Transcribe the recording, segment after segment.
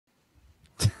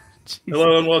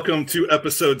Hello and welcome to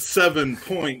episode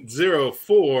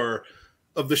 7.04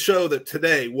 of the show that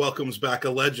today welcomes back a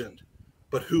legend.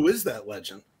 But who is that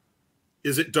legend?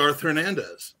 Is it Darth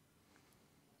Hernandez?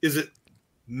 Is it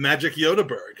Magic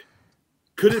Yodaberg?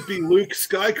 Could it be Luke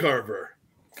Skycarver?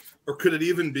 Or could it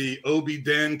even be Obi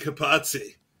Dan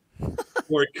Capazzi?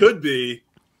 Or it could be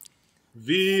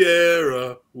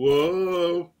Vieira.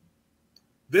 Whoa.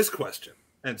 This question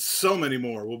and so many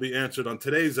more will be answered on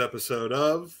today's episode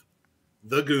of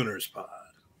the Gooners Pod.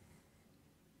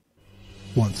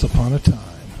 Once upon a time,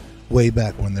 way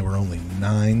back when there were only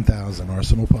 9,000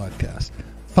 Arsenal podcasts,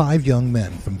 5 young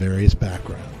men from various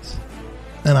backgrounds,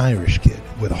 an Irish kid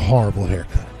with a horrible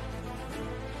haircut,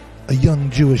 a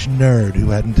young Jewish nerd who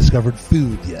hadn't discovered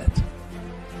food yet,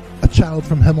 a child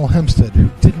from Hemel Hempstead who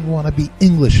didn't want to be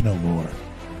English no more,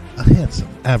 a handsome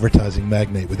advertising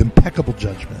magnate with impeccable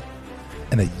judgment,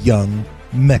 and a young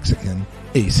Mexican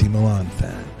AC Milan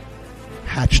fan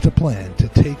hatched a plan to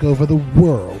take over the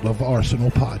world of Arsenal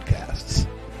podcasts.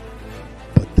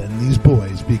 But then these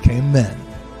boys became men.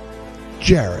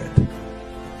 Jared,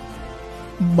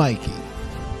 Mikey,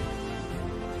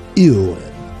 Ewan,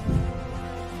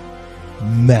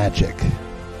 Magic,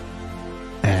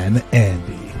 and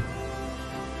Andy.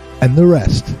 And the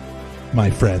rest, my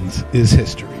friends, is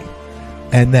history.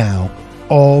 And now,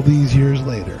 all these years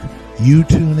later, you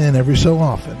tune in every so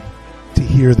often to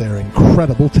hear their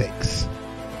incredible takes,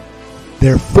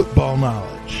 their football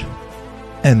knowledge,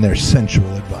 and their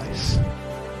sensual advice.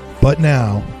 But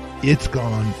now, it's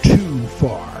gone too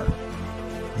far.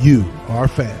 You, our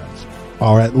fans,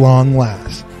 are at long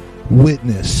last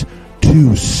witness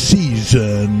to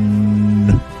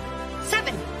season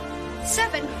 7.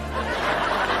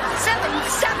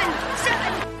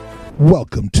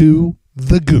 Welcome to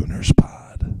the Gooners Pod.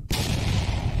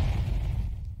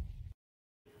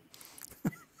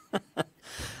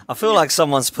 I feel like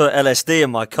someone's put LSD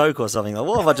in my Coke or something. Like,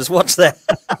 what have I just watched there?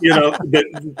 You know,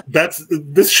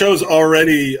 this show's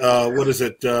already,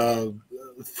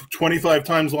 25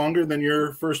 times longer than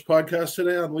your first podcast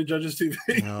today on Lee Judges TV.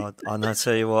 No, I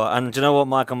tell you what. And do you know what,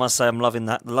 Mike? I must say I'm loving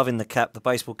the cap, the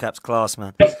baseball cap's class,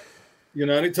 man. You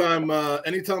know, anytime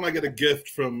I get a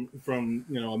gift from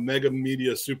a mega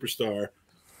media superstar,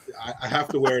 I have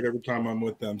to wear it every time I'm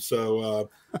with them. So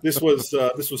this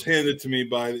was handed to me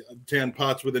by Dan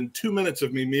Potts within 2 minutes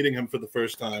of me meeting him for the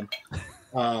first time.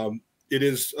 It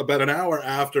is about an hour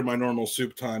after my normal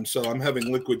soup time, so I'm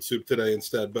having liquid soup today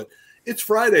instead. But it's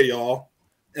Friday, y'all,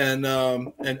 and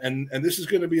this is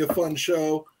going to be a fun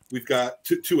show. We've got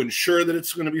to ensure that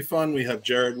it's going to be fun. We have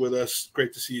Jared with us.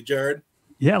 Great to see you, Jared.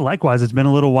 Yeah, likewise. It's been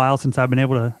a little while since I've been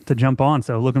able to jump on,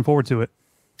 so looking forward to it.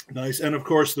 Nice. And, of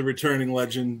course, the returning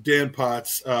legend, Dan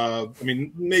Potts.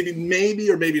 Maybe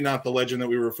or maybe not the legend that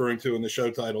we were referring to in the show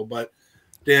title, but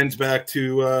Dan's back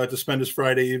to spend his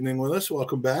Friday evening with us.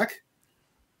 Welcome back.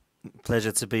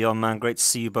 Pleasure to be on, man. Great to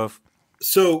see you both.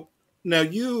 So now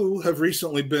you have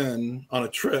recently been on a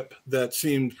trip that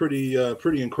seemed pretty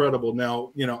incredible.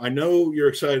 Now, I know you're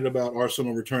excited about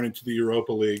Arsenal returning to the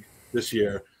Europa League this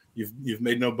year. You've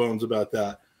made no bones about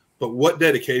that. But what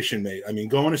dedication, mate. I mean,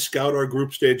 going to scout our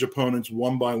group stage opponents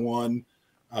one by one.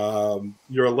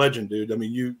 You're a legend, dude. I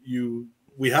mean,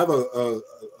 we have a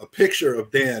picture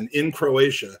of Dan in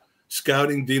Croatia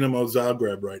scouting Dinamo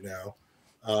Zagreb right now.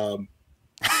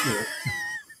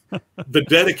 The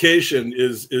dedication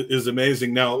is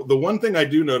amazing. Now, the one thing I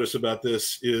do notice about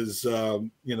this is,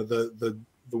 the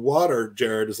water,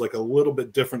 Jared, is like a little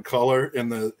bit different color in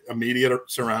the immediate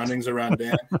surroundings around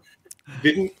Dan.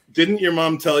 Didn't your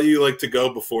mom tell you to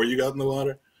go before you got in the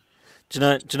water?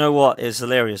 Do you know what? It's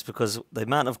hilarious because the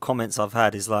amount of comments I've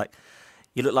had is like,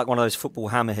 you look like one of those football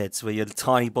hammerheads where you're a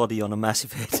tiny body on a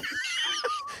massive head.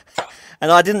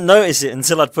 And I didn't notice it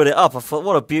until I'd put it up. I thought,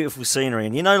 what a beautiful scenery.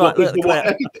 And I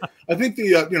think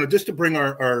just to bring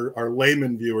our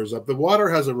layman viewers up, the water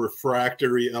has a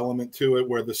refractory element to it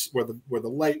where the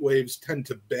light waves tend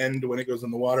to bend when it goes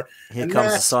in the water. Here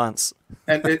comes the science.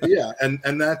 And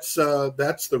that's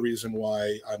the reason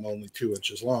why I'm only 2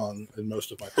 inches long in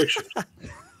most of my pictures,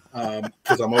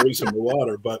 because I'm always in the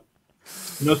water. But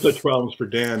no such problems for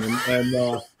Dan.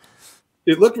 And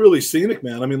it looked really scenic,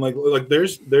 man. I mean, like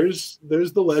there's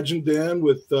the legend Dan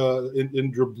with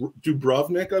in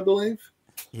Dubrovnik, I believe.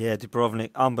 Yeah, Dubrovnik,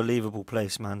 unbelievable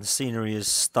place, man. The scenery is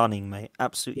stunning, mate.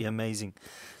 Absolutely amazing.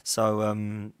 So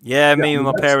me and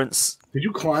my parents. Did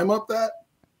you climb up that?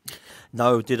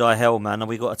 No, did I? Hell, man. And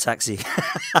we got a taxi.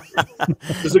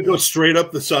 Does it go straight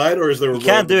up the side, or is there a You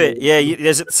can do it. Yeah,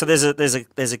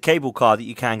 there's a cable car that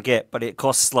you can get, but it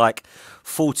costs like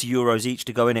 €40 each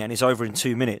to go in it, and it's over in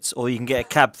 2 minutes. Or you can get a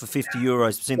cab for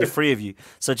 €50 between the three of you.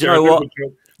 So do you know what?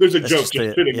 There's a joke just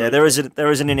sitting yeah, there.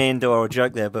 there isn't an innuendo or a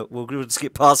joke there, but we'll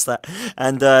skip past that.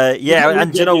 And yeah,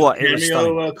 and do you know what? It was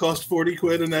stunning. Cost 40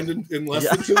 quid and ended in less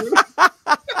than 2 minutes.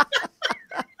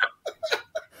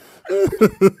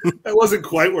 That wasn't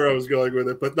quite where I was going with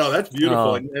it, but no, that's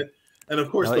beautiful. And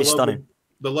of course,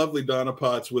 the lovely Donna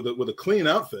Potts with a clean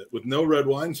outfit with no red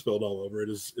wine spilled all over it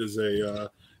is a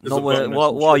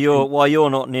while you're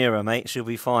not near her, mate, she'll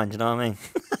be fine. Do you know what I mean?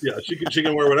 Yeah, she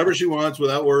can wear whatever she wants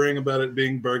without worrying about it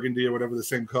being burgundy or whatever, the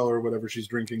same color or whatever she's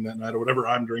drinking that night or whatever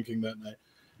I'm drinking that night.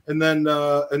 And then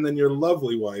your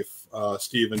lovely wife,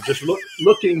 Stephen, just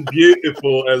looking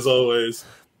beautiful as always.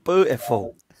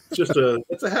 Beautiful.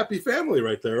 It's a happy family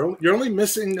right there. You're only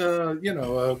missing, the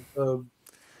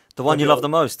one you love the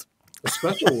most. A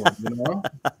special one, you know?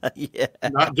 Yeah.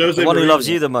 Not Jose the one who Mourinho. loves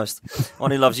you the most.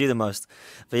 One who loves you the most.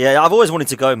 But yeah, I've always wanted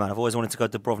to go, man. I've always wanted to go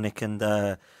to Dubrovnik, and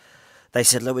they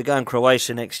said, look, we're going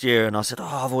Croatia next year. And I said,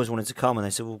 I've always wanted to come. And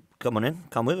they said, well, come on in,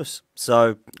 come with us.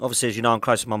 So obviously, as you know, I'm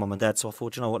close to my mum and dad. So I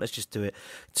thought, you know what, let's just do it.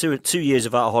 Two years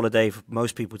without a holiday for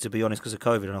most people, to be honest, because of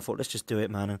COVID. And I thought, let's just do it,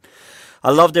 man. And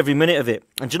I loved every minute of it.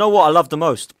 And do you know what I loved the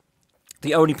most?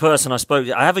 The only person I spoke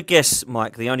to, I have a guess,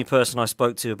 Mike, the only person I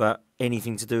spoke to about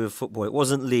anything to do with football, it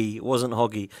wasn't Lee, it wasn't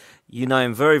Hoggy. You know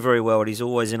him very, very well, and he's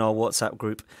always in our WhatsApp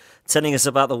group, telling us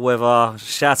about the weather,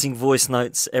 shouting voice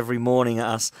notes every morning at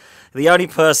us. The only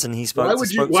person he spoke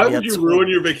to. Why would you ruin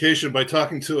your vacation by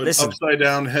talking to an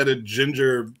upside-down-headed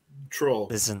ginger troll?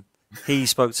 Listen, he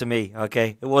spoke to me,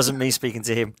 okay? It wasn't me speaking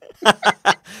to him.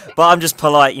 But I'm just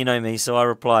polite, you know me, so I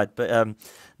replied. But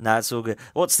no, it's all good.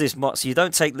 What's this, Mots? You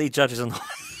don't take lead judges on.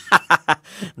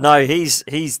 No, he's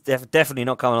definitely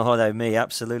not coming on holiday with me.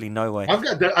 Absolutely no way.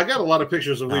 I got a lot of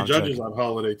pictures of lead judges on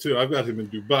holiday too. I've got him in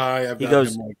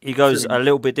Dubai. He goes a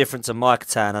little bit different to Mike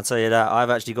tan. I'll tell you that.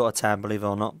 I've actually got a tan, believe it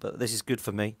or not. But this is good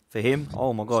for me. For him,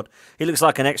 oh my god, he looks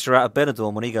like an extra out of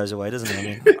Benidorm when he goes away, doesn't he?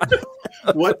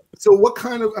 I mean, what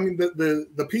kind of? I mean,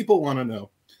 the people want to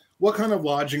know. What kind of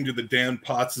lodging do the Dan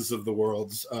Pottses of the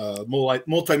world's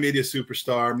multimedia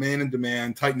superstar, man in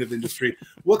demand, titan of industry?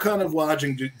 What kind of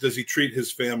lodging does he treat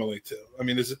his family to? I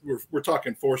mean, is it we're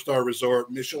talking 4-star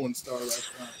resort, Michelin star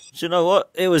restaurant? Do you know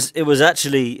what? It was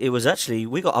actually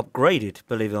we got upgraded,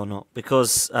 believe it or not,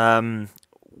 because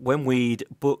when we'd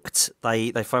booked,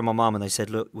 they phoned my mum and they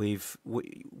said, look,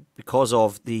 because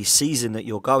of the season that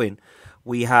you're going,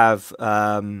 we have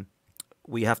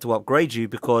to upgrade you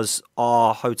because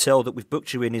our hotel that we've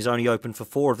booked you in is only open for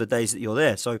 4 of the days that you're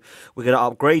there. So we're going to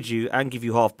upgrade you and give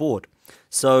you half board.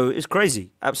 So it's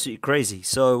crazy, absolutely crazy.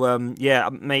 So yeah,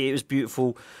 mate, it was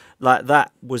beautiful. Like,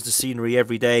 that was the scenery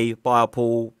every day, by a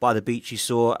pool, by the beach you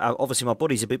saw. Obviously, my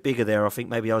body's a bit bigger there. I think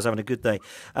maybe I was having a good day.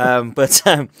 But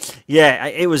yeah,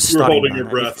 it was stunning. You were holding your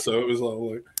breath, so it was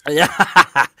lovely. Yeah.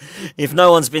 If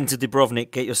no one's been to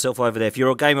Dubrovnik, get yourself over there. If you're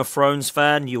a Game of Thrones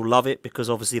fan, you'll love it because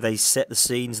obviously they set the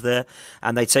scenes there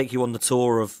and they take you on the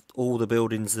tour of all the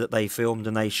buildings that they filmed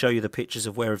and they show you the pictures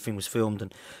of where everything was filmed.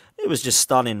 And it was just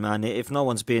stunning, man. If no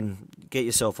one's been, get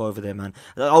yourself over there, man.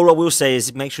 All I will say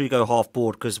is make sure you go half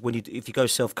board because if you go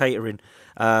self-catering,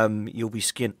 you'll be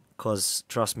skint. Because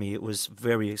trust me, it was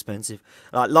very expensive.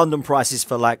 Like London prices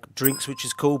for like drinks, which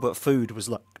is cool, but food was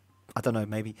like, I don't know,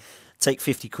 maybe take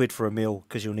 50 quid for a meal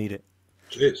because you'll need it.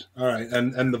 Jeez. All right.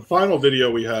 And the final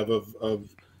video we have of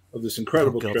this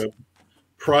incredible trip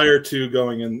prior to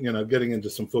going and, getting into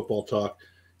some football talk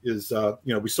is,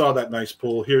 we saw that nice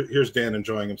pool. Here's Dan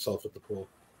enjoying himself at the pool.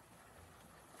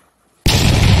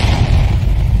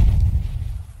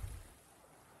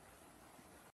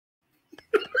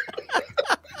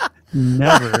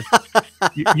 Never.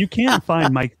 You can't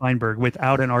find Mike Feinberg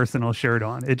without an Arsenal shirt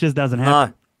on. It just doesn't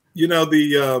happen.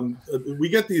 We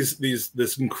get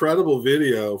this incredible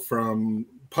video from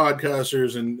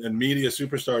podcasters and media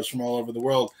superstars from all over the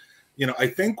world. I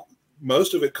think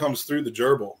most of it comes through the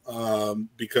gerbil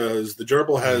because the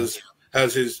gerbil has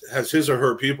his or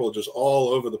her people just all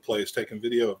over the place taking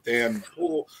video of Dan in the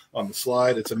pool, on the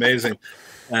slide. It's amazing.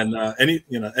 And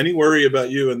any worry about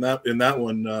you in that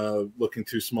one looking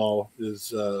too small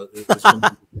is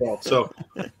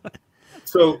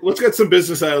so let's get some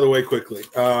business out of the way quickly.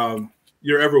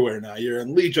 You're everywhere now. You're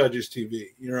on Lee Judges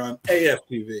TV. You're on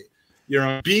AFTV. You're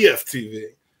on BFTV.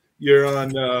 You're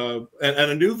on and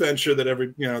a new venture that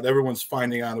everyone's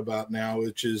finding out about now,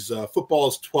 which is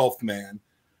Football's 12th Man.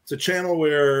 It's a channel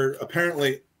where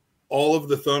apparently all of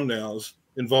the thumbnails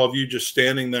involve you just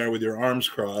standing there with your arms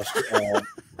crossed,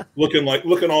 looking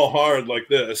all hard like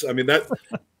this. I mean, that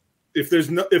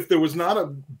if there was not a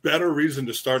better reason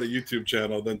to start a YouTube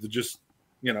channel than to just,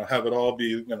 you know, have it all be,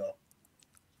 you know.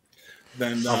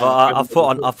 Then I've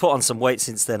put on some weight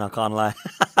since then. I can't lie.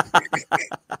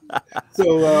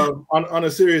 So on a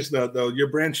serious note, though, you're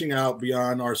branching out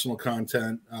beyond Arsenal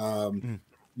content.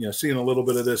 You know, seeing a little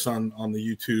bit of this on the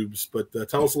YouTubes, but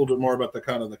tell us a little bit more about the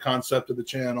kind of the concept of the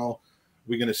channel.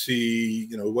 We're going to see,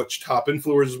 you know, which top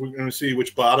influencers we're going to see,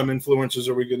 which bottom influencers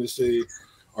are we going to see?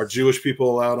 Are Jewish people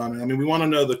allowed on it? I mean, we want to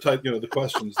know the type, you know, the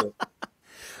questions that.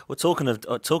 Well, talking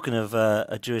of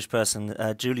a Jewish person,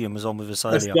 Julian was on with us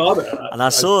earlier, and I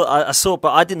saw,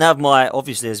 but I didn't have my,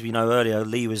 obviously, as we know earlier,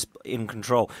 Lee was in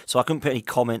control, so I couldn't put any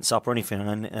comments up or anything.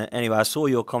 And anyway, I saw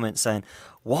your comment saying,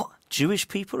 "What, Jewish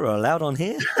people are allowed on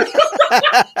here?"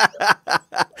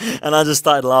 And I just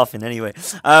started laughing. Anyway,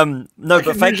 no,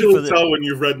 but thank you for tell when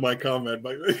you've read my comment.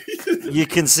 You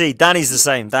can see Danny's the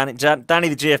same. Danny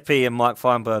the GFP and Mike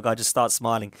Feinberg. I just start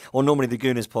smiling, or normally the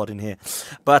Gooners Pod in here.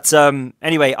 But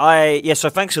anyway, so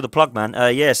thanks for the plug, man.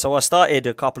 So I started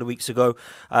a couple of weeks ago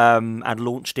and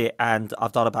launched it, and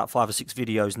I've done about 5 or 6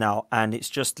 videos now, and it's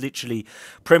just literally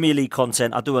Premier League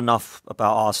content. I do enough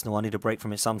about Arsenal. I need a break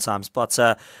from it sometimes, but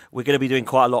we're going to be doing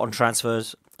quite a lot on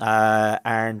transfers.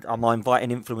 And I'm inviting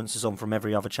influencers on from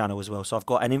every other channel as well. So I've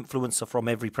got an influencer from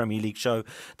every Premier League show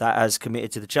that has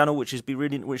committed to the channel, which is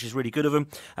really good of them.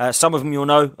 Some of them you'll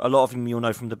know, a lot of them you'll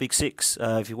know from the Big Six.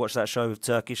 If you watch that show with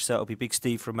Turkish, so it'll be Big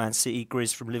Steve from Man City,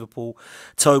 Grizz from Liverpool,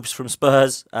 Tobes from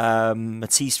Spurs,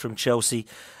 Matisse from Chelsea.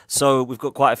 So we've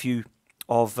got quite a few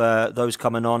of those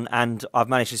coming on, and I've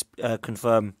managed to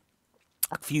confirm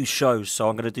a few shows. So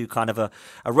I'm going to do kind of a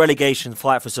relegation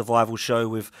fight for survival show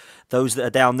with those that are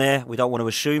down there. We don't want to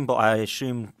assume, but I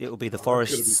assume it will be the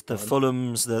Forests, the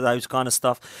Fulhams, those kind of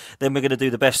stuff. Then we're going to do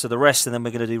the best of the rest, and then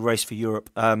we're going to do Race for Europe.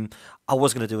 I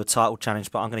was going to do a title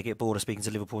challenge, but I'm going to get bored of speaking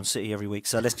to Liverpool and City every week.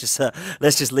 So let's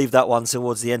just leave that one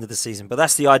towards the end of the season. But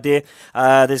that's the idea.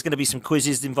 There's going to be some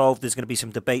quizzes involved. There's going to be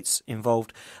some debates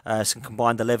involved. Some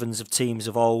combined 11s of teams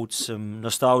of old. Some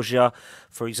nostalgia.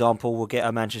 For example, we'll get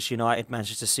a Manchester United,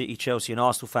 Manchester City, Chelsea, and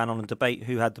Arsenal fan on and debate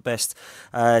who had the best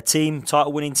team,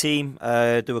 title-winning team.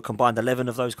 Do a combined 11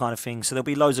 of those kind of things. So there'll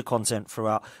be loads of content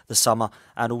throughout the summer,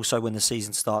 and also when the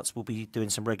season starts, we'll be doing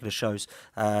some regular shows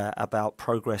about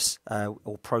progress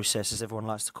or process, as everyone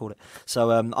likes to call it.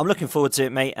 So I'm looking forward to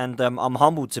it, mate, and I'm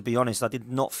humbled, to be honest. I did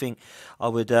not think I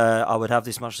would have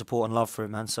this much support and love for it,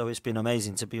 man. So it's been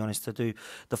amazing, to be honest. To do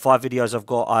the 5 videos I've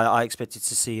got, I expected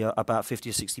to see about 50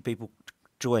 or 60 people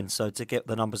join. So to get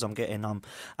the numbers I'm getting,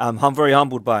 I'm very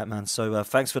humbled by it, man. So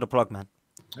thanks for the plug, man.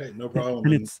 Hey, no problem.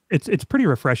 And it's pretty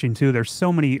refreshing too. There's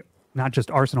so many, not just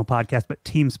Arsenal podcasts, but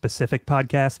team specific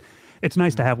podcasts. It's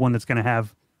nice to have one that's going to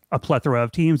have a plethora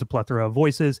of teams, a plethora of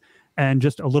voices, and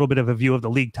just a little bit of a view of the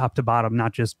league top to bottom,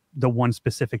 not just the one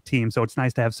specific team. So it's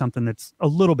nice to have something that's a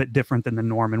little bit different than the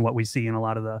norm and what we see in a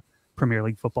lot of the Premier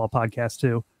League football podcasts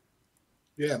too.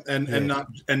 Yeah, and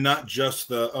not just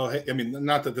the I mean,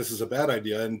 not that this is a bad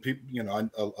idea, and people, you know,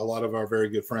 a lot of our very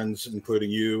good friends, including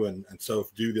you and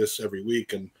Soph, do this every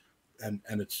week, and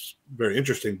it's very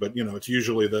interesting. But you know, it's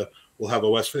usually we'll have a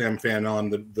West Ham fan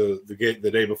on the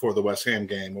day before the West Ham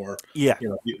game, or you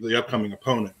know, the upcoming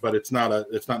opponent. But it's not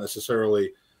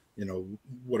necessarily, you know,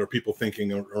 what are people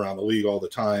thinking around the league all the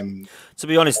time. To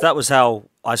be honest, that was how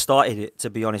I started it, to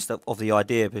be honest, of the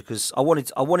idea, because I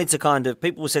wanted to kind of,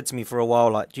 people said to me for a while,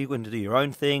 like, do you going to do your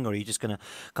own thing, or are you just going to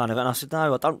kind of, and I said,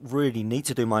 no, I don't really need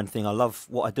to do my own thing. I love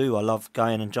what I do. I love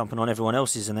going and jumping on everyone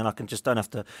else's, and then I just have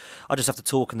to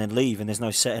talk and then leave, and there's no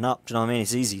setting up. Do you know what I mean?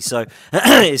 It's easy. So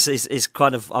it's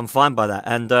kind of, I'm fine by that.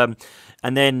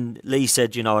 And then Lee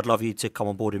said, you know, I'd love you to come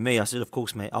on board with me. I said, of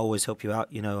course, mate, I'll always help you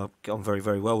out. You know, I get on very,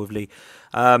 very well with Lee.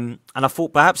 And I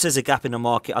thought perhaps there's a gap in the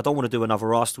market. I don't want to do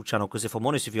another Arsenal channel, because if I'm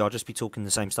honest with you, I'll just be talking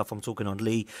the same stuff I'm talking on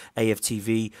Lee,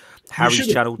 AFTV,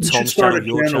 Harry's channel, Tom's channel,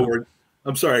 your channel.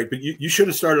 I'm sorry, but you should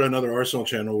have started another Arsenal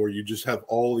channel where you just have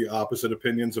all the opposite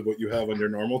opinions of what you have on your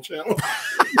normal channel.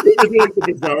 Like the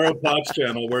Bizarro Pots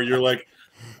channel, where you're like,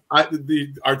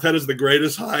 Arteta's the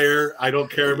greatest hire. I don't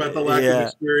care about the lack of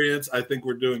experience. I think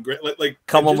we're doing great. Like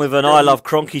come on with an I Love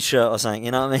Kroenke shirt or something.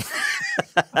 You know what I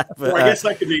mean? But, I guess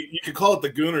that could be. You could call it the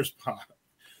Gooners Pod,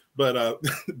 but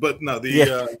no,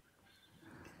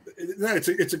 no,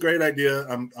 it's a great idea.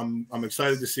 I'm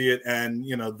excited to see it, and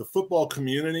you know, the football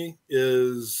community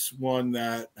is one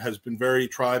that has been very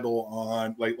tribal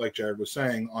on, like Jared was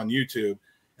saying, on YouTube.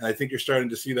 And I think you're starting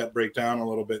to see that break down a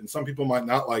little bit. And some people might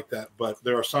not like that, but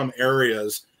there are some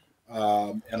areas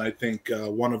And I think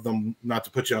one of them, not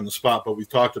to put you on the spot, but we've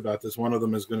talked about this, one of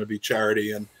them is going to be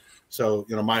charity. And so,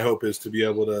 my hope is to be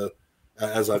able to,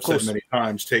 as I've said many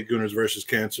times, take Gooners versus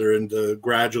Cancer into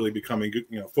gradually becoming,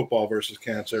 football versus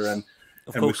cancer. And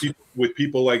with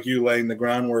people like you laying the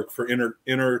groundwork for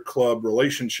inter club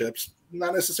relationships,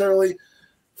 not necessarily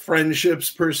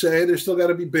friendships per se. There's still got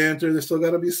to be banter. There's still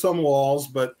got to be some walls,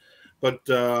 but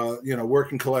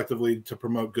working collectively to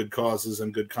promote good causes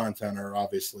and good content are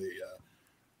obviously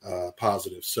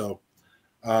positive. So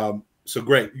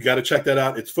great. You got to check that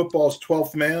out. It's Football's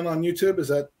 12th Man on YouTube. Is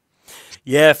that?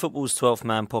 Yeah, Football's 12th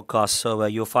Man podcast. So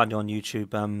you'll find it on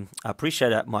YouTube. I appreciate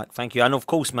that, Mike. Thank you. And of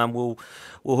course, man, we'll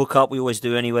hook up. We always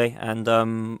do anyway. And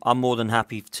I'm more than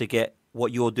happy to get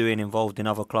what you're doing involved in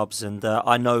other clubs. And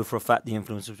I know for a fact the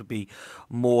influencers would be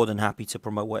more than happy to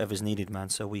promote whatever's needed, man.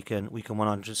 So we can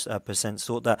 100%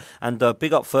 sort that. And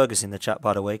big up Fergus in the chat,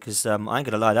 by the way, because I ain't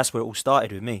going to lie, that's where it all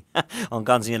started with me on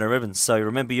Guns and Yellow Ribbons. So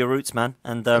remember your roots, man.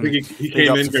 And I think he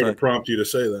came in here to prompt you to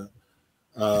say that.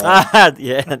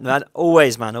 Yeah, man.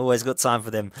 Always got time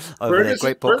for them over there.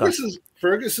 Great podcast.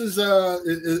 Fergus is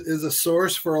a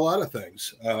source for a lot of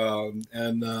things,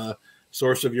 and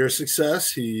source of your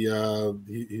success.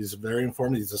 He's very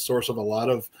informed. He's a source of a lot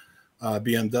of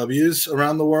BMWs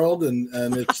around the world,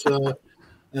 and it's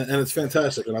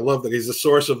fantastic. And I love that he's a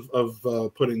source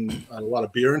of putting a lot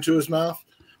of beer into his mouth.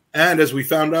 And as we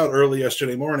found out early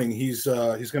yesterday morning, he's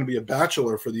going to be a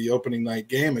bachelor for the opening night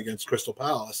game against Crystal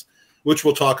Palace, which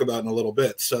we'll talk about in a little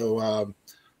bit. So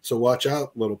watch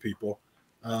out, little people.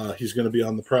 He's going to be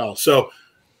on the prowl. So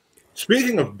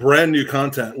speaking of brand new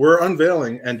content, we're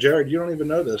unveiling, and Jared, you don't even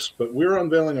know this, but we're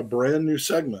unveiling a brand new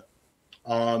segment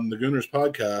on the Gooners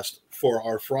podcast for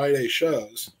our Friday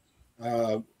shows.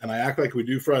 And I act like we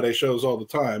do Friday shows all the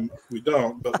time. We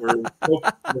don't, but we're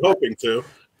hoping to.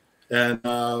 And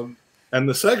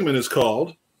the segment is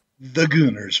called The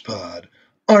Gooners Pod,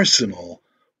 Arsenal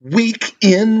Week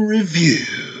in Review.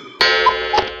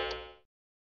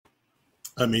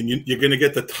 I mean, you're going to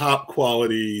get the top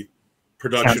quality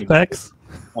production aspects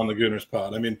on the Gooners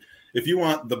Pod. I mean, if you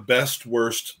want the best,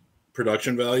 worst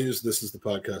production values, this is the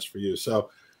podcast for you.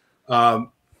 So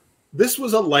this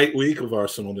was a light week of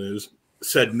Arsenal news,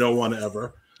 said no one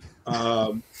ever.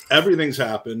 Everything's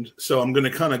happened. So I'm going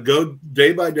to kind of go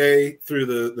day by day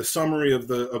through the summary of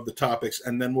the topics,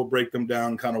 and then we'll break them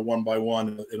down kind of one by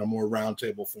one in a more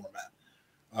roundtable format,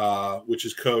 which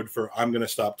is code for I'm going to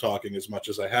stop talking as much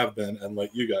as I have been and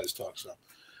let you guys talk some.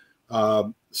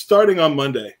 Starting on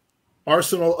Monday,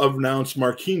 Arsenal announced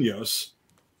Marquinhos.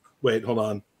 Wait, hold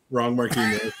on. Wrong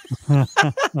Marquinhos.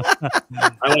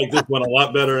 I like this one a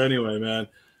lot better anyway, man.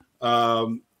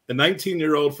 A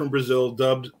 19-year-old from Brazil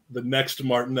dubbed the next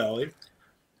Martinelli.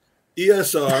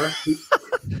 ESR,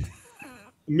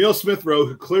 Emile Smith-Rowe,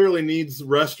 who clearly needs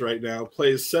rest right now,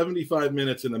 plays 75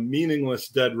 minutes in a meaningless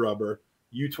dead rubber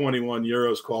U21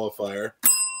 Euros qualifier.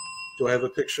 Do I have a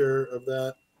picture of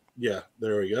that? Yeah,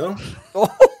 there we go.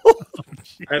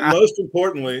 And most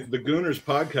importantly, the Gooners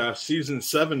podcast season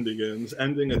 7 begins,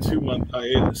 ending a 2-month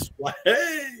hiatus.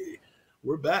 Hey,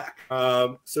 we're back.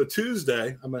 So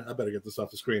Tuesday, I better get this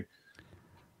off the screen.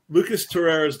 Lucas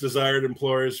Torreira's desired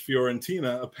employers,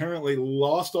 Fiorentina, apparently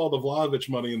lost all the Vlahovic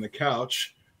money in the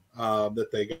couch that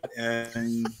they got,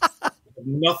 and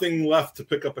nothing left to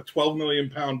pick up a £12 million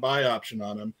buy option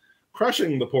on him,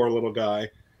 crushing the poor little guy,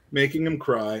 making him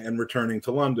cry, and returning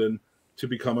to London to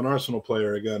become an Arsenal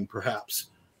player again, perhaps.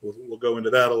 We'll go into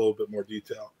that a little bit more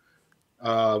detail.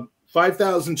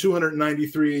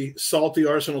 5,293 salty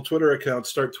Arsenal Twitter accounts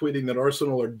start tweeting that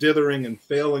Arsenal are dithering and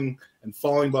failing and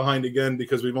falling behind again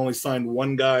because we've only signed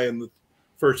one guy in the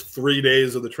first 3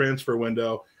 days of the transfer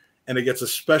window. And it gets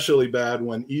especially bad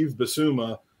when Yves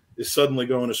Bissouma is suddenly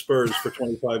going to Spurs for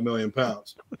 £25 million.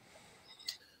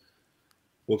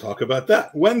 We'll talk about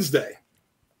that. Wednesday,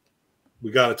 we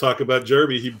got to talk about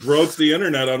Jerby. He broke the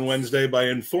internet on Wednesday by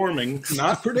informing,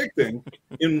 not predicting,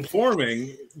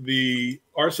 informing the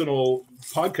Arsenal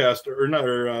podcast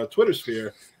or Twitter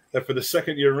sphere that for the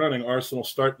second year running, Arsenal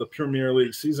start the Premier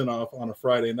League season off on a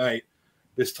Friday night,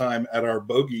 this time at our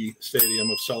bogey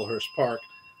stadium of Selhurst Park.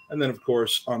 And then, of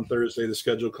course, on Thursday, the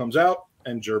schedule comes out,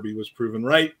 and Jerby was proven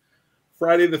right.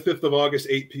 Friday, the 5th of August,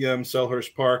 8 p.m.,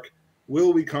 Selhurst Park.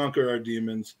 Will we conquer our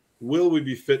demons? Will we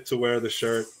be fit to wear the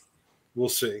shirt? We'll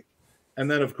see.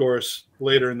 And then, of course,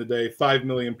 later in the day, 5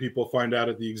 million people find out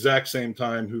at the exact same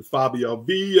time who Fabio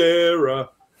Vieira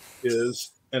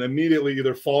is, and immediately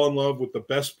either fall in love with the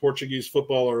best Portuguese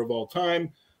footballer of all time,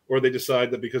 or they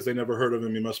decide that because they never heard of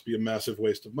him, he must be a massive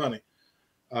waste of money.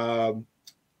 On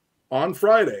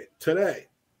Friday, today,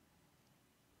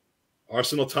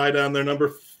 Arsenal tie down their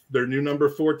number their new number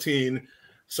 14.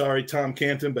 Sorry, Tom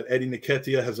Canton, but Eddie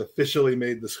Nketiah has officially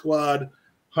made the squad.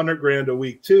 $100,000 a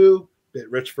week too. Bit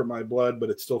rich for my blood, but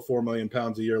it's still £4 million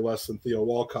a year less than Theo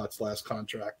Walcott's last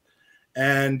contract.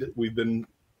 And we've been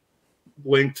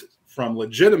linked from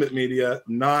legitimate media,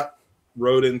 not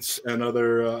rodents and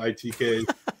other ITKs,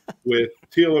 with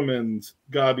Tielemans,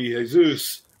 Gabi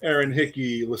Jesus, Aaron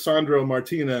Hickey, Lisandro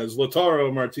Martinez,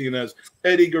 Lautaro Martinez,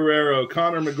 Eddie Guerrero,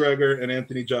 Conor McGregor, and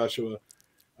Anthony Joshua.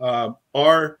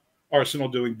 Are Arsenal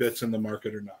doing bits in the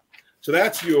market or not? So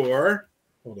that's your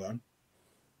 – hold on.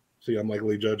 See, I'm like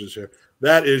Lee Judges here.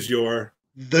 That is your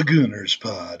The Gooners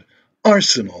Pod,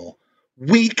 Arsenal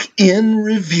Week in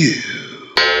Review.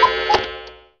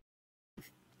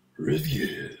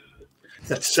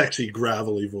 That sexy,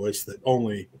 gravelly voice that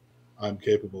only I'm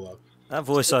capable of. That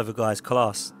voiceover guy's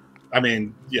class. I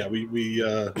mean, yeah, we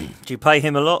do you pay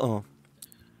him a lot, or?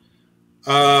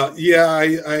 Yeah,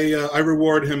 I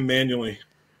reward him manually.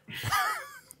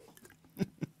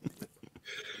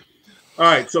 All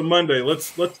right, so Monday,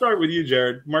 let's start with you,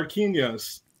 Jared.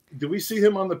 Marquinhos, do we see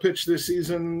him on the pitch this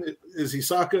season? Is he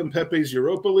Saka and Pepe's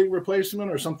Europa League replacement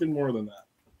or something more than that?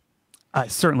 I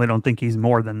certainly don't think he's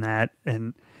more than that.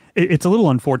 And it's a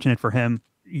little unfortunate for him.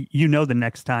 You know, the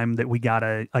next time that we got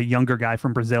a younger guy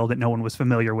from Brazil that no one was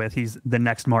familiar with, he's the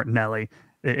next Martinelli.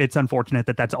 It's unfortunate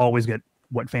that that's always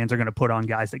what fans are going to put on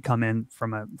guys that come in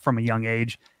from a young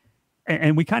age.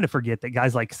 And we kind of forget that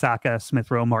guys like Saka, Smith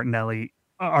Rowe, Martinelli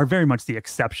are very much the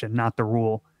exception, not the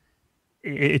rule.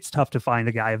 It's tough to find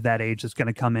a guy of that age that's going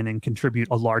to come in and contribute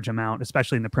a large amount,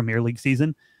 especially in the Premier League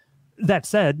season. That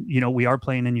said, you know, we are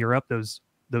playing in Europe, those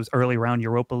early round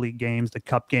Europa League games, the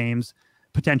cup games.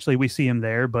 Potentially we see him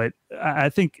there, but I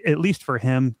think at least for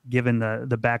him, given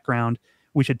the background,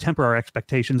 we should temper our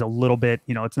expectations a little bit.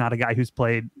 You know, it's not a guy who's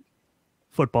played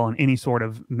football in any sort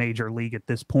of major league at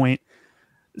this point.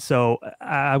 So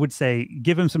I would say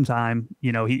give him some time.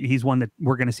 You know, he's one that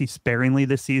we're going to see sparingly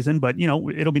this season, but, you know,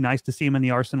 it'll be nice to see him in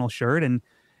the Arsenal shirt. And,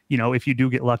 you know, if you do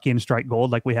get lucky and strike gold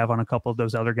like we have on a couple of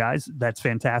those other guys, that's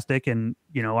fantastic. And,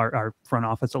 you know, our front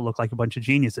office will look like a bunch of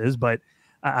geniuses. But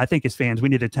I think as fans, we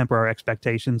need to temper our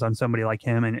expectations on somebody like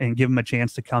him and give him a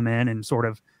chance to come in and sort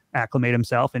of acclimate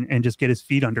himself and just get his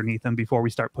feet underneath him before we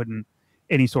start putting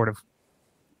any sort of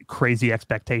crazy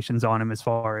expectations on him as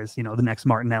far as, you know, the next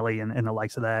Martinelli and the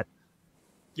likes of that.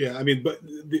 Yeah, I mean, but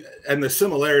the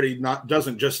similarity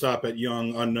doesn't just stop at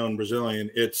young, unknown Brazilian.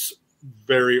 It's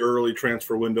very early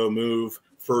transfer window move,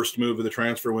 first move of the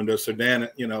transfer window. So Dan,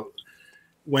 you know,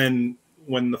 when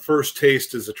the first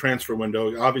taste is a transfer window,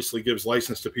 it obviously gives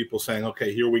license to people saying,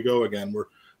 okay, here we go again.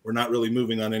 We're not really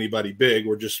moving on anybody big.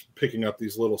 We're just picking up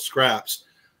these little scraps.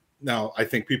 Now, I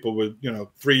think people would, you know,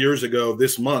 3 years ago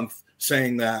this month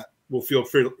saying that will feel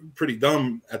pretty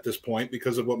dumb at this point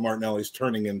because of what Martinelli's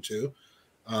turning into.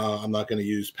 I'm not going to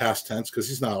use past tense because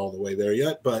he's not all the way there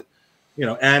yet, but, you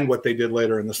know, and what they did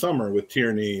later in the summer with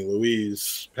Tierney,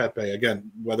 Luiz, Pepe, again,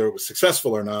 whether it was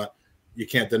successful or not, you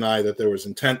can't deny that there was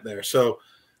intent there. So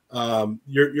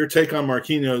your take on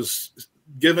Marquinhos,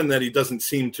 given that he doesn't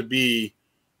seem to be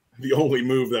the only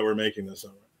move that we're making this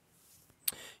summer.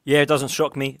 Yeah, it doesn't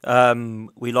shock me.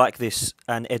 We like this,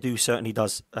 and Edu certainly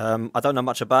does. I don't know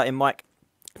much about him, Mike,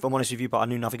 if I'm honest with you, but I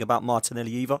knew nothing about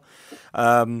Martinelli either.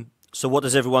 So what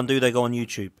does everyone do? They go on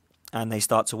YouTube, and they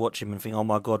start to watch him and think, oh,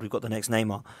 my God, we've got the next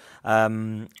Neymar.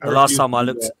 The last time I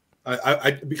looked...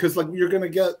 because like you're going to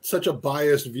get such a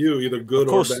biased view, either good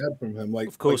or bad from him. Like,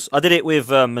 of course. I did it with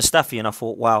Mustafi, and I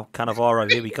thought, wow,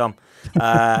 Cannavaro, here we come.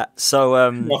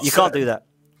 You can't do that.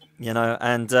 You know,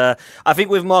 and I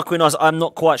think with Marquinhos, I'm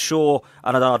not quite sure,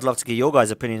 and I'd love to get your guys'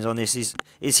 opinions on this.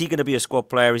 Is he going to be a squad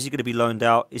player? Is he going to be loaned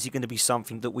out? Is he going to be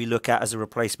something that we look at as a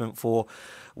replacement for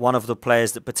one of the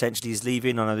players that potentially is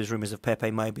leaving? I know there's rumours of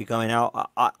Pepe may be going out.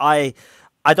 I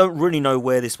don't really know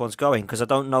where this one's going because I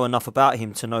don't know enough about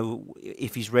him to know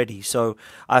if he's ready. So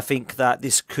I think that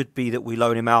this could be that we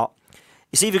loan him out.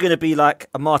 It's either going to be like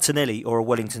a Martinelli or a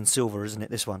Wellington Silva, isn't it,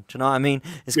 this one? Do you know what I mean?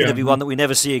 It's going to be one that we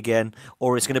never see again,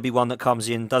 or it's going to be one that comes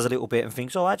in, does a little bit and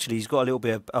thinks, oh, actually, he's got a little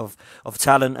bit of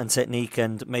talent and technique,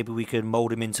 and maybe we can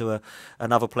mould him into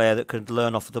another player that could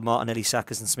learn off of the Martinelli,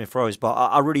 Sakas and Smith Rowes. But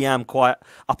I really am quite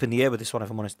up in the air with this one,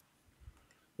 if I'm honest.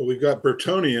 Well, we've got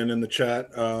Bertonian in the chat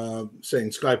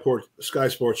saying Sky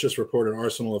Sports just reported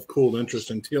Arsenal have cooled interest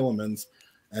in Tielemans,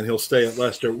 and he'll stay at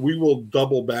Leicester. We will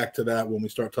double back to that when we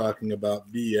start talking about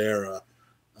Vieira,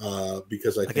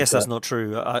 because I guess that's not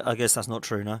true. I guess that's not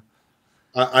true, no?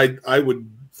 I would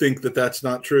think that that's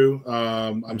not true.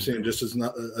 I'm seeing just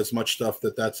as much stuff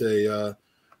that's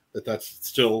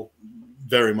still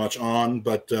very much on,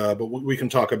 but we can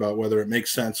talk about whether it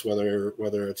makes sense, whether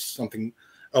it's something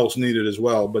else needed as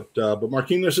well. But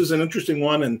Marquinhos is an interesting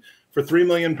one, and for £3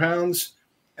 million,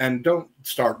 and don't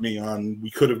start me on we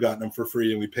could have gotten him for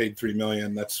free and we paid $3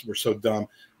 million. We're so dumb.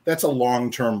 That's a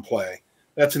long-term play.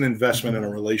 That's an investment in a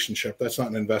relationship. That's not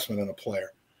an investment in a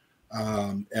player.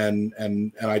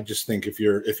 And I just think if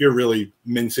you're really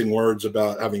mincing words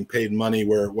about having paid money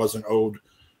where it wasn't owed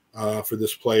for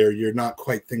this player, you're not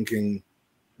quite thinking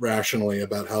rationally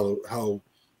about how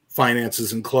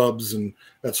finances and clubs and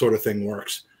that sort of thing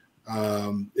works.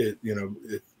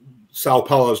 Sao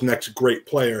Paulo's next great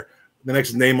player, the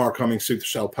next Neymar coming to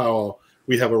Sao Paulo,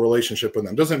 we have a relationship with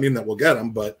them. Doesn't mean that we'll get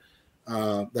them, but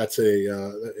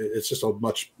it's just a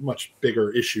much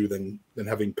bigger issue than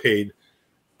having paid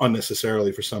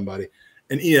unnecessarily for somebody.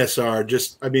 And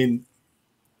ESR,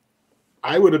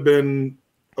 I would have been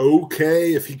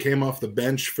okay if he came off the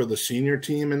bench for the senior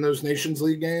team in those Nations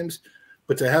League games,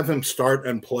 but to have him start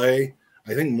and play,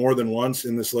 I think more than once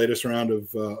in this latest round of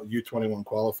U21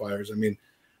 qualifiers.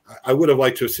 I would have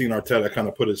liked to have seen Arteta kind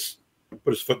of put his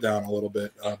foot down a little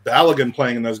bit. Balogun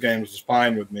playing in those games is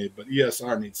fine with me, but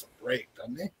ESR needs a break,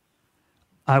 doesn't he?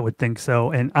 I would think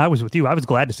so. And I was with you. I was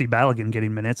glad to see Balogun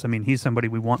getting minutes. He's somebody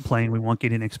we want playing. We want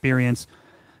getting experience,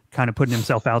 kind of putting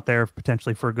himself out there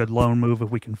potentially for a good loan move if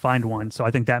we can find one. So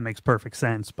I think that makes perfect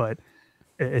sense. But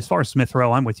as far as Smith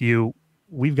Rowe, I'm with you.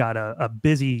 We've got a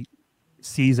busy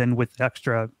season with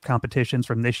extra competitions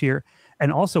from this year.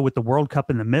 And also with the World Cup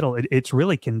in the middle, it's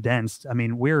really condensed.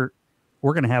 We're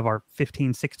going to have our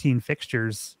 15, 16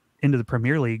 fixtures into the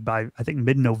Premier League by, I think,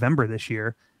 mid-November this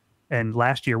year. And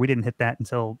last year we didn't hit that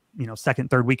until, second,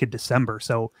 third week of December.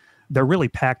 So they're really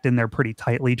packed in there pretty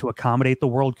tightly to accommodate the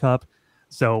World Cup.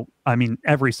 So,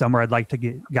 every summer I'd like to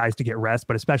get guys to get rest,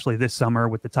 but especially this summer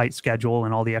with the tight schedule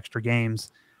and all the extra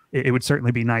games, it would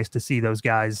certainly be nice to see those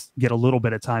guys get a little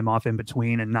bit of time off in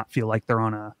between and not feel like they're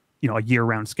on a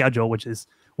year-round schedule, which is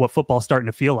what football's starting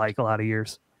to feel like a lot of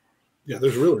years. Yeah,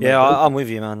 there's really I'm with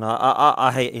you, man.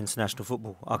 I hate international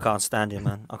football. I can't stand it,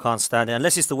 man. I can't stand it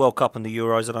unless it's the World Cup and the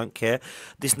Euros. I don't care.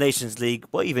 This Nations League,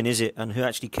 what even is it, and who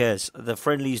actually cares? The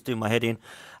friendlies do my head in,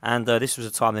 and this was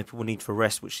a time that people need for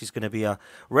rest, which is going to be a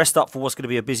rest up for what's going to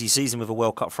be a busy season with a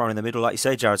World Cup thrown in the middle, like you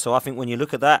say, Jared. So I think when you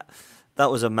look at that, that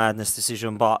was a madness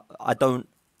decision. But I don't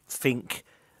think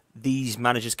these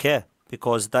managers care,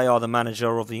 because they are the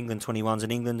manager of the England 21s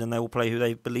in England, and they will play who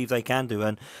they believe they can do.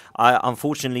 And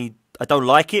unfortunately, I don't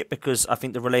like it, because I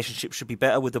think the relationship should be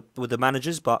better with the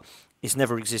managers, but it's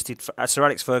never existed. Sir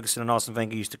Alex Ferguson and Arsene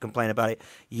Wenger used to complain about it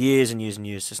years and years and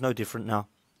years. It's no different now.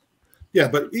 Yeah,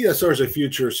 but ESR is a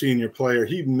future senior player.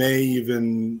 He may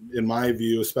even, in my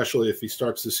view, especially if he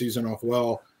starts the season off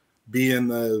well, be in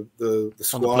the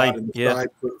squad and the side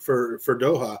for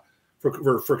Doha,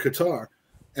 for Qatar.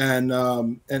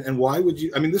 And why would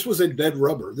you? This was a dead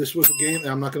rubber. This was a game.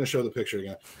 I'm not going to show the picture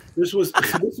again. This was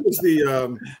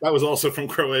the that was also from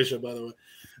Croatia, by the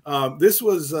way. This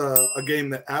was a game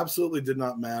that absolutely did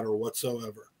not matter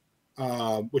whatsoever.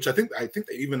 Which I think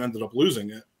they even ended up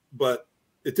losing it, but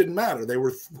it didn't matter. They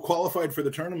were qualified for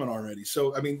the tournament already.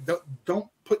 So don't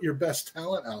put your best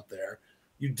talent out there.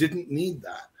 You didn't need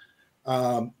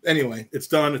that. Anyway, it's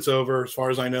done. It's over. As far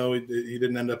as I know, he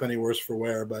didn't end up any worse for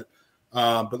wear, but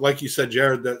like you said,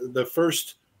 Jared, the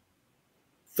first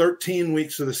 13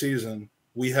 weeks of the season,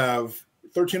 we have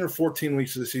 13 or 14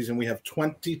 weeks of the season, we have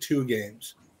 22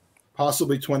 games,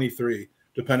 possibly 23,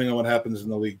 depending on what happens in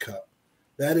the League Cup.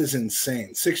 That is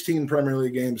insane. 16 Premier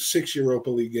League games, 6 Europa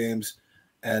League games,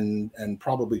 and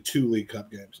probably 2 League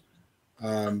Cup games.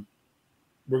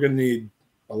 We're going to need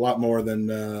a lot more than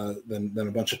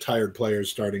a bunch of tired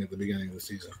players starting at the beginning of the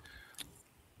season.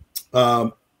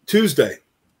 Tuesday.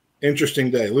 Interesting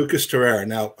day. Lucas Torreira.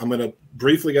 Now, I'm going to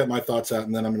briefly get my thoughts out,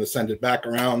 and then I'm going to send it back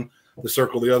around the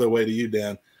circle the other way to you,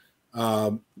 Dan.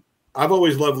 I've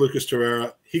always loved Lucas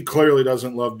Torreira. He clearly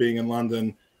doesn't love being in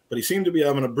London, but he seemed to be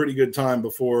having a pretty good time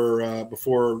before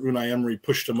Unai Emery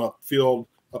pushed him up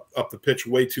the pitch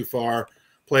way too far,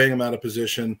 playing him out of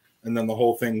position, and then the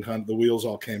whole thing, the wheels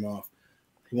all came off.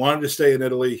 He wanted to stay in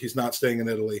Italy. He's not staying in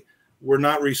Italy. We're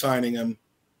not re-signing him.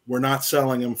 We're not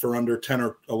selling him for under 10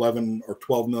 or 11 or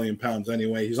 12 million pounds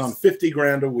anyway. He's on 50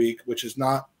 grand a week, which is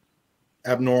not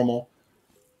abnormal.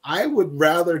 I would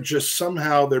rather just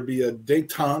somehow there be a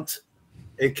détente,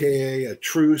 aka a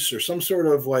truce, or some sort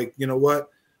of you know what,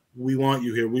 we want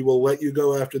you here. We will let you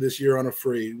go after this year on a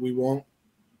free. We won't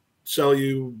sell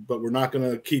you, but we're not going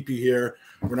to keep you here.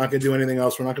 We're not going to do anything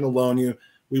else. We're not going to loan you.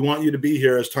 We want you to be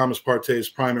here as Thomas Partey's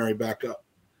primary backup.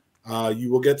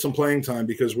 You will get some playing time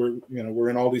because we're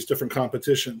in all these different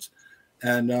competitions,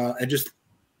 and just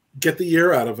get the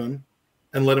year out of him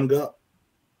and let him go.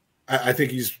 I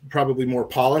think he's probably more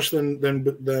polished than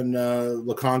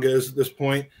Lakanga is at this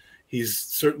point. He's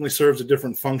certainly serves a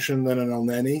different function than an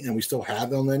Elneny, and we still have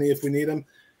Elneny if we need him.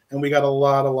 And we got a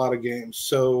lot of games.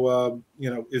 So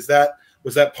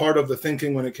was that part of the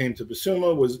thinking when it came to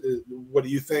Bissouma? What do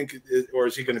you think, or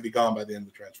is he going to be gone by the end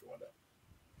of the transfer window?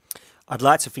 I'd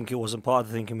like to think it wasn't part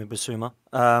of the thinking with Bissouma,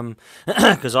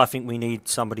 because I think we need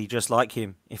somebody just like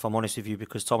him, if I'm honest with you,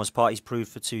 because Thomas Partey's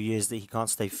proved for 2 years that he can't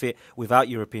stay fit without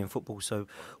European football. So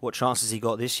what chance has he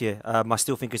got this year? I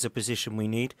still think it's a position we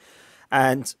need.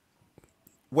 And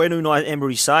when Unai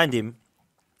Emery signed him,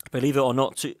 believe it or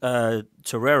not,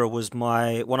 Torreira was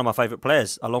one of my favourite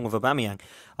players, along with Aubameyang.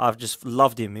 I've just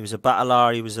loved him. He was a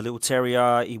battler. He was a little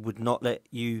terrier. He would not let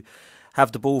you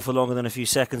have the ball for longer than a few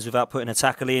seconds without putting a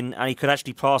tackle in, and he could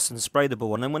actually pass and spray the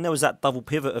ball. And then when there was that double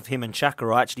pivot of him and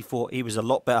Xhaka, I actually thought he was a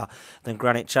lot better than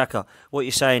Granit Xhaka. What are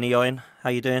you saying, Eoin? How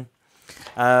you doing?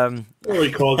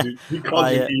 He calls you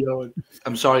Eoin.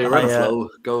 I'm sorry, you're in a flow.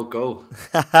 Go.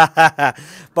 But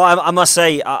I must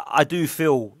say, I do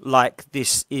feel like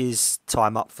this is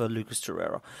time up for Lucas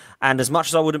Torreira. And as much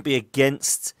as I wouldn't be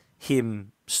against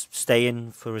him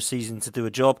staying for a season to do a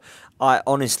job, I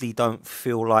honestly don't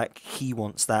feel like he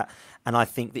wants that. And I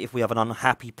think that if we have an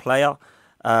unhappy player,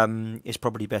 it's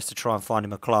probably best to try and find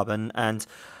him a club. And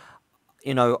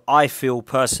I feel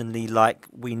personally like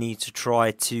we need to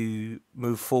try to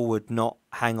move forward, not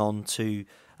hang on to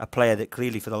a player that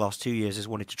clearly for the last 2 years has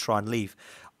wanted to try and leave.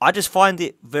 I just find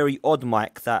it very odd,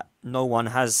 Mike, that no one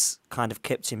has kind of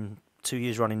kept him 2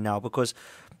 years running now, because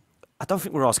I don't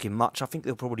think we're asking much. I think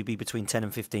they'll probably be between 10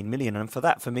 and 15 million. And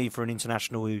for me, for an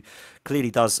international who clearly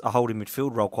does a holding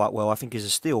midfield role quite well, I think is a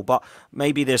steal. But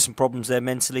maybe there's some problems there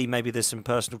mentally. Maybe there's some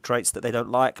personal traits that they don't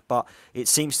like. But it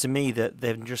seems to me that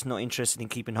they're just not interested in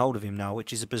keeping hold of him now,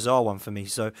 which is a bizarre one for me.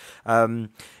 So,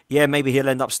 maybe he'll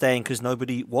end up staying because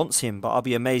nobody wants him. But I'll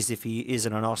be amazed if he is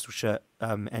in an Arsenal shirt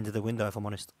end of the window, if I'm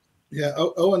honest. Yeah,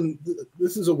 Owen,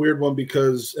 this is a weird one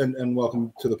because, and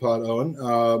welcome to the pod,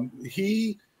 Owen.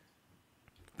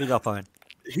 Big up, Owen.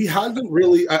 He hasn't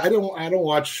really. I don't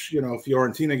watch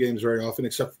Fiorentina games very often,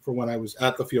 except for when I was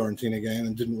at the Fiorentina game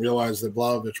and didn't realize that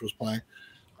Vlahovic was playing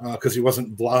because he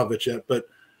wasn't Vlahovic yet. But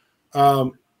I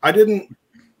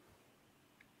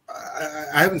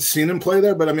haven't seen him play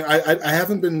there. But I mean, I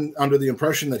haven't been under the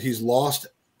impression that he's lost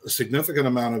a significant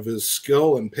amount of his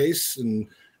skill and pace and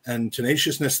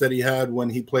tenaciousness that he had when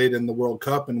he played in the World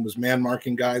Cup and was man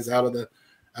marking guys out of the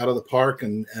park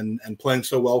and playing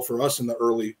so well for us in the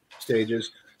early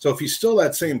stages. So if he's still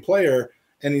that same player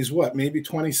and he's maybe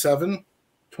 27,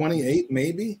 28,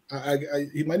 maybe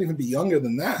he might even be younger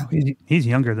than that. He's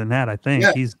younger than that, I think.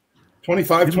 Yeah. He's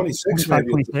 25, 26, 25,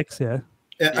 maybe. 26, yeah.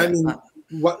 I mean,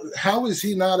 how is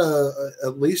he not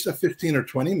at least a 15 or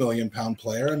 20 million pound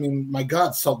player? I mean, my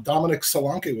God, Dominic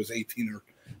Solanke was 18 or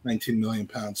 19 million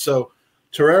pounds. So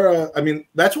Torreira, I mean,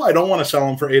 that's why I don't want to sell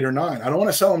him for 8 or 9. I don't want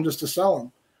to sell him just to sell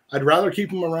him. I'd rather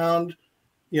keep him around,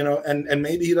 and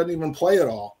maybe he doesn't even play at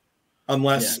all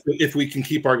unless if we can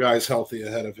keep our guys healthy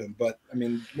ahead of him. But, I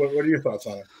mean, what are your thoughts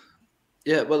on it?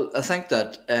 Yeah, well, I think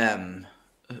that,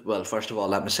 first of all,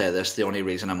 let me say this. The only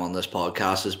reason I'm on this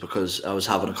podcast is because I was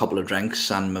having a couple of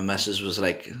drinks and my missus was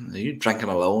like, are you drinking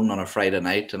alone on a Friday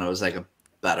night? And I was like, I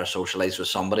better socialise with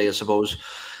somebody, I suppose.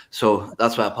 So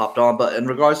that's why I popped on. But in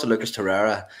regards to Lucas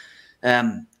Torreira,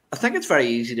 I think it's very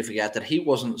easy to forget that he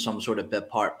wasn't some sort of bit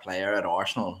part player at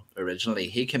Arsenal originally.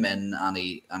 He came in and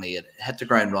he had hit the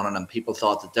ground running, and people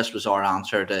thought that this was our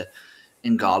answer to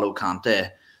N'Golo Kante,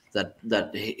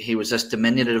 that he was this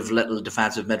diminutive little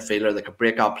defensive midfielder that could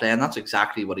break out play, and that's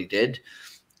exactly what he did.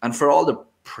 And for all the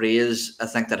praise, I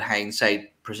think that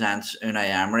hindsight presents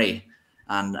Unai Emery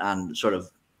and sort of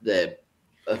the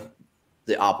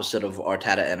opposite of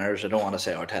Arteta inners. I don't want to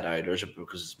say Arteta outers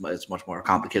because it's much more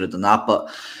complicated than that. But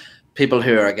people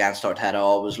who are against Arteta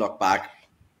always look back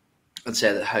and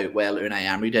say that how well Unai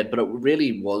Emery did. But it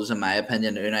really was, in my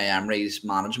opinion, Unai Emery's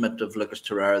management of Lucas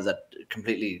Torreira that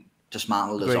completely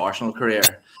dismantled his Arsenal career.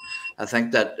 I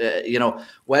think that,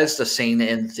 whilst I've seen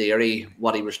in theory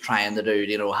what he was trying to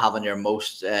do, having your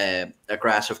most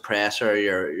aggressive presser,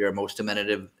 your most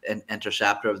diminutive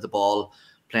interceptor of the ball,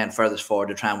 playing furthest forward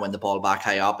to try and win the ball back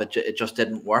high up, it just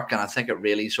didn't work. And I think it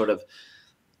really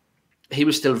he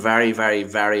was still very, very,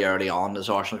 very early on in his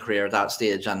Arsenal career at that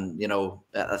stage. And,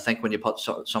 I think when you put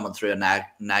someone through a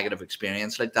negative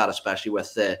experience like that, especially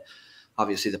with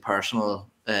obviously the personal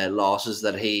losses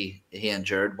that he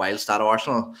endured whilst at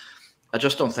Arsenal, I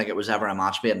just don't think it was ever a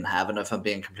match made in heaven, if I'm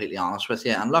being completely honest with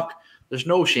you. And look, there's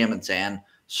no shame in saying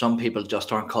some people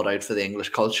just aren't cut out for the English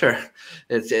culture.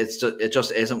 It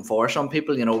just isn't for some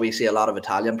people. You know, we see a lot of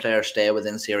Italian players stay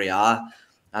within Serie A,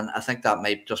 and I think that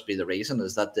might just be the reason,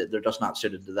 is that they're just not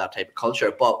suited to that type of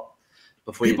culture. But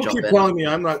before people you jump keep in, telling me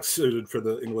I'm not suited for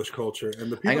the English culture, and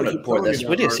the people I'm going to pour this.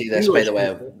 Would you see this, by the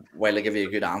way, while I give you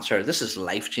a good answer? This is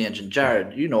life-changing.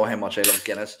 Jared, you know how much I love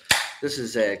Guinness. This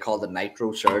is called the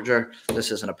Nitro Surger.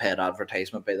 This isn't a paid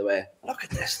advertisement, by the way. Look at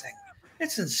this thing.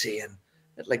 It's insane.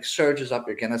 It like surges up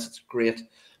your Guinness. It's great.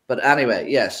 But anyway,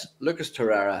 yes, Lucas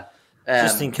Torreira.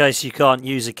 Just in case you can't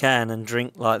use a can and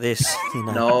drink like this, you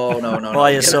know. No.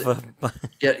 Buy yourself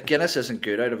Guinness isn't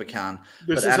good out of a can.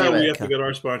 This is how we have to get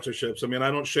our sponsorships. I mean,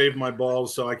 I don't shave my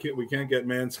balls, so we can't get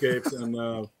Manscaped, and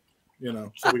you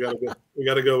know, so we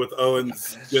gotta go with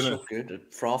Owen's Guinness. So good.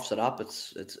 It froths it up.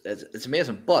 It's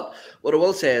amazing. But what I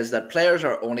will say is that players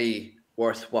are only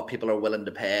worth what people are willing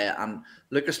to pay, and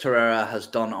Lucas Torreira has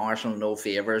done Arsenal no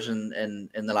favours in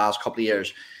the last couple of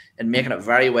years, in making it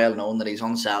very well known that he's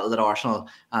unsettled at Arsenal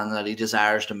and that he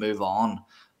desires to move on.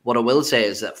 What I will say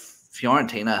is that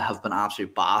Fiorentina have been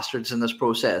absolute bastards in this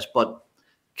process, but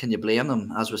can you blame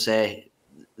them? As we say,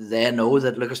 they know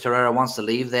that Lucas Torreira wants to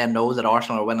leave. They know that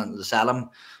Arsenal are willing to sell him.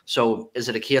 So is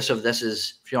it a case of this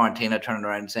is Fiorentina turning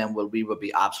around and saying, well, we would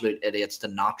be absolute idiots to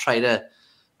not try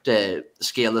to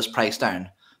scale this price down?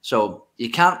 So you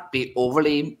can't be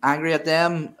overly angry at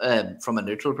them from a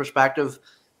neutral perspective.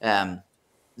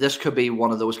 This could be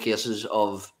one of those cases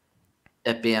of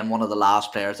it being one of the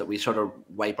last players that we sort of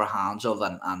wipe our hands of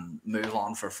and move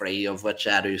on for free, of which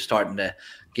Edu's starting to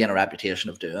gain a reputation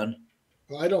of doing.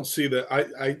 Well, I don't see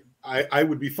that. I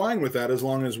would be fine with that as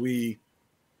long as we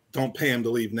don't pay him to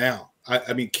leave now.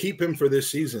 I mean, keep him for this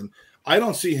season. I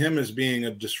don't see him as being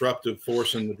a disruptive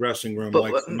force in the dressing room.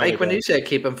 But Mike, when you say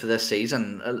keep him for this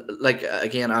season, like,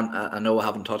 again, I know I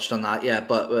haven't touched on that yet,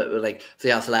 but like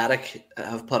The Athletic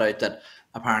have put out that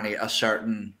apparently a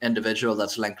certain individual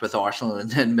that's linked with Arsenal in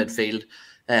midfield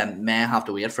may have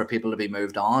to wait for people to be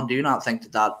moved on. Do you not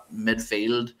think that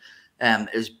midfield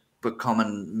is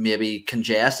becoming maybe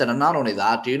congested? And not only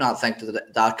that, do you not think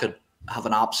that could have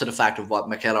an opposite effect of what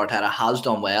Mikel Arteta has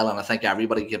done well, and I think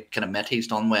everybody can admit he's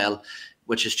done well,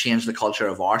 which has changed the culture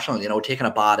of Arsenal, you know, taking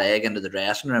a bad egg into the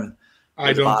dressing room?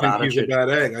 I don't think he's a bad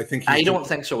egg. I don't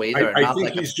think so either. I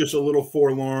think he's just a little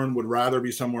forlorn, would rather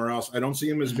be somewhere else. I don't see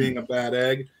him as being a bad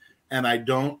egg, and I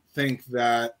don't think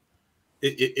that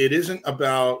it isn't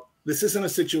about – this isn't a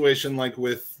situation like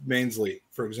with Mainsley,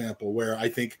 for example, where I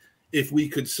think if we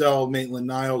could sell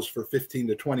Maitland-Niles for 15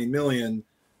 to 20 million,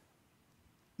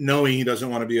 knowing he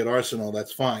doesn't want to be at Arsenal,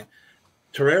 that's fine.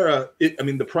 Torreira,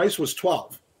 the price was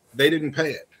 12. They didn't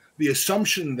pay it. The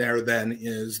assumption there then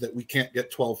is that we can't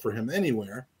get 12 for him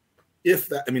anywhere. If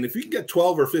you can get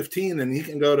 12 or 15 and he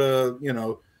can go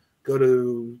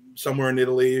to somewhere in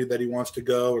Italy that he wants to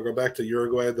go, or go back to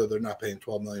Uruguay, though they're not paying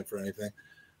 12 million for anything,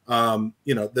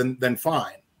 then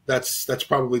fine. That's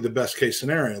probably the best case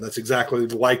scenario. That's exactly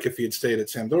like if he had stayed at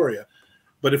Sampdoria.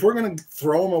 But if we're going to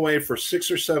throw him away for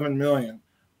 6 or 7 million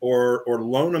or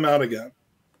loan him out again,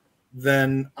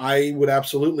 then I would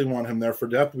absolutely want him there for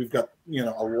depth. We've got,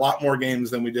 a lot more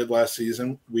games than we did last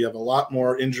season. We have a lot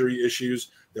more injury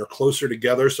issues. They're closer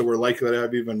together, so we're likely to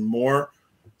have even more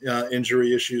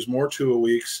injury issues, more 2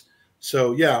 weeks.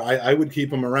 So, yeah, I would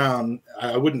keep him around.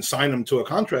 I wouldn't sign him to a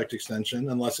contract extension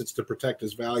unless it's to protect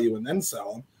his value and then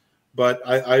sell him. But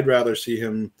I'd rather see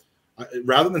him,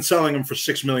 rather than selling him for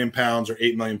 £6 million or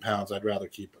 £8 million, I'd rather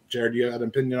keep him. Jared, do you have an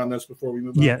opinion on this before we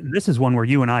move on? Yeah, this is one where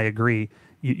you and I agree.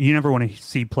 You never want to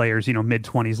see players,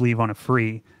 mid-20s leave on a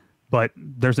free, but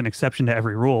there's an exception to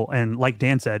every rule. And like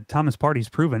Dan said, Thomas Partey's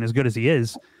proven, as good as he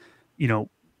is,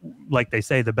 like they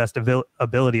say, the best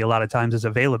ability a lot of times is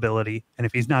availability. And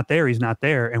if he's not there, he's not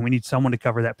there. And we need someone to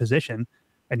cover that position.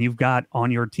 And you've got on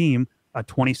your team a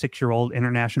 26-year-old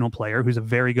international player who's a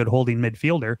very good holding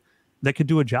midfielder that could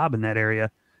do a job in that area.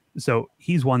 So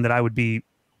he's one that I would be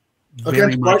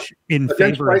very much in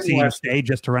favor of seeing stay,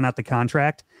 just to run out the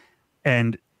contract.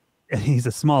 And he's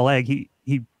a small egg. He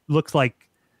looks like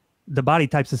the body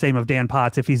type's the same of Dan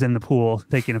Potts if he's in the pool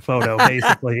taking a photo,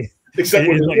 basically. Except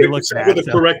with a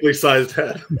correctly sized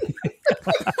head.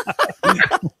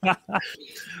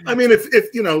 I mean, if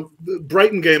the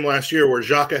Brighton game last year where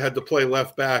Xhaka had to play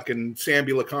left back and Sambi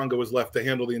Lokonga was left to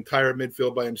handle the entire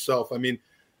midfield by himself, I mean,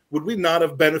 would we not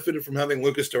have benefited from having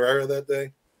Lucas Torreira that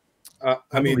day?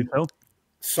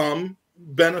 Some,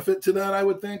 benefit to that, I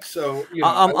would think. So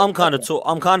I'm kind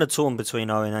of torn between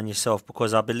Owen and yourself,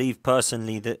 because I believe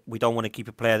personally that we don't want to keep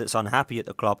a player that's unhappy at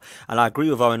the club, and I agree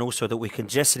with Owen also that we're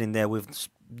congested in there with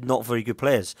not very good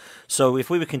players. So if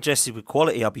we were congested with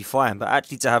quality, I'd be fine. But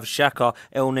actually to have Xhaka,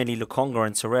 El Neni, Lukonga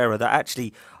and Torreira that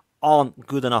actually aren't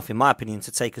good enough, in my opinion,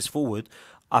 to take us forward,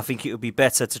 I think it would be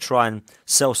better to try and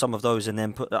sell some of those and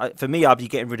then put. For me, I'd be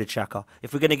getting rid of Xhaka.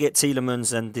 If we're going to get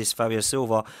Tielemans and this Fabio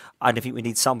Silva, I think we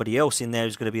need somebody else in there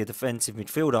who's going to be a defensive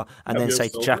midfielder, and then say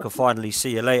to Xhaka, finally,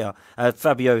 see you later.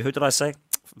 Fabio, who did I say?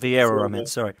 Vieira, I meant,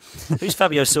 sorry. Who's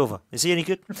Fabio Silva? Is he any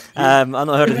good? I've not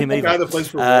heard of him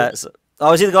either.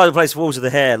 Oh, is he the guy who plays for Wolves with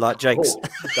the hair, like Jake's? Oh,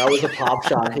 that was a pop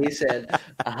shot. He said,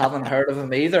 I haven't heard of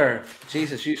him either.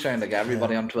 Jesus, you sound like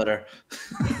everybody on Twitter.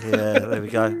 Yeah, there we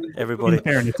go. Everybody.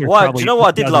 Why, do you know what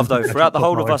I did love, though? Throughout the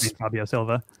whole of us... Fabio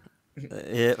Silva.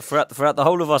 Yeah, throughout the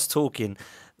whole of us talking,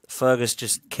 Fergus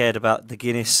just cared about the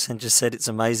Guinness and just said it's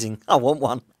amazing. I want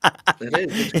one.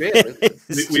 It is.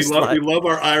 It's great. We love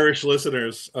our Irish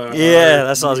listeners.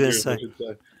 That's what I was going to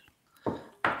say.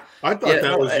 I thought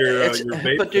that was your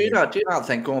bait. But do you not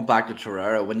think, going back to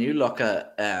Torreira, when you look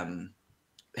at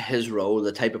his role,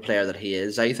 the type of player that he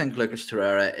is, I think Lucas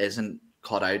Torreira isn't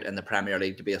cut out in the Premier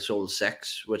League to be a sole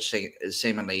six, which is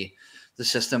seemingly the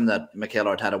system that Mikel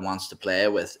Arteta wants to play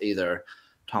with, either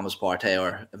Thomas Partey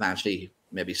or eventually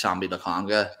maybe Sambi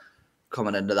Lukonga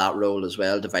coming into that role as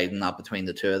well, dividing that between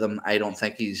the two of them. I don't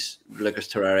think Lucas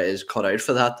Torreira is cut out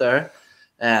for that there.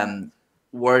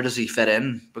 Where does he fit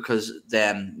in? Because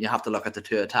then you have to look at the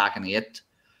 2 attack and 8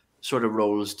 sort of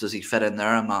roles. Does he fit in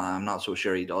there? I'm not so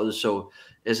sure he does. So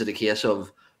is it a case of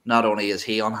not only is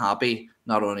he unhappy,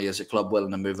 not only is the club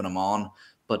willing to moving him on,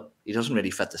 but he doesn't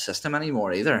really fit the system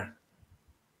anymore either?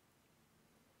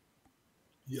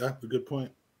 Yeah, a good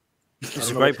point.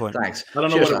 It's a great point. Thanks. I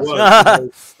don't know what it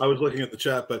was. I was looking at the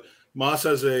chat, but Moss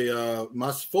has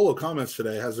Moss full of comments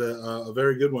today, has a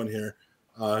very good one here.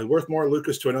 Worth more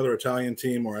Lucas to another Italian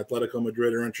team or Atletico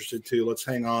Madrid are interested too. Let's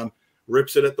hang on.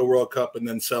 Rips it at the World Cup and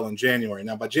then sell in January.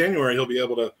 Now, by January, he'll be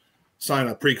able to sign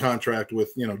a pre-contract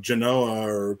with, Genoa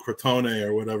or Crotone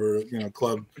or whatever,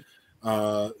 club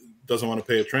doesn't want to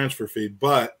pay a transfer fee.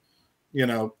 But,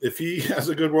 if he has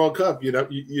a good World Cup, you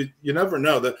never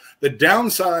know. The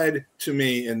downside to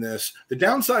me in this, the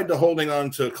downside to holding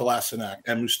on to Kolasinac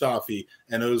and Mustafi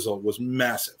and Ozil was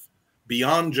massive,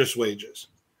 beyond just wages.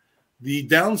 The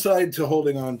downside to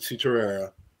holding on to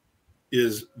Torreira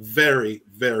is very,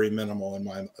 very minimal, in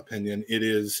my opinion. It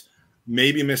is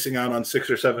maybe missing out on $6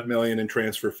 or $7 million in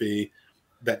transfer fee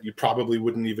that you probably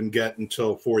wouldn't even get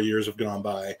until 4 years have gone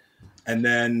by, and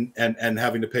then and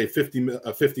having to pay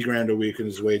 $50 grand a week in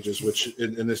his wages, which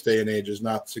in this day and age is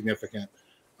not significant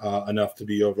enough to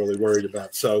be overly worried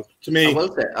about. So to me,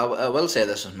 I will say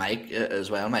this is Mike as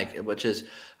well, Mike, which is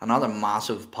another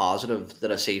massive positive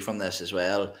that I see from this as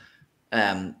well.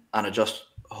 And I just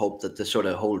hope that the sort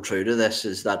of hold true to this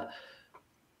is that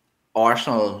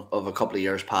Arsenal of a couple of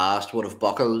years past would have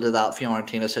buckled to that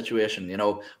Fiorentina situation.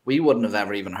 We wouldn't have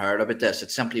ever even heard about this.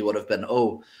 It simply would have been,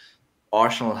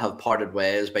 Arsenal have parted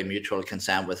ways by mutual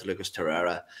consent with Lucas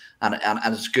Torreira. And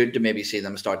it's good to maybe see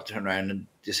them start to turn around and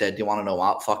they said, do you want to know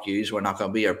what? Fuck yous. We're not going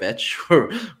to be your bitch.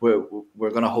 We're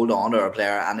going to hold on to our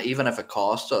player. And even if it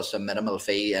costs us a minimal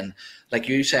fee, and like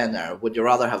you saying there, would you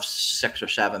rather have 6 or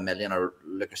 7 million or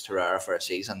Lucas Torreira for a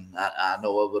season? I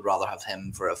know I would rather have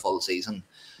him for a full season.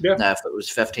 Yeah. Now, if it was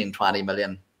 15, 20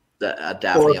 million,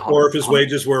 definitely. Or if his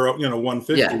wages were,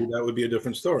 150, that would be a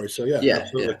different story. So yeah,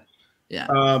 absolutely.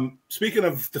 Yeah. Speaking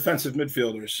of defensive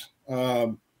midfielders,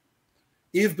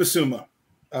 Yves Bissouma,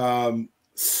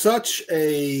 such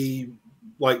a,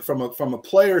 from a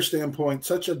player standpoint,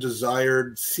 such a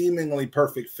desired, seemingly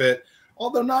perfect fit.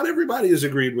 Although not everybody has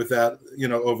agreed with that,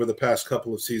 over the past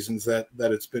couple of seasons that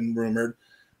it's been rumored.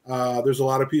 There's a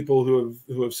lot of people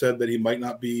who have said that he might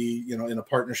not be, in a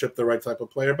partnership, the right type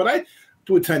of player. But I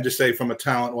would tend to say, from a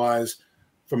talent-wise,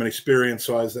 from an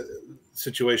experience-wise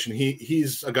situation,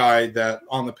 he's a guy that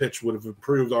on the pitch would have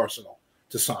improved Arsenal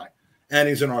to sign. And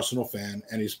he's an Arsenal fan,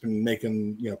 and he's been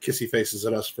making kissy faces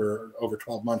at us for over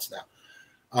 12 months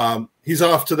now. He's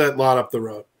off to that lot up the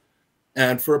road,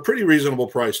 and for a pretty reasonable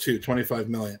price too, 25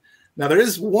 million. Now there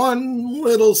is one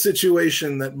little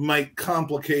situation that might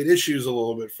complicate issues a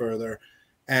little bit further,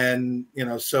 and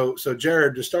so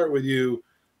Jared, to start with you,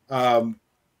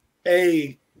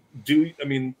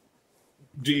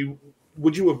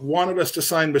 would you have wanted us to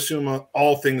sign Bissouma,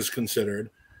 all things considered?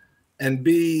 And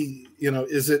B,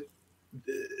 is it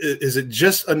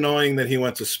just annoying that he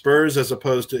went to Spurs as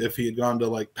opposed to if he had gone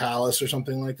to Palace or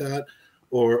something like that?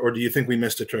 Or do you think we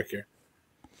missed a trick here?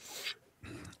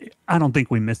 I don't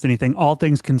think we missed anything. All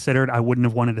things considered, I wouldn't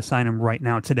have wanted to sign him right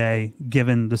now today,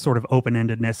 given the sort of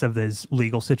open-endedness of this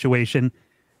legal situation.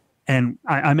 And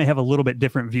I may have a little bit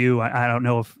different view. I don't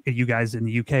know if you guys in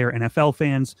the UK are NFL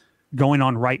fans. Going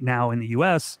on right now in the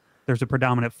US, there's a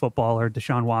predominant footballer,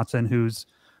 Deshaun Watson, who's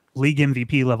league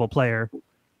MVP level player.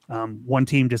 One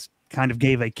team just kind of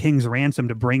gave a king's ransom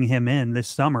to bring him in this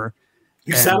summer.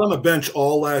 He sat on the bench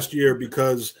all last year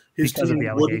because his team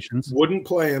wouldn't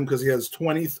play him because he has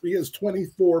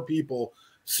 24 people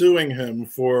suing him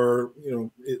for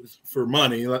for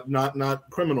money, not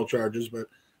criminal charges, but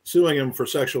suing him for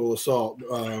sexual assault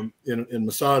in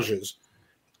massages,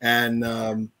 and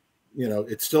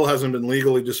it still hasn't been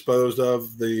legally disposed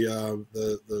of.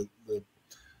 The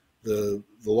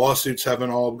lawsuits haven't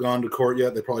all gone to court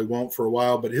yet. They probably won't for a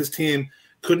while. But his team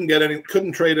couldn't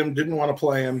trade him, didn't want to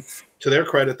play him. To their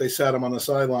credit, they sat him on the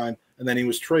sideline, and then he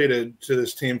was traded to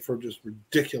this team for just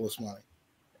ridiculous money.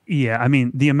 Yeah, I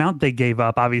mean, the amount they gave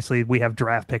up, obviously we have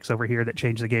draft picks over here that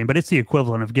change the game, but it's the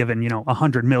equivalent of giving,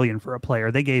 $100 million for a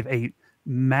player. They gave a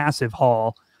massive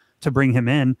haul to bring him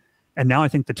in. And now I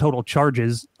think the total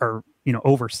charges are,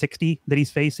 over 60 that he's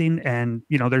facing. And,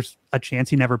 there's a chance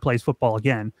he never plays football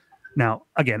again. Now,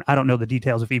 again, I don't know the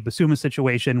details of Ibasuma's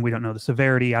situation. We don't know the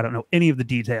severity. I don't know any of the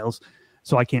details.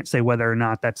 So I can't say whether or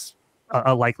not that's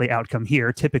a likely outcome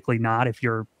here. Typically not. If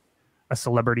you're a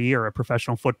celebrity or a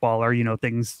professional footballer,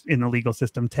 things in the legal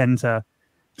system tend to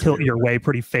tilt your way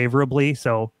pretty favorably.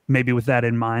 So maybe with that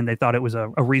in mind, they thought it was a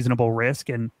reasonable risk.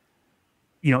 And,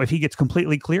 if he gets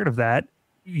completely cleared of that,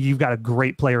 you've got a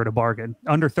great player to bargain.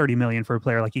 Under 30 million for a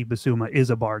player like Ibasuma is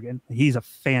a bargain. He's a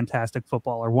fantastic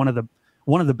footballer, one of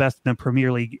the best in the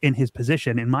Premier League in his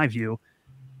position, in my view.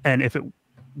 And if it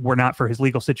were not for his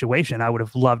legal situation, I would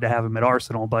have loved to have him at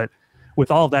Arsenal. But with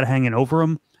all of that hanging over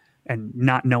him and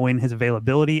not knowing his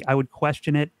availability, I would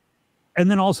question it.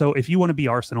 And then also, if you want to be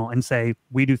Arsenal and say,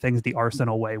 we do things the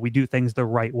Arsenal way, we do things the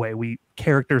right way,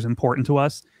 character's important to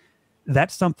us,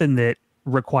 that's something that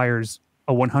requires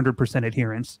a 100%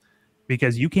 adherence,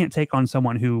 because you can't take on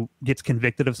someone who gets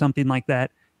convicted of something like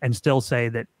that and still say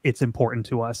that it's important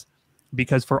to us.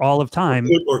 Because for all of time,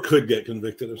 or could get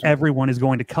convicted of something. Everyone is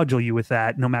going to cudgel you with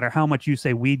that, no matter how much you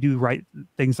say we do right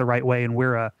things the right way and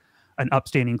we're an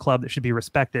upstanding club that should be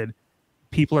respected.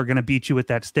 People are going to beat you with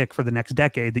that stick for the next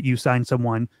decade that you signed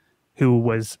someone who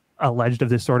was alleged of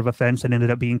this sort of offense and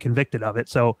ended up being convicted of it.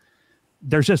 So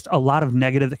there's just a lot of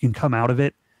negative that can come out of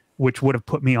it, which would have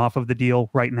put me off of the deal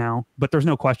right now. But there's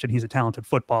no question he's a talented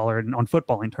footballer, and on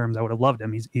footballing terms, I would have loved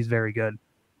him. He's very good.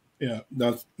 Yeah.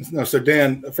 No, so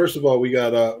Dan, first of all, we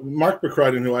got Mark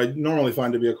McCryden, who I normally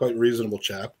find to be a quite reasonable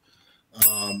chap,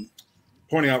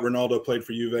 pointing out Ronaldo played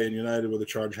for Juve and United with a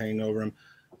charge hanging over him.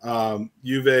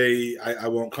 Juve, I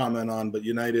won't comment on, but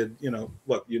United,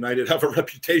 look, United have a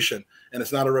reputation, and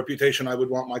it's not a reputation I would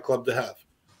want my club to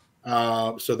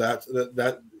have. So that's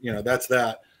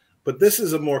that. But this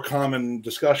is a more common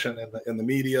discussion in the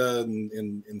media and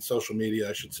in social media,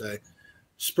 I should say.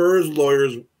 Spurs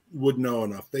lawyers would know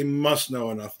enough. They must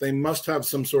know enough. They must have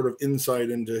some sort of insight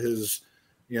into his,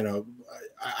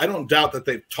 I don't doubt that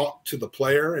they've talked to the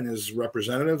player and his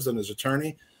representatives and his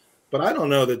attorney, but I don't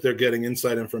know that they're getting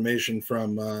inside information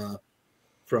from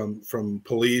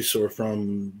police or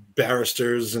from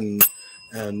barristers and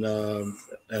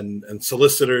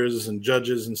solicitors and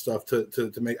judges and stuff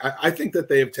to make. I think that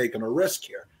they have taken a risk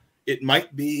here. It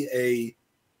might be a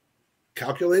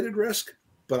calculated risk,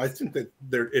 but I think that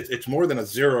it's more than a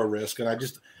zero risk. And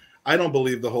I don't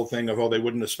believe the whole thing of, they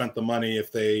wouldn't have spent the money if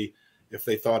they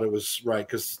thought it was right,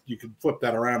 because you could flip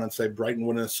that around and say Brighton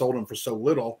wouldn't have sold him for so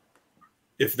little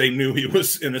if they knew he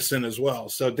was innocent as well.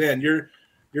 So Dan, your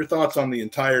thoughts on the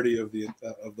entirety of the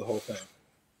whole thing?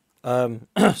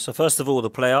 So first of all, the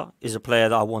player is a player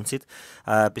that I wanted.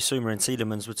 Bissouma and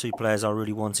Tielemans were two players I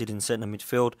really wanted in centre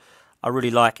midfield. I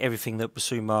really like everything that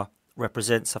Bissouma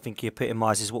represents. I think he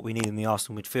epitomises what we need in the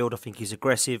Arsenal midfield. I think he's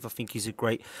aggressive. I think he's a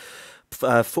great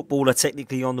footballer,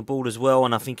 technically on the ball as well.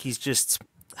 And I think he's just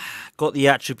got the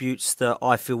attributes that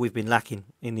I feel we've been lacking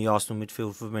in the Arsenal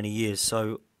midfield for many years.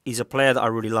 So he's a player that I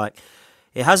really like.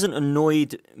 It hasn't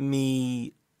annoyed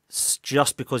me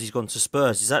just because he's gone to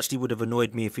Spurs. It actually would have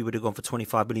annoyed me if he would have gone for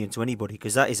 25 million to anybody,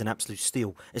 because that is an absolute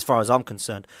steal as far as I'm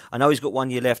concerned. I know he's got 1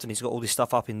 year left and he's got all this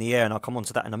stuff up in the air, and I'll come on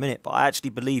to that in a minute, but I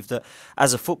actually believe that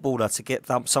as a footballer, to get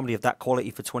somebody of that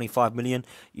quality for 25 million,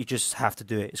 you just have to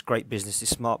do it. It's great business,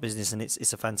 it's smart business, and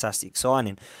it's a fantastic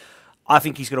signing. I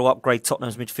think he's going to upgrade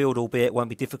Tottenham's midfield, albeit it won't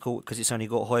be difficult because it's only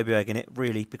got Højbjerg in it,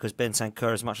 really, because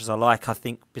Bentancur, as much as I like, I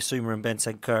think Bissouma and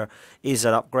Bentancur is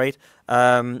an upgrade.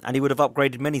 And he would have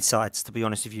upgraded many sides, to be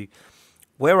honest with you.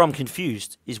 Where I'm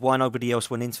confused is why nobody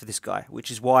else went in for this guy, which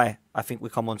is why I think we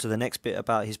come on to the next bit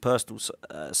about his personal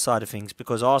side of things,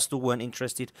 because Arsenal weren't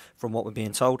interested from what we're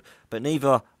being told, but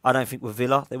neither, I don't think, were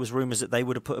Villa. There was rumours that they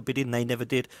would have put a bid in, they never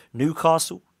did.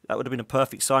 Newcastle, that would have been a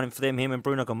perfect signing for them, him and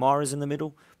Bruno Guimaraes in the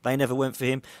middle. They never went for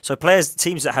him. So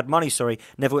teams that had money,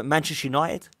 never went. Manchester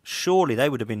United, surely they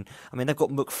would have been, I mean, they've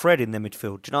got McFred in their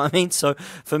midfield, do you know what I mean? So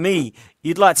for me,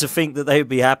 you'd like to think that they would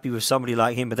be happy with somebody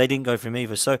like him, but they didn't go for him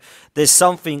either. So there's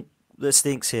something that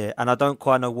stinks here, and I don't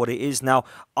quite know what it is. Now,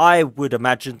 I would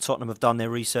imagine Tottenham have done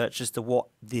their research as to what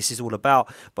this is all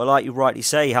about, but like you rightly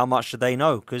say, how much do they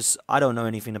know? Because I don't know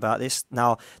anything about this.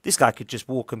 Now, this guy could just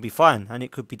walk and be fine, and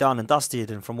it could be done and dusted,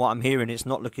 and from what I'm hearing, it's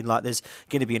not looking like there's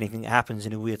going to be anything that happens,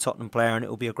 and he'll be a Tottenham player, and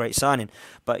it'll be a great signing,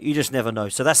 but you just never know.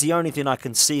 So that's the only thing I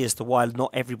can see as to why not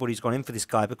everybody's gone in for this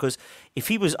guy, because if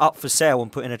he was up for sale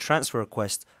and put in a transfer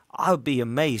request, I would be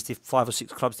amazed if 5 or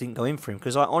 6 clubs didn't go in for him,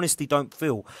 because I honestly don't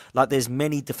feel like there's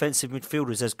many defensive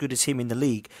midfielders as good as him in the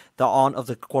league that aren't of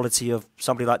the quality of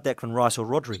somebody like Declan Rice or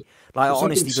Rodri. Like, I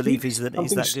honestly believe he's that good.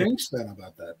 Something stinks then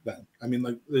about that, Ben. I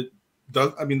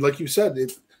mean, like you said,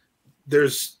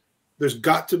 there's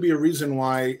got to be a reason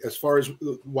why, as far as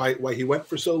why he went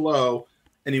for so low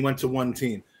and he went to one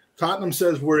team. Tottenham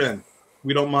says we're in.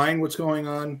 We don't mind what's going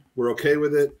on. We're okay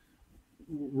with it.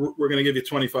 We're going to give you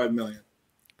 25 million.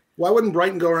 Why wouldn't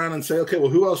Brighton go around and say, okay, well,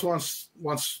 who else wants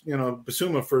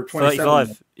Bissouma for 27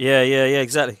 35? Yeah,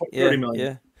 exactly. 30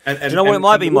 million. And do you know what it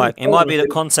might be, Mike? It might be that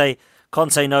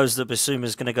Conte knows that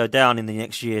Bissouma's going to go down in the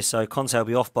next year, so Conte will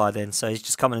be off by then. So he's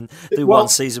just coming and do one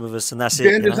season with us, and that's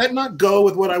Dan, it. Does that not go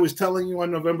with what I was telling you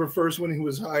on November 1st when he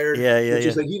was hired?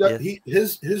 Is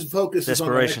that his focus is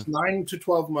on the next 9 to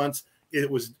 12 months.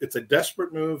 It's a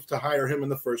desperate move to hire him in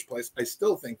the first place. I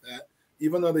still think that,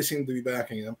 even though they seem to be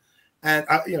backing him. And,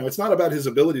 it's not about his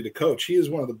ability to coach. He is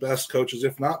one of the best coaches,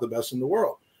 if not the best in the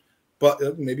world,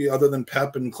 but maybe other than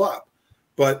Pep and Klopp.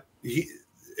 But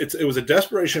it was a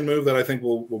desperation move that I think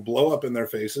will blow up in their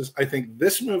faces. I think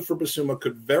this move for Bissouma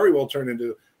could very well turn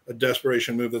into a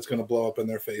desperation move that's going to blow up in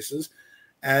their faces.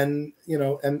 And,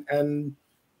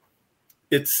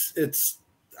 it's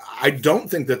I don't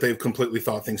think that they've completely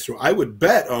thought things through. I would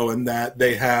bet, Owen, that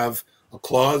they have a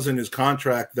clause in his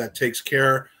contract that takes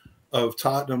care of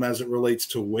Tottenham as it relates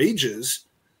to wages,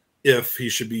 if he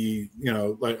should be,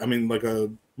 like a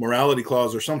morality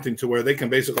clause or something, to where they can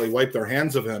basically wipe their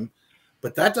hands of him,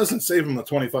 but that doesn't save him the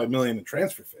 25 million in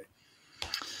transfer fee.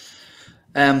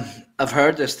 I've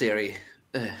heard this theory.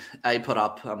 I put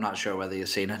up, I'm not sure whether you've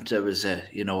seen it. It was, how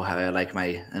I like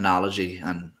my analogy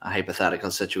and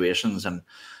hypothetical situations, and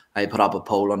I put up a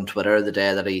poll on Twitter the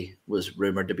day that he was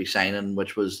rumored to be signing,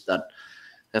 which was that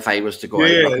if I was to go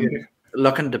out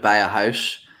looking to buy a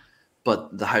house,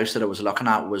 but the house that I was looking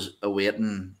at was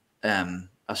awaiting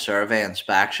a survey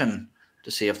inspection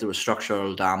to see if there was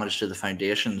structural damage to the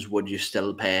foundations, would you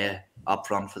still pay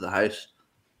upfront for the house?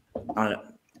 And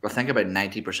I think about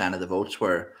 90% of the votes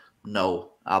were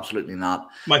no, absolutely not.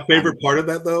 My favorite part of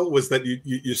that, though, was that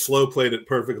you slow played it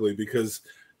perfectly, because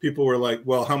people were like,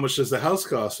 well, how much does the house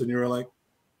cost? And you were like,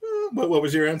 what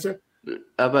was your answer?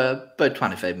 About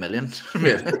 25 million.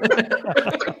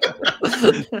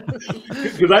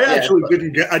 Because I actually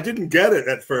didn't get it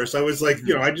at first. I was like,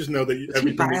 I just know that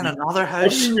everything another house.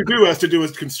 Everything you do has to do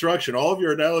with construction. All of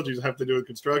your analogies have to do with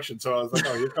construction. So I was like,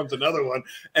 oh, here comes another one.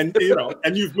 And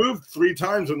and you've moved 3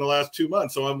 times in the last 2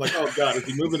 months. So I'm like, oh God, is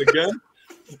he moving again?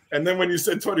 And then when you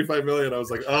said 25 million, I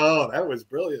was like, oh, that was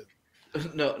brilliant.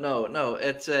 No.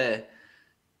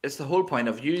 It's the whole point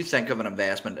of, you think of an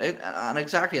investment, and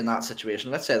exactly in that situation,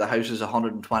 let's say the house is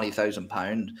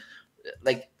 £120,000.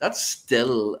 Like, that's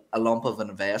still a lump of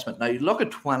an investment. Now, you look at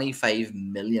 £25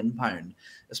 million,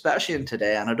 especially in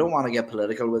today, and I don't want to get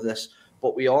political with this,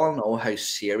 but we all know how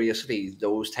seriously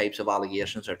those types of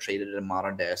allegations are treated in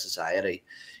modern day society.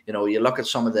 You look at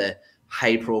some of the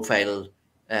high profile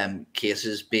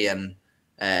cases being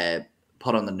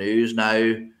put on the news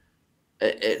now.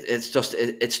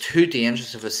 It's too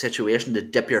dangerous of a situation to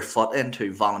dip your foot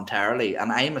into voluntarily.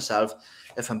 And I myself,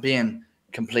 if I'm being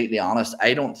completely honest,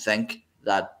 I don't think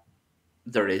that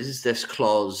there is this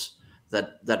clause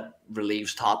that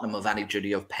relieves Tottenham of any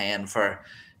duty of paying for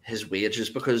his wages,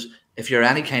 because if you're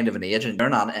any kind of an agent, you're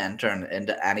not entering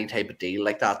into any type of deal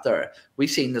like that.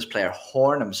 We've seen this player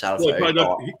horn himself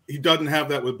out. He doesn't have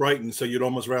that with Brighton, so you'd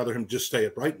almost rather him just stay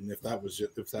at Brighton if that was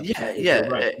it.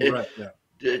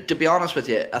 To be honest with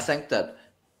you, I think that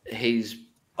he's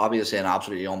obviously an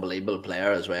absolutely unbelievable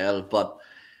player as well, but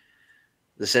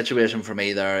the situation for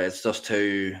me there, it's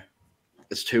too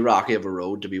rocky of a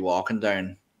road to be walking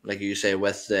down. Like you say,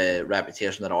 with the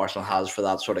reputation that Arsenal has for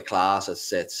that sort of class,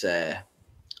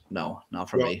 no, not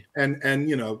for me. And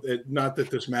you know, not that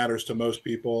this matters to most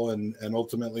people, and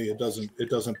ultimately it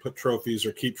doesn't put trophies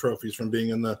or keep trophies from being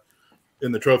in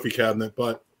the trophy cabinet.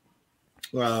 But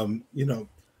you know,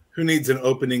 who needs an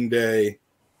opening day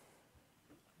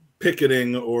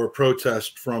picketing or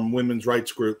protest from women's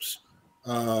rights groups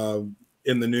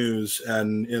in the news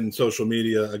and in social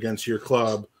media against your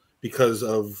club because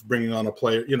of bringing on a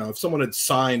player? You know, if someone had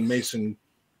signed Mason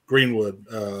Greenwood,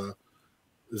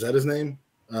 is that his name?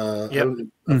 Yep.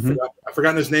 I've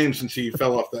forgotten his name since he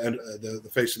fell off the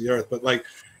face of the earth. But like,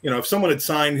 you know, if someone had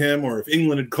signed him or if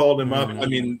England had called him up, I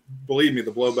mean, believe me,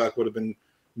 the blowback would have been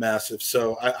massive.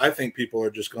 So I think people are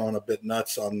just going a bit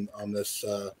nuts on this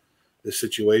this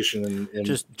situation. And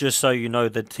just so you know,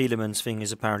 the Tielemans thing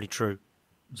is apparently true.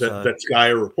 That Sky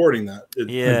are reporting that.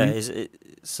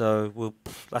 So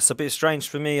that's a bit strange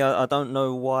for me. I don't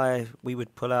know why we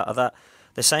would pull out of that.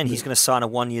 They're saying he's going to sign a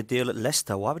 1-year deal at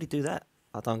Leicester. Why would he do that?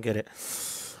 I don't get it.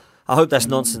 I hope that's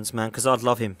nonsense, man, because I'd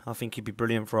love him. I think he'd be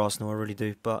brilliant for Arsenal. I really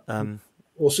do. But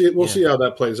we'll see. We'll see how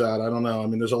that plays out. I don't know. I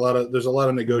mean, there's a lot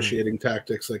of negotiating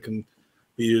tactics that can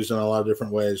be used in a lot of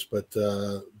different ways. But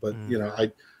you know,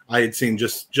 I had seen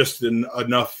just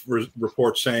enough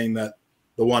reports saying that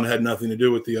the one had nothing to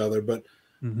do with the other. But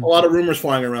a lot of rumors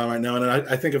flying around right now. And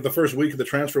I think if the first week of the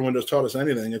transfer window has taught us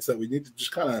anything, it's that we need to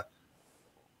just kind of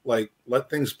like let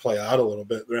things play out a little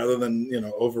bit rather than, you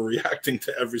know, overreacting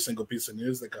to every single piece of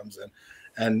news that comes in.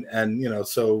 And you know,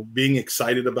 so being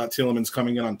excited about Tielemans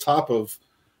coming in on top of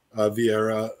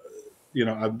Vieira, you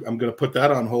know, I'm going to put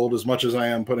that on hold as much as I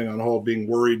am putting on hold being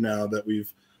worried now that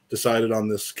we've decided on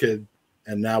this kid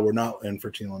and now we're not in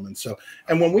for Tielemans. So,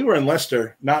 and when we were in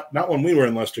Leicester, not when we were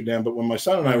in Leicester, Dan, but when my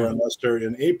son and I were in Leicester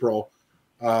in April,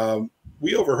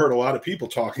 we overheard a lot of people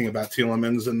talking about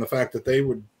Tielemans and the fact that they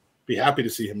would be happy to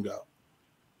see him go.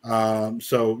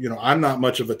 So, you know, I'm not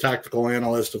much of a tactical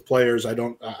analyst of players.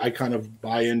 I kind of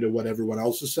buy into what everyone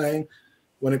else is saying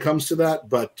when it comes to that,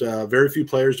 but very few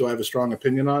players do I have a strong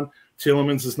opinion on.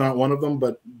 Tielemans is not one of them,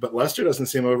 but Leicester doesn't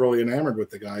seem overly enamored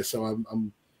with the guy. So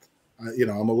I'm you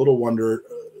know, I'm a little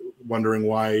wondering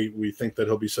why we think that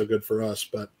he'll be so good for us,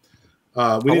 but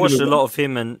I watched a lot of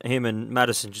him and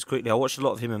Maddison. Just quickly, I watched a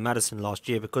lot of him and Maddison last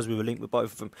year because we were linked with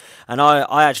both of them, and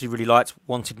I actually really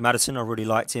wanted Maddison. I really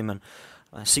liked him, and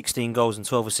 16 goals and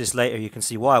 12 assists later, you can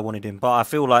see why I wanted him. But I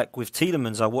feel like with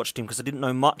Tielemans, I watched him because I didn't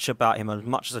know much about him as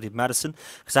much as I did Maddison,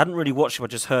 because I hadn't really watched him. I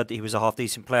just heard that he was a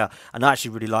half-decent player, and I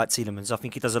actually really liked Tielemans. I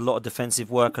think he does a lot of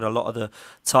defensive work, and a lot of the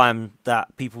time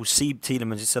that people see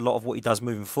Tielemans, it's a lot of what he does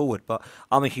moving forward. But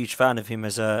I'm a huge fan of him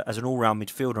as an all-round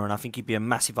midfielder, and I think he'd be a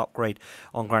massive upgrade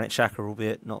on Granit Xhaka,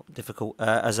 albeit not difficult,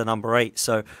 as a number 8.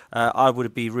 So I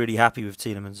would be really happy with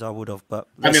Tielemans. I would have, but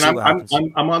I mean,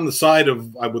 I'm on the side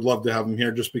of I would love to have him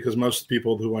here just because most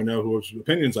people who I know whose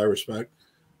opinions I respect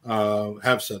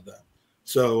have said that.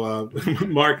 So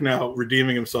Mark now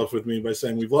redeeming himself with me by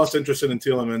saying we've lost interest in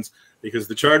Tielemans because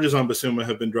the charges on Basuma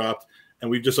have been dropped, and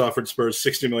we've just offered Spurs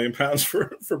 £60 million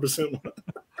for Basuma.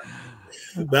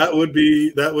 that would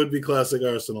be classic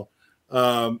Arsenal.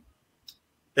 And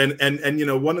you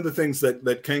know, one of the things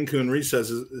that Ken Kuhnry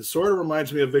says is sort of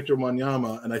reminds me of Victor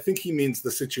Wanyama, and I think he means the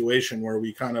situation where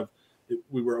we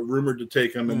were rumored to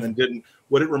take him and then didn't.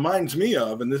 What it reminds me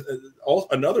of, and this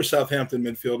another Southampton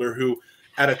midfielder who,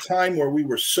 at a time where we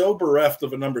were so bereft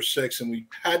of a number 6 and we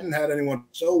hadn't had anyone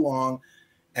for so long,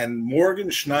 and Morgan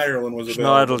Schneiderlin was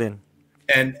available.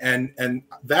 And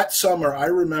that summer, I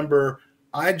remember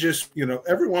I just, you know,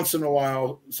 every once in a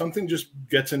while, something just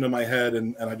gets into my head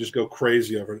and I just go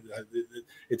crazy over it.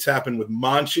 It's happened with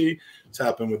Monchi. It's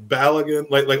happened with Balogun.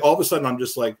 Like all of a sudden, I'm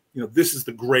just like, you know, this is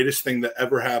the greatest thing that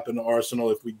ever happened to Arsenal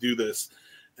if we do this.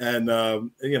 And,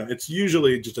 you know, it's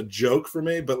usually just a joke for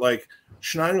me. But like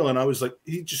Schneiderlin, I was like,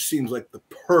 he just seems like the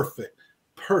perfect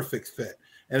fit.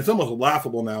 And it's almost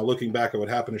laughable now looking back at what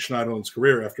happened to Schneiderlin's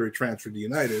career after he transferred to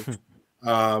United.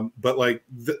 But like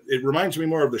it reminds me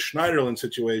more of the Schneiderlin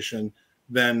situation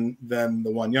than the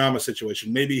Wanyama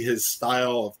situation. Maybe his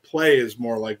style of play is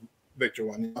more like Victor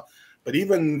Wanyama. But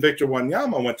even Victor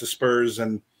Wanyama went to Spurs,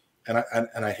 and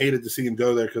I hated to see him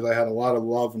go there because I had a lot of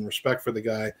love and respect for the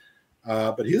guy.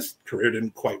 But his career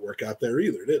didn't quite work out there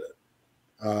either, did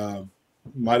it?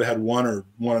 Might have had 1 or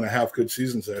 1.5 good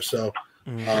seasons there. So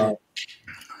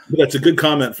but that's a good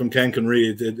comment from Ken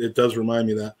Kuhnry. It does remind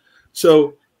me of that.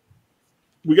 So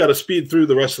we got to speed through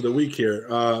the rest of the week here.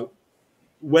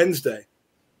 Wednesday.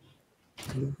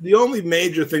 The only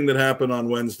major thing that happened on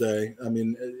Wednesday, I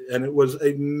mean, and it was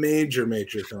a major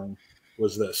thing,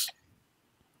 was this.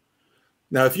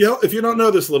 Now, if you don't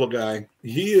know this little guy,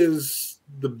 he is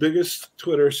the biggest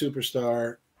Twitter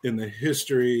superstar in the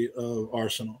history of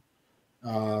Arsenal.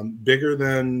 bigger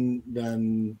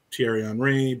than Thierry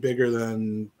Henry, bigger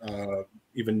than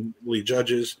even Lee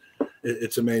Judge's.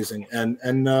 It's amazing, and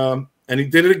he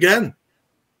did it again.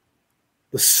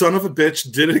 The son of a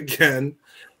bitch did it again.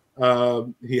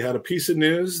 He had a piece of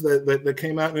news that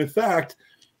came out, and in fact,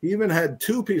 he even had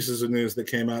two pieces of news that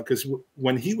came out, because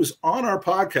when he was on our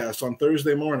podcast on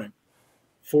Thursday morning,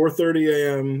 4:30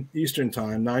 a.m. Eastern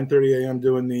time, 9:30 a.m.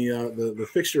 doing the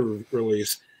fixture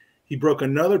release, he broke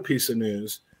another piece of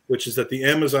news, which is that the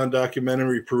Amazon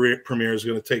documentary premiere is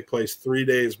going to take place 3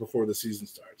 days before the season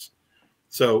starts.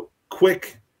 So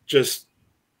quick, just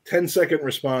 10-second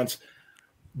response.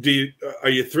 Are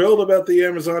you thrilled about the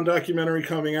Amazon documentary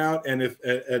coming out? And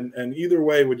and either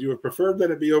way, would you have preferred that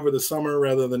it be over the summer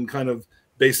rather than kind of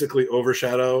basically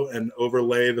overshadow and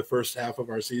overlay the first half of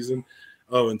our season?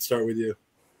 Oh, and start with you.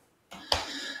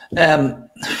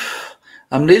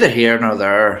 I'm neither here nor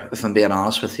there, if I'm being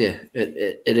honest with you.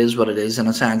 It is what it is, in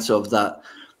a sense of that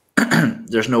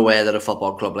there's no way that a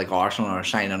football club like Arsenal are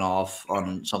signing off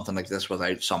on something like this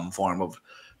without some form of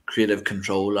creative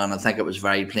control. And I think it was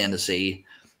very plain to see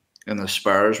in the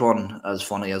Spurs one, as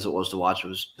funny as it was to watch, it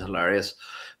was hilarious.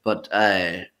 But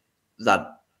that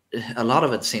a lot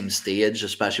of it seems staged,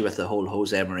 especially with the whole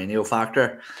Jose Mourinho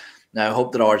factor. Now, I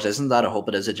hope that ours isn't that. I hope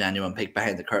it is a genuine peek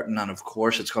behind the curtain. And of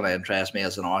course, it's going to interest me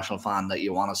as an Arsenal fan that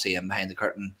you want to see him behind the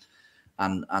curtain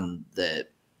and the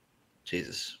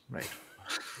Jesus, right.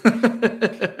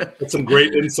 That's some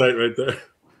great insight right there.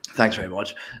 Thanks very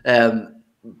much.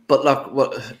 But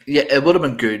look, it would have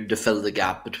been good to fill the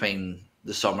gap between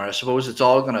the summer. I suppose it's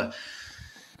all gonna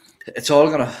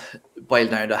boil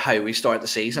down to how we start the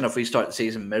season. If we start the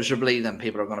season miserably, then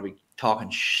people are going to be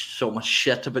talking so much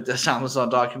shit about this Amazon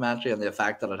documentary and the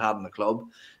effect that it had on the club.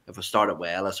 If we started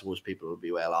well, I suppose people would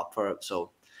be well up for it.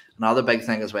 So another big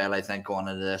thing as well, I think, going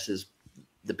into this is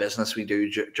the business we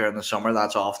do during the summer.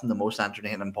 That's often the most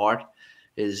entertaining part,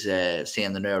 is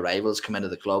seeing the new arrivals come into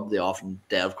the club. They often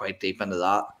delve quite deep into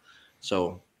that.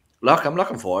 So look, I'm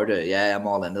looking forward to it. Yeah, I'm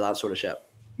all into that sort of shit.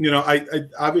 You know, I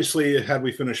obviously, had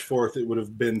we finished fourth, it would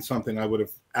have been something I would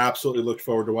have absolutely looked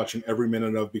forward to watching every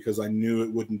minute of, because I knew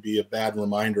it wouldn't be a bad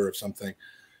reminder of something.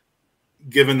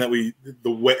 Given that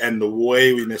the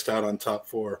way we missed out on top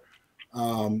four,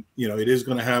 you know, it is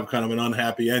going to have kind of an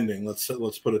unhappy ending. Let's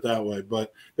put it that way.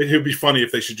 But it would be funny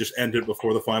if they should just end it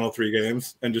before the final 3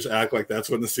 games and just act like that's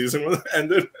when the season was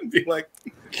ended, and be like,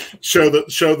 show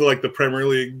the Premier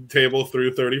League table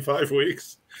through 35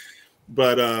 weeks.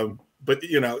 But,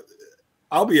 you know,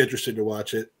 I'll be interested to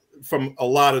watch it from a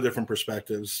lot of different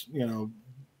perspectives, you know,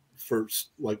 for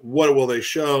like, what will they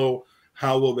show?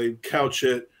 How will they couch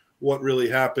it? What really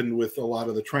happened with a lot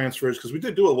of the transfers? Because we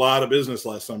did do a lot of business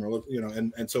last summer, you know,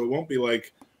 and so it won't be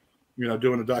like, you know,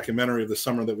 doing a documentary of the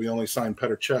summer that we only signed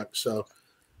Petr Cech. So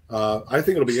I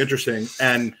think it'll be interesting.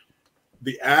 And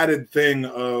the added thing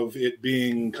of it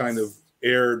being kind of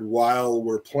aired while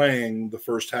we're playing the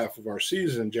first half of our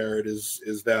season, Jared,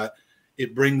 is that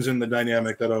it brings in the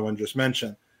dynamic that Owen just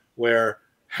mentioned, where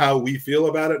how we feel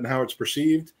about it and how it's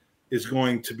perceived is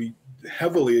going to be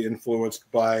heavily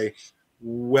influenced by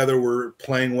whether we're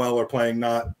playing well or playing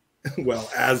not well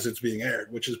as it's being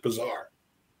aired, which is bizarre.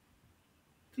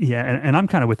 Yeah, and I'm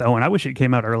kind of with Owen. I wish it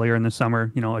came out earlier in the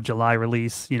summer, you know, a July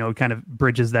release, you know, kind of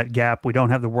bridges that gap. We don't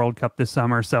have the World Cup this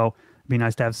summer, so it'd be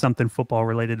nice to have something football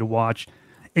related to watch.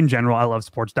 In general, I love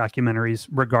sports documentaries.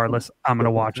 Regardless, I'm going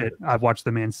to watch it. I've watched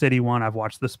the Man City one. I've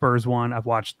watched the Spurs one. I've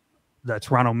watched the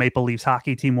Toronto Maple Leafs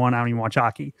hockey team one. I don't even watch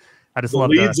hockey. I just love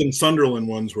the Leeds and Sunderland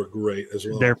ones were great as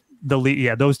well.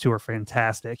 Yeah, those two are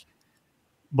fantastic.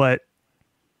 But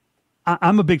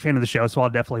I'm a big fan of the show, so I'll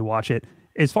definitely watch it.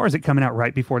 As far as it coming out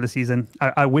right before the season,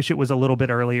 I wish it was a little bit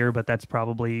earlier, but that's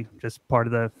probably just part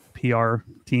of the PR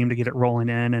team to get it rolling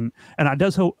in. And I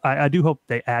do hope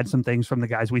they add some things from the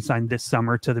guys we signed this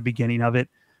summer to the beginning of it.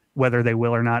 Whether they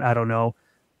will or not, I don't know.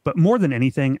 But more than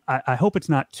anything, I hope it's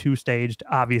not too staged.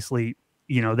 Obviously,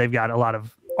 you know, they've got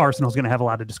Arsenal's going to have a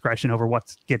lot of discretion over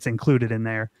what gets included in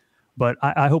there. But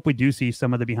I hope we do see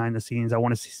some of the behind the scenes. I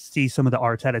want to see some of the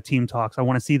Arteta team talks. I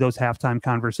want to see those halftime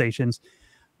conversations.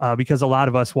 Because a lot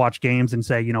of us watch games and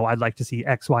say, you know, I'd like to see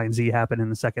X, Y, and Z happen in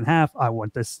the second half. I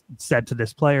want this said to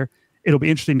this player. It'll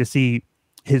be interesting to see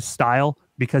his style,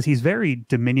 because he's very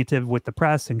diminutive with the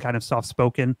press and kind of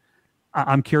soft-spoken.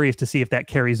 I'm curious to see if that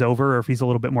carries over, or if he's a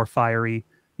little bit more fiery,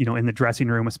 you know, in the dressing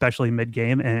room, especially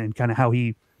mid-game, and kind of how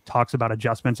he talks about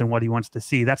adjustments and what he wants to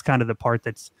see. That's kind of the part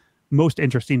that's most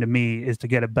interesting to me, is to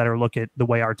get a better look at the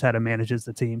way Arteta manages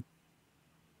the team.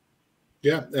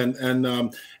 Yeah, and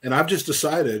I've just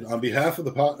decided on behalf of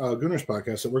the Gooners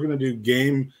podcast that we're going to do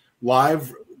game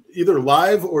live either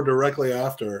live or directly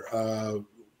after,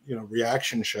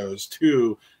 reaction shows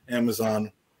to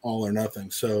Amazon All or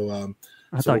Nothing. So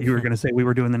I thought you were going to say we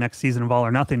were doing the next season of All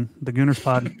or Nothing, the Gooners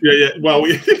Pod. Yeah. Well,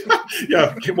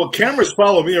 Well, cameras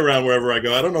follow me around wherever I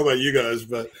go. I don't know about you guys,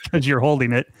 but because you're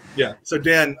holding it. Yeah. So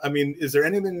Dan, I mean, is there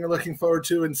anything you're looking forward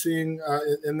to and seeing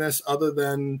in this other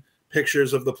than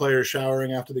pictures of the players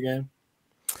showering after the game?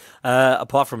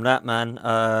 Apart from that, man,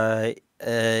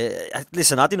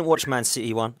 listen, I didn't watch Man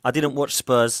City one. I didn't watch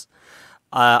Spurs.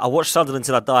 I watched Sunderland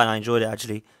Till I Die, and I enjoyed it,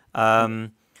 actually.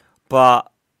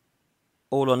 But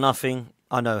All or Nothing,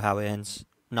 I know how it ends.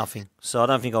 Nothing. So I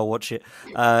don't think I'll watch it.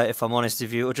 If I'm honest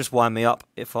with you, it'll just wind me up.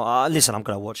 Listen, I'm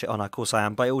going to watch it, of course I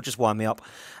am, but it will just wind me up.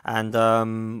 And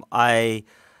I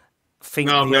think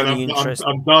I'm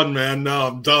done, man. No,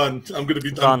 I'm done. I'm going to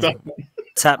be done.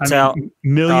 Tapped out.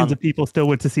 Millions of people still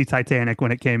went to see Titanic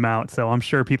when it came out, so I'm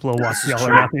sure people will watch the All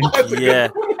or Nothing. Yeah.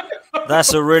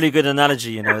 That's a really good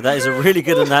analogy, That is a really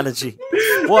good analogy.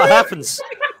 What happens?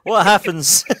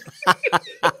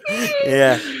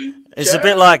 Yeah. It's a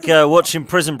bit like watching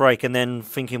Prison Break and then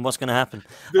thinking what's going to happen.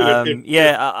 Dude,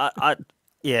 listen.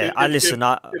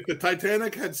 If the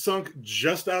Titanic had sunk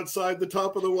just outside the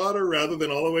top of the water rather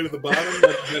than all the way to the bottom,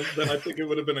 then I think it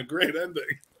would have been a great ending.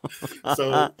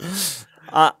 So,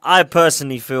 I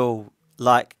personally feel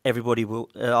like everybody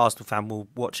Arsenal fan will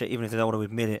watch it, even if they don't want to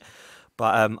admit it.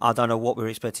 But I don't know what we're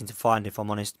expecting to find, if I'm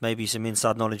honest. Maybe some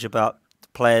inside knowledge about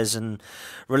players and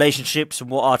relationships and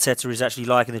what Arteta is actually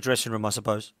like in the dressing room, I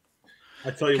suppose. I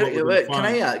tell you can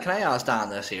I ask Dan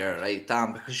this here, right,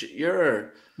 Dan? Because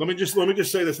you're. Let me just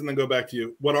say this and then go back to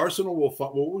you. What Arsenal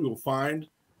what we will find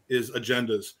is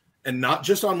agendas, and not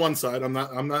just on one side. I'm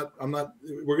not.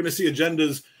 We're going to see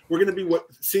agendas. We're going to be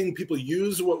seeing people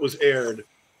use what was aired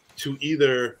to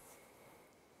either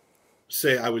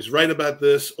say I was right about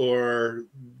this or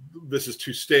this is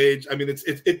too staged. I mean,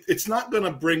 it's not going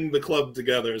to bring the club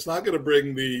together. It's not going to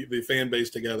bring the fan base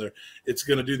together. It's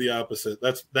going to do the opposite.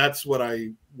 That's what I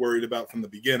worried about from the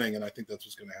beginning, and I think that's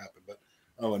what's going to happen. But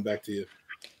Owen, back to you.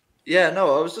 Yeah,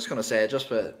 no, I was just going to say, just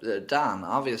for Dan,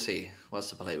 obviously, what's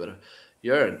the play with it?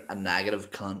 You're a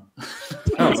negative cunt.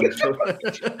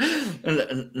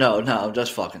 No, I'm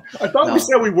just fucking. I thought we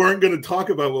said we weren't going to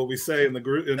talk about what we say in the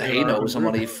group. He knows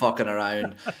somebody fucking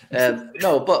around.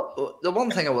 No, but the one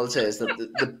thing I will say is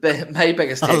that my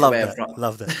biggest takeaway from...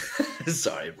 Loved it.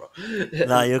 Sorry, bro.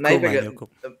 No, you're cool, man. You're cool.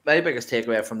 My biggest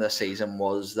takeaway from this season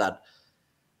was that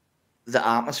the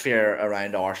atmosphere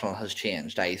around Arsenal has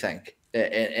changed, I think,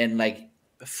 in like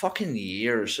fucking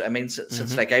years. I mean,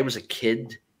 since like I was a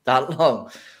kid, that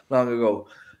long ago.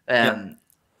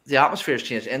 The atmosphere has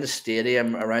changed in the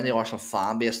stadium, around the Arsenal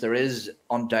fan base. There is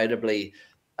undoubtedly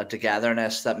a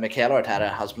togetherness that Mikel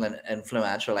Arteta has been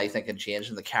influential, I think, in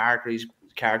changing the characters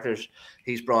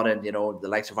he's brought in, the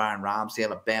likes of Aaron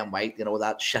Ramsdale and Ben White,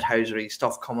 that shithousery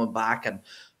stuff coming back and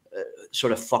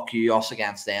sort of fuck you, us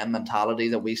against them mentality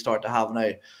that we start to have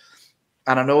now.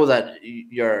 And I know that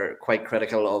you're quite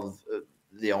critical of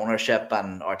the ownership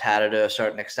and Arteta to a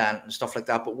certain extent and stuff like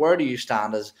that, but where do you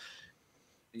stand? As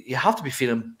you have to be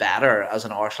feeling better as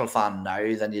an Arsenal fan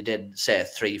now than you did, say,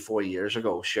 3-4 years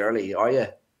ago, surely, are you?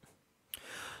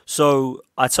 So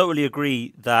I totally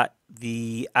agree that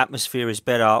the atmosphere is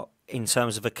better in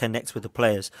terms of a connect with the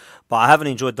players, but I haven't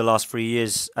enjoyed the last 3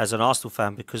 years as an Arsenal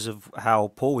fan because of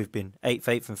how poor we've been. 8th,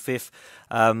 8th and 5th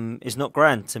is not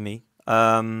grand to me.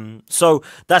 So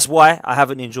that's why I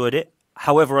haven't enjoyed it.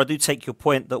 However, I do take your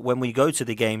point that when we go to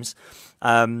the games,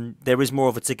 there is more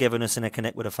of a togetherness and a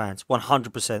connect with the fans.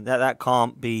 100%. That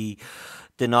can't be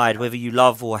denied, whether you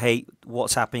love or hate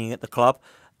what's happening at the club.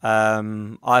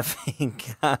 I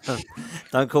think,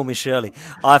 don't call me Shirley.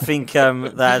 I think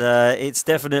that it's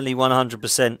definitely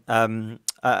 100%.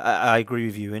 I agree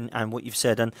with you and what you've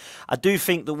said. And I do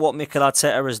think that what Mikel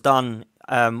Arteta has done,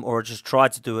 or just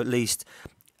tried to do at least,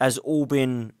 has all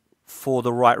been for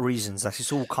the right reasons. Like,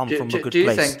 it's all come from a good place. Do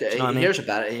you think, here's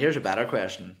a better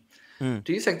question.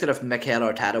 Do you think that if Mikel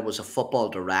Arteta was a football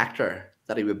director,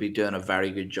 that he would be doing a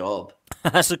very good job?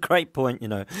 That's a great point,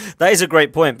 That is a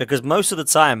great point, because most of the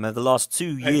time, the last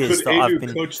 2 years that I've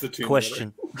been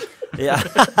questioned. Yeah,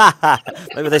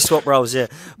 maybe they swap roles, yeah.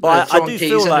 But I do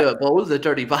feel like bowl, the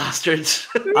dirty bastards.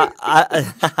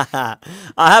 I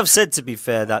have said, to be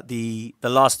fair, that the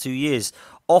last 2 years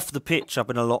off the pitch, I've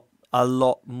been a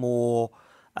lot more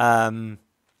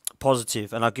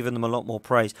positive, and I've given them a lot more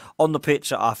praise. On the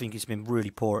pitch, I think it's been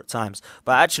really poor at times,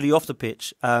 but actually off the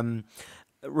pitch,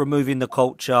 removing the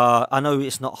culture. I know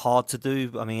it's not hard to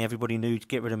do. I mean, everybody knew to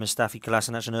get rid of Mustafi,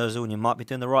 Kolasinac and Ozil, and you might be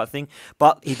doing the right thing.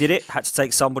 But he did it, had to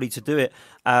take somebody to do it.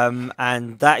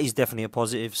 And that is definitely a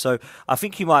positive. So I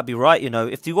think you might be right. You know,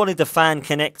 if you wanted the fan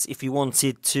connect, if you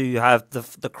wanted to have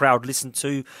the crowd listen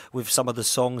to with some of the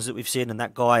songs that we've seen, and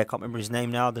that guy, I can't remember his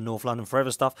name now, the North London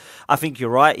Forever stuff, I think you're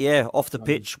right. Yeah, off the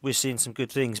pitch, we're seeing some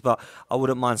good things. But I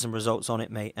wouldn't mind some results on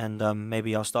it, mate. And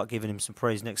maybe I'll start giving him some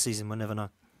praise next season. We'll never know.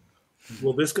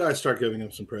 Will this guy start giving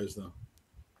him some praise, though?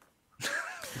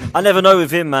 I never know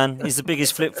with him, man. He's the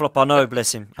biggest flip-flop I know,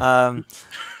 bless him.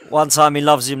 One time he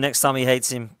loves him, next time he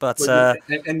hates him. But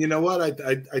and you know what?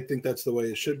 I think that's the way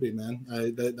it should be, man.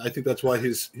 I think that's why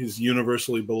he's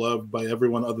universally beloved by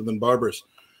everyone other than barbers.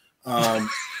 But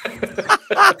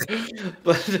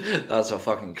that's a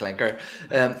fucking clinker.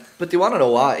 But do you want to know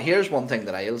what? Here's one thing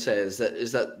that I'll say is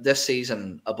that this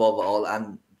season, above all,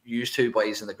 and used to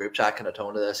boys in the group chat can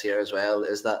atone to this here as well,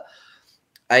 is that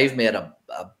I've made a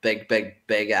big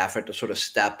effort to sort of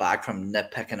step back from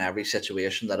nitpicking every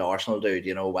situation that Arsenal do,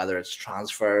 you know, whether it's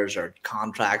transfers or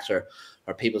contracts or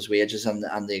people's wages. And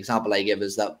the example I give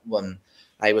is that when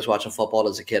I was watching football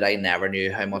as a kid, I never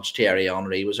knew how much Thierry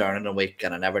Henry was earning a week,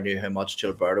 and I never knew how much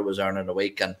Gilberto was earning a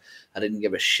week, and I didn't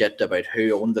give a shit about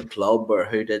who owned the club or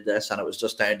who did this, and it was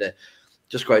just down to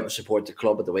just go out and support the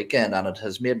club at the weekend, and it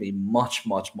has made me much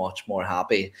more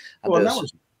happy.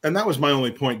 And that was my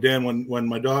only point, Dan, when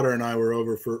my daughter and I were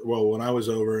over when I was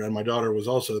over and my daughter was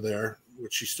also there,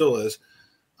 which she still is,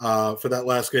 for that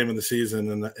last game of the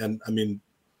season. And I mean,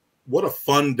 what a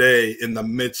fun day in the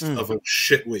midst of a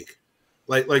shit week.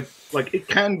 Like it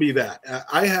can be that.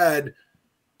 I had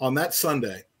on that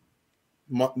Sunday,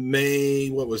 May,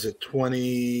 what was it,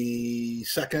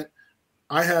 22nd?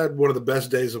 I had one of the best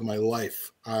days of my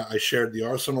life. I shared the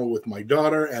Arsenal with my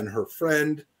daughter and her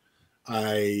friend.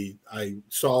 I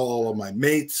saw all of my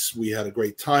mates. We had a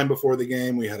great time before the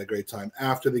game. We had a great time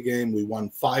after the game. We won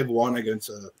 5-1 against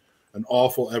an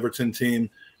awful Everton team.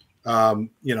 You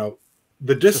know,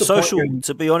 the social,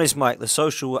 to be honest, Mike, the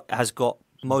social has got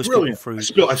most people through.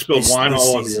 I spilled wine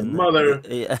all over your mother.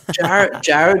 Yeah.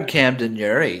 Jared Camden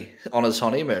Uri on his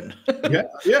honeymoon.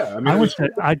 Yeah. I mean,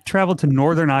 I traveled to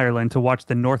Northern Ireland to watch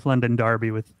the North London derby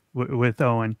with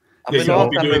Owen. I mean,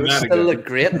 it was still a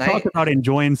great night. Talk about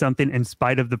enjoying something in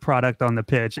spite of the product on the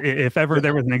pitch. If ever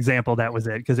there was an example, that was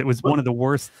it, because it was one of the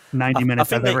worst 90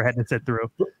 minutes I've ever had to sit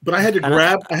through. But I had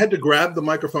to grab the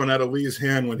microphone out of Lee's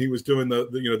hand when he was doing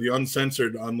the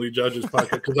uncensored on Lee Judge's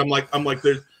podcast, because I'm like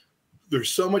there's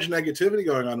so much negativity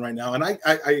going on right now, and I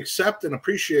accept and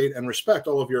appreciate and respect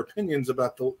all of your opinions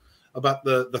about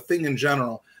the thing in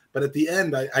general. But at the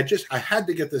end, I had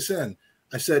to get this in.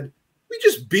 I said, we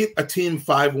just beat a team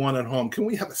 5-1 at home. Can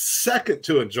we have a second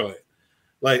to enjoy it?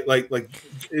 Like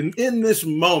in this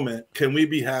moment, can we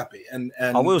be happy? And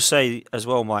I will say as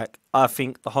well, Mike, I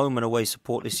think the home and away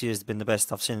support this year has been the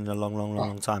best I've seen in a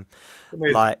long time.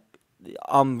 Amazing. Like,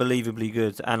 unbelievably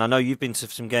good. And I know you've been to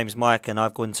some games, Mike, and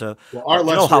I've gone to. Well, our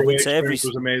Leicester away experience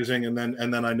was amazing, and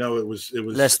then I know it was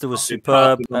Leicester was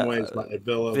superb.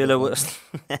 Villa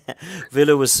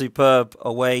was superb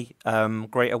away.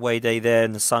 Great away day there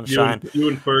in the sunshine. You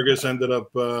and Fergus ended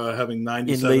up having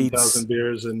 97,000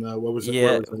 beers, and what was it?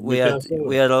 Yeah, we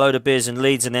had a load of beers in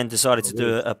Leeds, and then decided to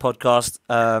do a podcast.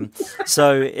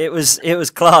 So it was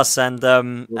class, and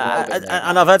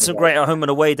I've had some great home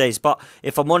and away days. But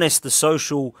if I'm honest, the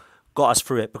social got us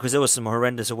through it, because there were some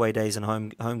horrendous away days and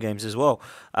home games as well.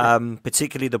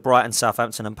 Particularly the Brighton,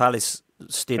 Southampton, and Palace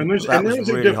stint. That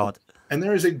was really hard. And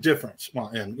there is a difference. Well,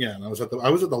 and I was at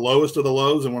the lowest of the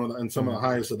lows and some of the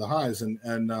highest of the highs, and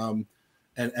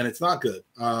it's not good.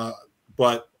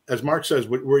 But as Mark says,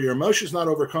 were your emotions not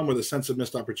overcome with a sense of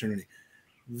missed opportunity?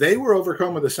 They were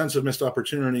overcome with a sense of missed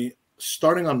opportunity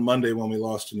starting on Monday when we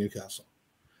lost to Newcastle.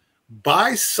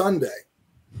 By Sunday,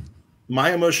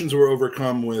 my emotions were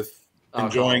overcome with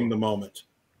enjoying the moment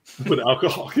with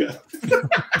alcohol. Yeah.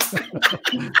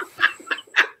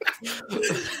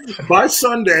 By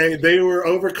Sunday, they were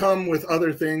overcome with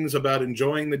other things about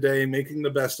enjoying the day, making the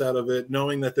best out of it,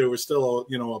 knowing that there was still a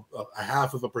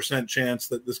 0.5% chance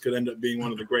that this could end up being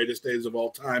one of the greatest days of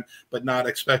all time, but not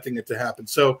expecting it to happen.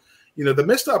 So, the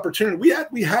missed opportunity,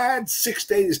 we had 6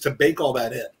 days to bake all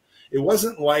that in. It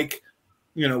wasn't like,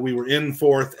 we were in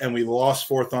fourth and we lost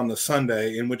fourth on the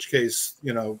Sunday, in which case,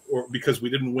 or because we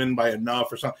didn't win by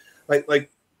enough or something. Like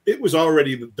it was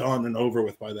already done and over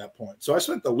with by that point. So I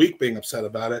spent the week being upset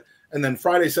about it. And then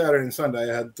Friday, Saturday, and Sunday,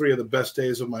 I had 3 of the best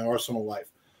days of my Arsenal life.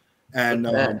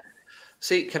 And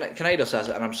see, can I just ask,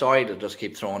 and I'm sorry to just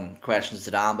keep throwing questions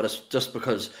to Dan, but it's just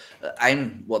because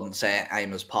I wouldn't say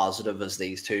I'm as positive as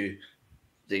these two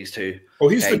these two. Oh,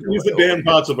 he's the Dan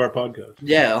Potts of our podcast.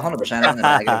 Yeah,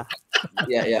 100%.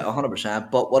 Yeah, 100%.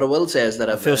 But what I will say is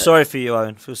that I feel sorry for you,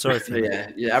 Owen. Feel sorry for you.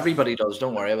 Yeah, everybody does.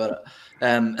 Don't worry about it.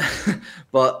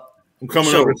 But I'm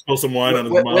coming over to spill some wine on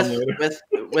his mom later.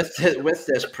 With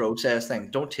this process thing,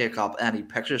 don't take up any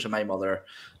pictures of my mother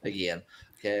again.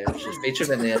 Okay, she's featured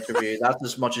in the interview. That's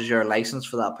as much as your license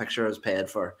for that picture is paid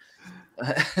for.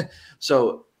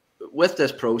 So with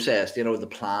this process, you know, the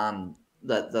plan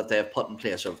that they've put in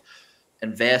place of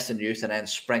invest in youth and then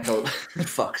sprinkle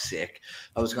fuck's sake.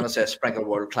 I was gonna say sprinkle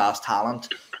world-class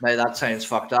talent. Now that sounds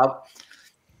fucked up.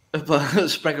 But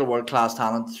sprinkle world-class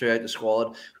talent throughout the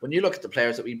squad. When you look at the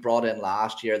players that we brought in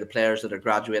last year, the players that are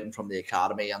graduating from the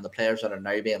academy and the players that are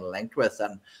now being linked with,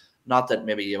 and not that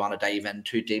maybe you want to dive in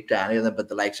too deep to any of them, but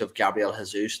the likes of Gabriel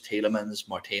Jesus, Tielemans,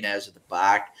 Martinez at the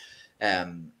back,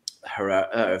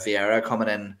 Vieira coming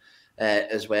in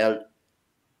as well.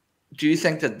 Do you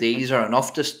think that these are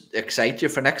enough to excite you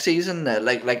for next season?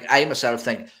 Like I myself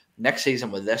think next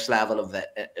season with this level of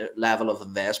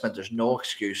investment, there's no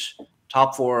excuse.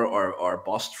 Top 4 or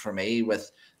bust for me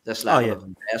with this level of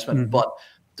investment. Mm-hmm. But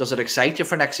does it excite you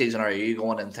for next season, or are you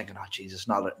going in thinking, oh Jesus,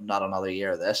 not another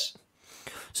year of this?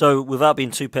 So without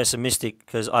being too pessimistic,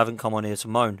 because I haven't come on here to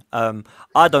moan,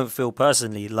 I don't feel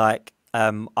personally like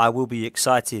I will be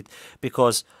excited,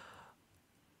 because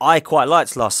I quite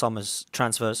liked last summer's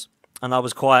transfers, and I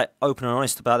was quite open and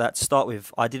honest about that to start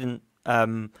with. I didn't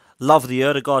love the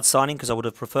Ødegaard signing because I would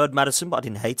have preferred Maddison, but I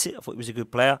didn't hate it. I thought he was a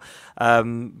good player.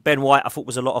 Ben White I thought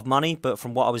was a lot of money, but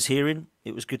from what I was hearing,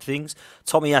 it was good things.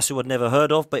 Tomiyasu I'd never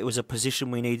heard of, but it was a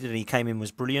position we needed, and he came in,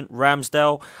 was brilliant.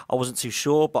 Ramsdale, I wasn't too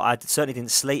sure, but I certainly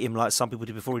didn't slate him like some people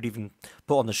did before he'd even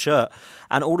put on the shirt.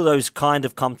 And all of those kind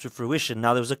of come to fruition.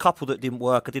 Now, there was a couple that didn't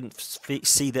work. I didn't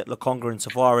see that Lokonga and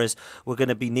Tavares were going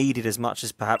to be needed as much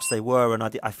as perhaps they were, and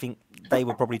I think they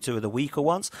were probably 2 of the weaker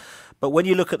ones. But when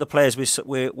you look at the players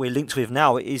we're linked with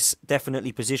now, it is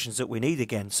definitely positions that we need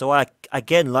again. So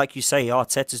again, like you say,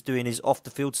 Arteta's doing his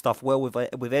off-the-field stuff well with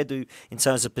Edu in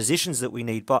terms of positions that we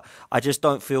need, but I just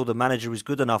don't feel the manager is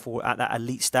good enough or at that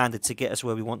elite standard to get us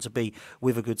where we want to be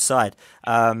with a good side.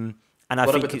 And I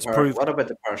think it's proved. What about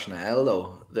the personnel,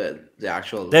 though? The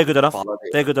actual. They're good enough. Quality.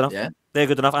 They're good enough. Yeah. They're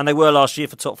good enough, and they were last year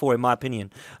for top 4 in my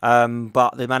opinion.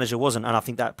 But the manager wasn't, and I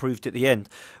think that proved at the end.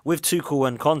 With Tuchel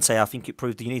and Conte, I think it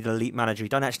proved that you need an elite manager. You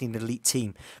don't actually need an elite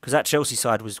team, because that Chelsea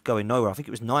side was going nowhere. I think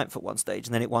it was 9th at one stage,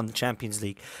 and then it won the Champions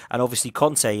League. And obviously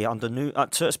Conte under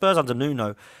Spurs under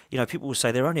Nuno, you know, people will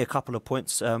say they're only a couple of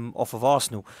points off of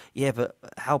Arsenal. Yeah, but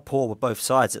how poor were both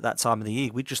sides at that time of the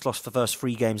year? We just lost the first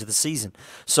 3 games of the season,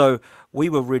 so we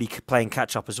were really playing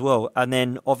catch up as well. And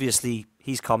then obviously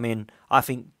he's come in. I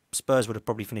think Spurs would have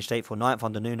probably finished 8th or 9th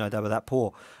under Nuno. They were that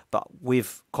poor. But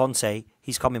with Conte,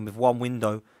 he's come in with 1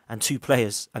 window and 2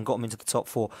 players and got them into the top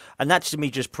 4. And that to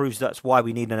me just proves that's why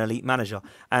we need an elite manager.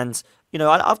 And, you know,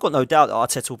 I've got no doubt that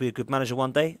Arteta will be a good manager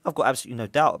one day. I've got absolutely no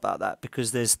doubt about that,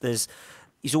 because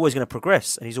he's always going to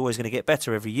progress, and he's always going to get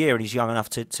better every year, and he's young enough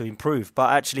to improve.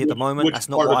 But actually, at the moment, that's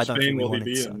not what I don't think we want. Which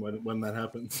part of Spain will he be in when that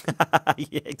happens?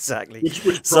 Yeah, exactly. Which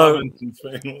province in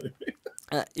Spain will he be?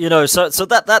 You know, so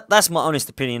that's my honest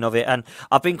opinion of it, and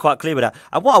I've been quite clear with that.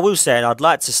 And what I will say, and I'd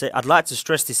like to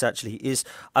stress this actually, is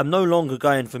I'm no longer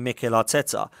going for Mikel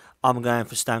Arteta. I'm going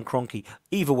for Stan Kroenke.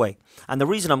 Either way, and the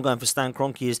reason I'm going for Stan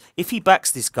Kroenke is if he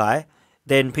backs this guy,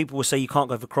 then people will say you can't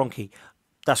go for Kroenke.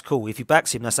 That's cool. If he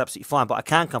backs him, that's absolutely fine. But I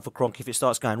can come for Kroenke if it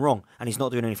starts going wrong and he's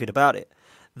not doing anything about it.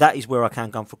 That is where I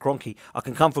can come for Kroenke. I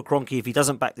can come for Kroenke if he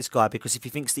doesn't back this guy, because if he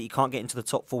thinks that he can't get into the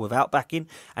top 4 without backing,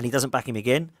 and he doesn't back him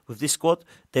again with this squad,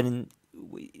 then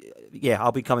yeah,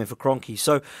 I'll be coming for Kroenke.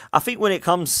 So I think when it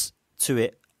comes to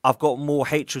it, I've got more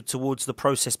hatred towards the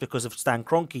process because of Stan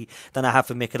Kroenke than I have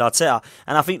for Mikel Arteta.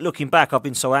 And I think looking back, I've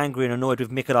been so angry and annoyed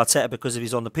with Mikel Arteta because of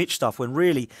his on-the-pitch stuff, when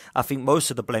really I think most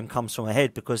of the blame comes from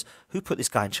ahead, because who put this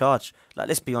guy in charge? Like,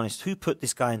 let's be honest, who put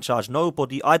this guy in charge?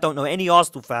 Nobody. I don't know any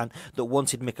Arsenal fan that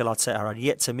wanted Mikel Arteta. I'd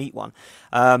yet to meet one.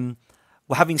 Well,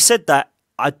 having said that,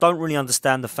 I don't really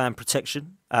understand the fan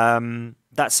protection.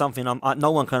 That's something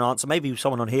no one can answer. Maybe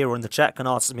someone on here or in the chat can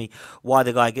answer me why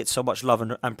the guy gets so much love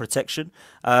and protection.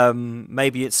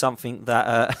 Maybe it's something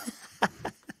that...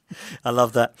 I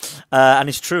love that. And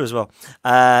it's true as well.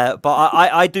 But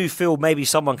I do feel maybe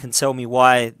someone can tell me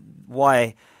why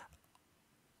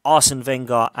Arsene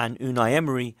Wenger and Unai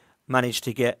Emery managed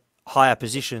to get higher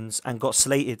positions and got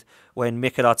slated when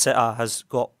Mikel Arteta has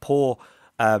got poor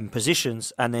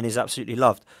positions and then is absolutely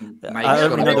loved. I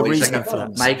don't really know the reasoning for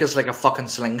that. Mike is like a fucking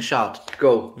slingshot.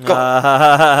 Go.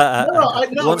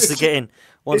 Wants to get in.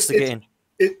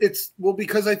 It's well,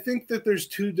 because I think that there's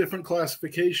 2 different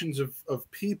classifications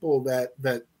of people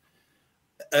that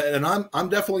and I'm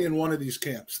definitely in one of these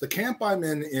camps. The camp I'm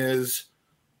in is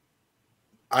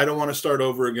I don't want to start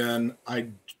over again. I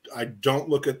don't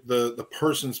look at the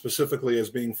person specifically as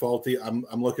being faulty. I'm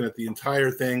looking at the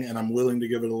entire thing, and I'm willing to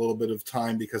give it a little bit of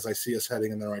time because I see us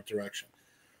heading in the right direction.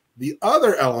 The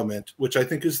other element, which I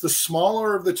think is the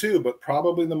smaller of the two, but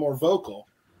probably the more vocal,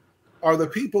 are the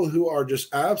people who are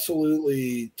just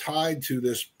absolutely tied to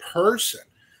this person.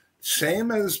 Same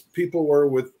as people were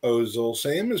with Ozil,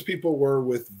 same as people were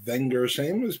with Wenger,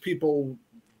 same as people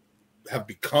have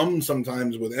become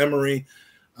sometimes with Emery,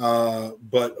 and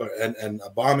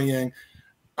Aubameyang.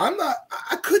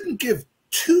 I couldn't give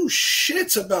two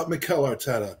shits about Mikel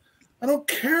Arteta. I don't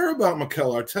care about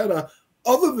Mikel Arteta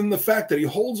other than the fact that he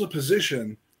holds a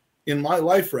position in my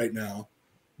life right now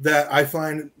that I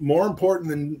find more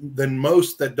important than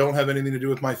most that don't have anything to do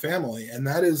with my family. And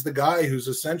that is the guy who's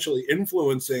essentially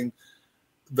influencing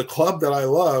the club that I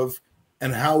love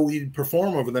and how we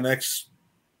perform over the next,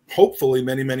 hopefully,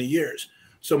 many, many years.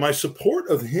 So my support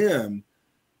of him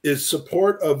is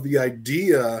support of the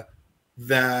idea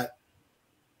that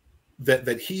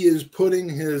he is putting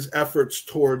his efforts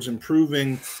towards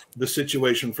improving the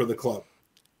situation for the club.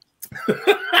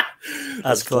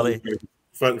 That's funny.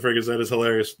 Fergus, that is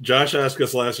hilarious. Josh asked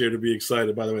us last year to be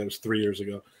excited. By the way, it was 3 years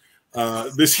ago.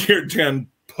 This year, Dan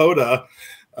Poda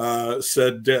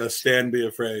said, "Stan, be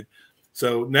afraid."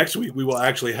 So next week we will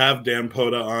actually have Dan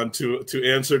Poda on to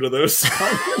answer to those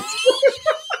comments.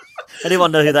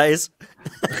 Anyone know who that is?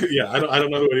 Yeah, I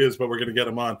don't know who it is, but we're going to get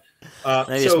him on.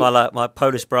 Maybe it's my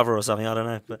Polish brother or something. I don't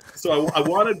know. But so I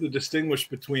wanted to distinguish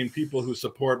between people who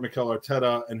support Mikel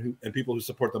Arteta and people who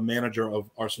support the manager of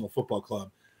Arsenal Football Club.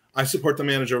 I support the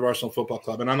manager of Arsenal Football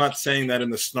Club, and I'm not saying that in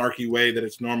the snarky way that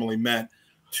it's normally meant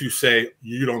to say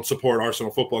you don't support Arsenal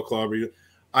Football Club.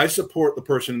 I support the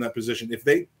person in that position. If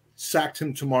they sacked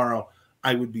him tomorrow,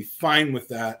 I would be fine with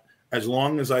that as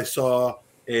long as I saw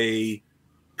a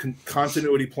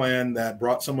continuity plan that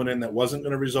brought someone in that wasn't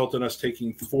going to result in us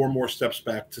taking 4 more steps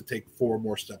back to take 4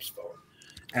 more steps forward.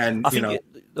 And I think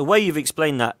the way you've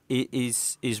explained that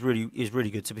is really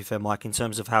good, to be fair, Mike, in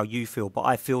terms of how you feel. But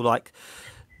I feel like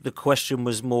the question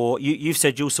was more, you've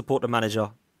said you'll support the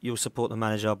manager,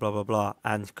 blah, blah, blah,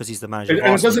 and because he's the manager.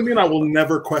 And it doesn't mean I will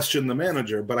never question the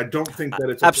manager, but I don't think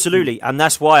that it's absolutely, and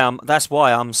that's why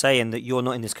I'm saying that you're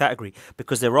not in this category,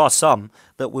 because there are some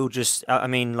that will just, I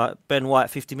mean, like Ben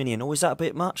White, 50 million. Oh, is that a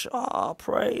bit much? Oh,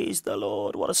 praise the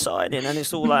Lord, what a signing! And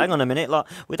it's all like, hang on a minute, like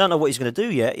we don't know what he's going to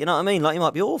do yet. You know what I mean? Like he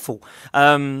might be awful,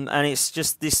 and it's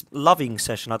just this loving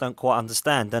session I don't quite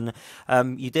understand. And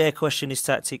you dare question his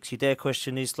tactics, you dare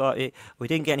question his we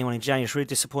didn't get anyone in January. It's really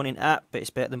disappointing but it's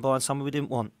better than buying someone we didn't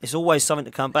want. It's always something to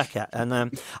come back at,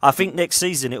 and I think next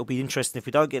season it'll be interesting if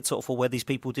we don't get top 4 where these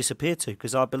people disappear to,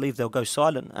 because I believe they'll go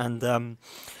silent, and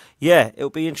yeah, it'll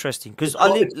be interesting because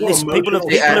people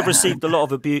have received a lot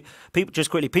of abuse.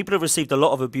 People have received a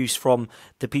lot of abuse from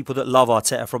the people that love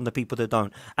Arteta, from the people that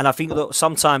don't, and I think that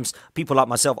sometimes people like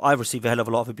myself, I receive a hell of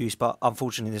a lot of abuse, but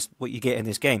unfortunately, this is what you get in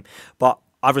this game. But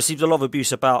I've received a lot of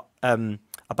abuse about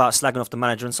slagging off the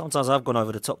manager, and sometimes I've gone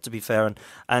over the top, to be fair,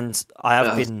 and I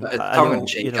have been tongue in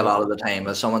cheek a lot of the time.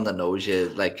 As someone that knows you,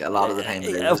 like a lot of the time,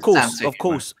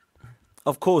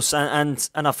 of course, and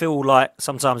I feel like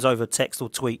sometimes over text or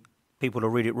tweet, people will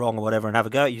read it wrong or whatever and have a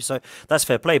go at you. So that's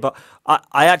fair play. But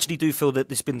I actually do feel that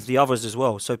there's been the others as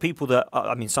well. So people that,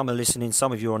 I mean, some are listening,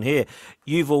 some of you are on here,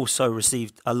 you've also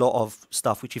received a lot of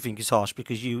stuff which you think is harsh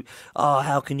because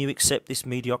how can you accept this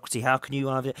mediocrity? How can you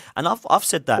have it? And I've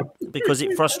said that because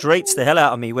it frustrates the hell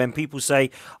out of me when people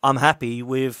say, I'm happy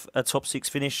with a top 6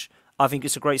 finish. I think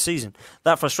it's a great season.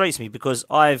 That frustrates me because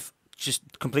I've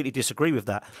just completely disagree with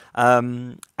that.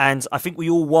 And I think we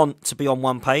all want to be on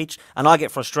one page, and I get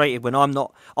frustrated when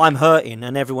I'm hurting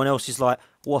and everyone else is like,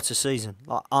 what a season,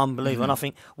 like unbelievable. And I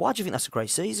think, why do you think that's a great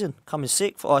season? Coming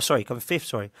 6th, coming 5th,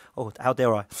 sorry. Oh, how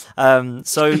dare I?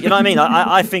 So you know what I mean?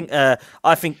 I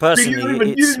think personally,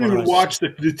 you didn't even watch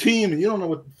the team, and you don't know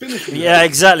what the finish was. Yeah,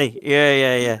 exactly.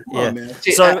 Yeah.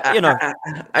 See, so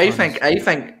I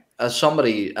think as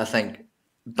somebody, I think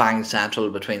bang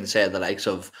central between, say, the likes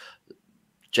of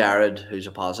Jared, who's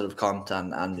a positive cunt,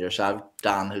 and yourself,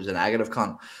 Dan, who's a negative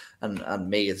cunt, and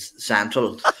me, it's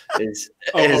central.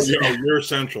 You're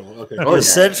central. Okay.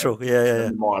 Central.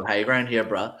 Yeah. Moral high ground here,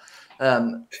 bro.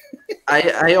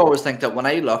 I always think that when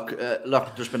I look,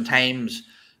 there's been times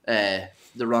the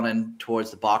run-in towards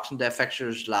the Boxing Day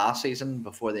fixtures last season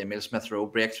before the Emile Smith Rowe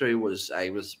breakthrough I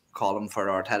was calling for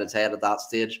Arteta's head at that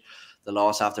stage. The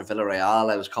loss after Villarreal,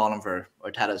 I was calling for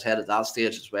Arteta's head at that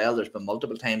stage as well. There's been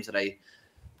multiple times that I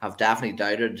have definitely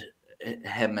doubted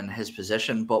him and his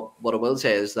position. But what I will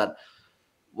say is that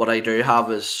what I do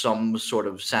have is some sort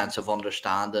of sense of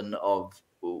understanding of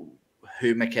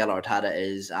who Mikel Arteta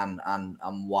is and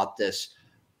what this,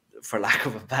 for lack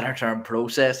of a better term,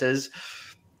 process is,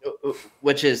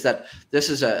 which is that this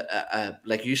is a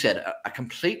like you said, a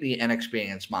completely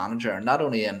inexperienced manager, and not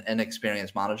only an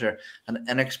inexperienced manager, an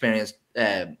inexperienced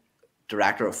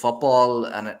director of football,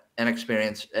 and an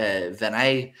inexperienced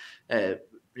Vinay,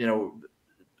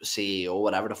 CEO,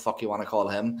 whatever the fuck you want to call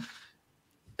him.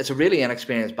 It's a really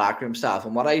inexperienced backroom staff,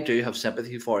 and what I do have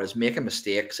sympathy for is making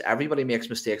mistakes. Everybody makes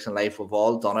mistakes in life. We've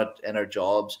all done it in our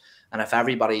jobs, and if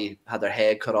everybody had their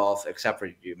head cut off, except for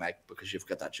you, Mike, because you've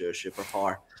got that Jewish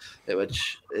superpower,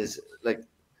 which is like,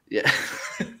 yeah.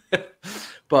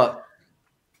 But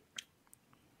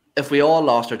if we all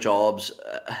lost our jobs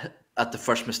at the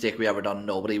first mistake we ever done,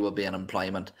 nobody would be in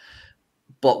employment.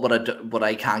 But what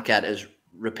I can't get is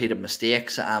repeated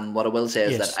mistakes. And what I will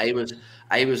say is that I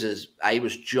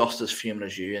was just as fuming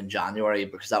as you in January,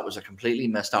 because that was a completely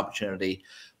missed opportunity.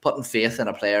 Putting faith in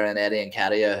a player in Eddie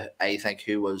Nketiah, I think,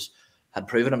 who had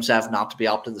proven himself not to be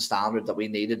up to the standard that we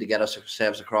needed to get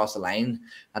ourselves across the line,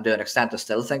 and to an extent I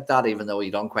still think that, even though he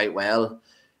done quite well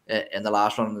in the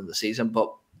last run of the season.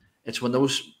 But it's when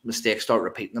those mistakes start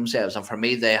repeating themselves, and for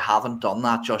me they haven't done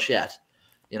that just yet.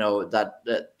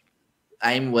 That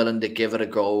I'm willing to give it a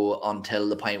go until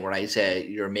the point where I say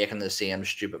you're making the same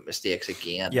stupid mistakes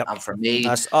again. Yep. And for me,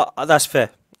 that's fair.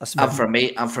 That's fair.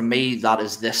 And for me, that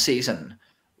is this season.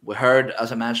 We heard,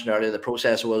 as I mentioned earlier, the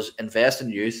process was invest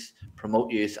in youth,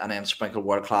 promote youth, and then sprinkle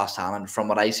world-class talent. From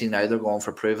what I see now, they're going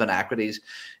for proven equities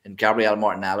in Gabriel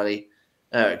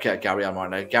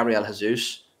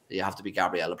Jesus. You have to be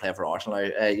Gabriel to play for Arsenal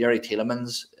now. Yuri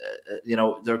Tielemans,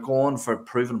 they're going for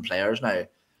proven players now.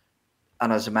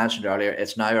 And as I mentioned earlier,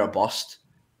 it's now or bust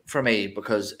for me,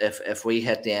 because if we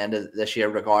hit the end of this year,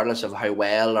 regardless of how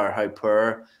well or how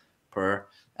poor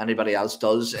anybody else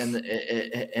does in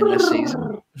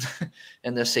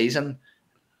this season,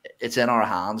 it's in our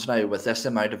hands now with this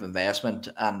amount of investment.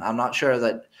 And I'm not sure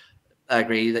that I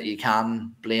agree that you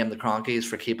can blame the Cronkies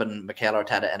for keeping Mikel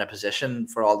Arteta in a position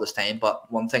for all this time.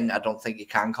 But one thing I don't think you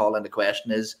can call into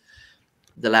question is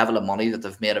the level of money that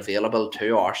they've made available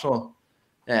to Arsenal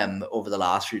over the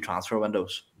last few transfer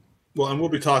windows. Well, and we'll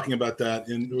be talking about that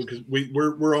because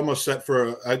we're almost set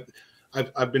for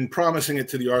I've been promising it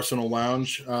to the Arsenal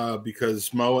Lounge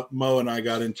because Mo and I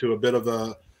got into a bit of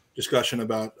a discussion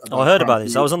about I heard about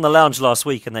this. I was on the lounge last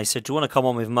week and they said, do you want to come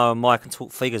on with Mo and Mike and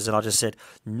talk figures? And I just said,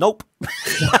 nope. Look,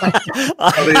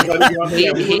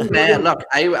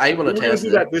 I will attest to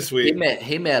that this week.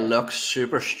 He may look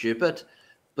super stupid,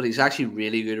 but he's actually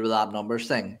really good with that numbers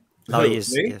thing. No, he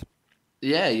is.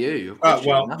 Yeah, you. But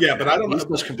I don't know. He's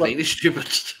just completely stupid.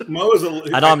 Mo is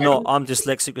and I'm not. I'm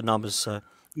dyslexic with numbers, so.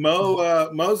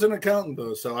 Mo's an accountant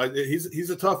though, so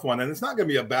he's a tough one, and it's not going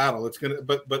to be a battle. It's gonna,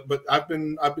 but I've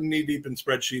been knee deep in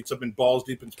spreadsheets. I've been balls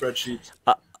deep in spreadsheets,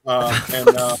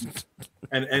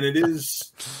 and it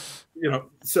is,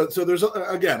 So there's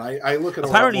again, I look at.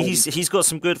 Apparently, he's got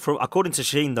some good. According to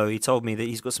Sheen, though, he told me that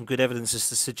he's got some good evidence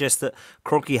to suggest that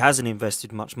Kroenke hasn't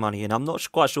invested much money, and I'm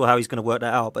not quite sure how he's going to work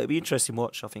that out. But it'll be interesting to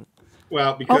watch, I think.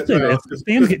 Well, because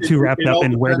fans get too wrapped up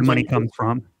in where the money comes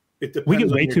from. We get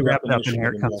way too wrapped up in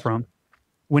where it comes from.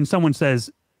 When someone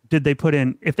says, if they put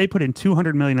in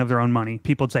 $200 million of their own money,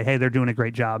 people would say, hey, they're doing a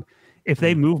great job. If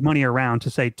they move money around to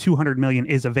say $200 million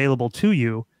is available to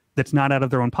you, that's not out of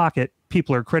their own pocket,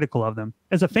 people are critical of them.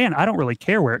 As a fan, I don't really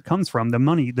care where it comes from. The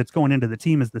money that's going into the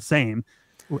team is the same.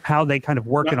 How they kind of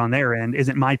work it on their end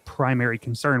isn't my primary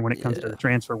concern when it comes to the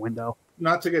transfer window.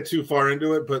 Not to get too far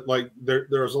into it, but like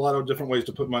there's a lot of different ways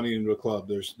to put money into a club.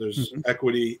 There's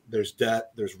equity, there's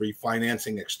debt, there's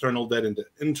refinancing external debt into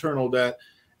internal debt,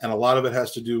 and a lot of it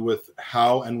has to do with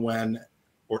how and when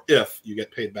or if you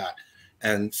get paid back.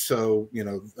 And so,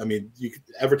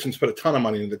 Everton's put a ton of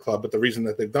money into the club, but the reason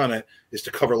that they've done it is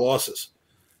to cover losses.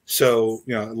 So,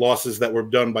 losses that were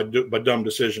done by dumb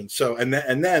decisions. So, and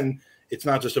then it's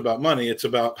not just about money; it's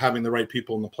about having the right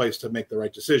people in the place to make the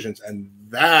right decisions, and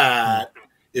that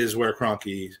is where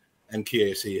Kroenke and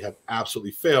Chiesi have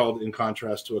absolutely failed. In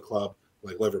contrast to a club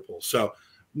like Liverpool. So,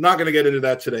 not going to get into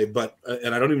that today, but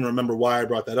and I don't even remember why I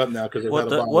brought that up now because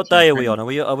what day are we on?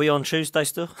 Are we on Tuesday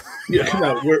still? Yeah,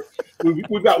 no,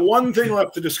 we've got one thing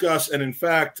left to discuss, and in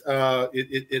fact,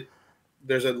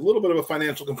 there's a little bit of a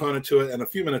financial component to it. And a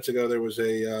few minutes ago, there was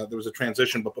a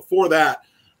transition, but before that,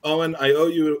 Owen, I owe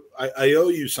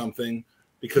you something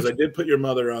because I did put your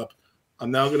mother up.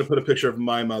 I'm now going to put a picture of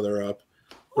my mother up.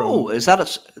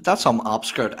 That's some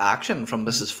obscure action from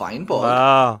Mrs. Feinberg.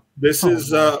 Wow. This is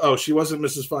she wasn't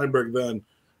Mrs. Feinberg then.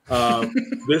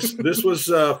 This was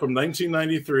from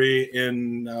 1993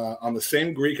 in on the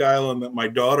same Greek island that my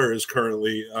daughter is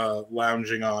currently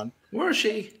lounging on. Where is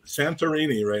she?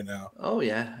 Santorini right now. Oh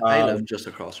yeah, I live just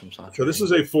across from Santorini. So this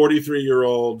is a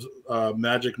 43-year-old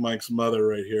Magic Mike's mother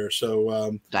right here.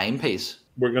 So dime piece.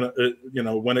 We're gonna,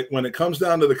 when it comes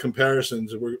down to the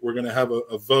comparisons, we're gonna have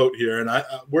a vote here, and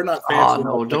we're not. Oh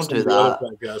no, don't do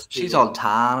that. She's all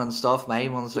tan and stuff. My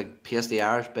one's like pasty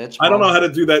Irish bitch. I don't know how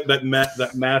to do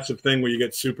that massive thing where you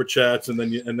get super chats and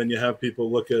then you have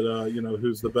people look at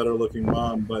who's the better looking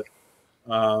mom, but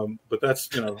that's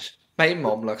My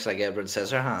mom looks like Edward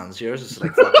Scissorhands. Yours is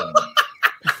like fucking.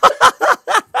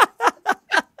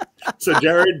 So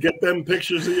Jared, get them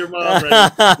pictures of your mom.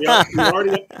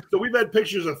 Right? So we've had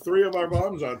pictures of 3 of our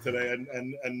moms on today,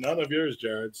 and none of yours,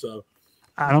 Jared. So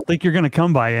I don't think you're going to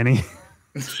come by any.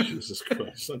 Jesus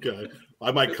Christ. Okay,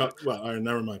 I might cut. Well, all right,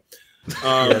 never mind.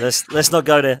 Let's not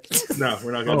go there. No,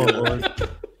 we're not going to do that.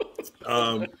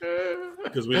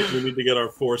 Because we need to get our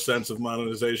 4 cents of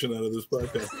monetization out of this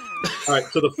podcast. All right,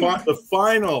 so the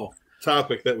final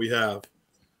topic that we have.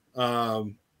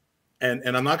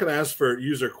 And I'm not going to ask for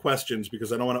user questions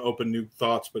because I don't want to open new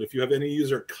thoughts. But if you have any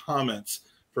user comments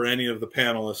for any of the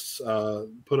panelists,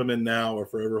 put them in now or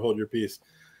forever hold your peace.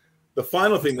 The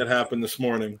final thing that happened this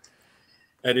morning,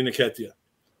 Eddie Nketiah,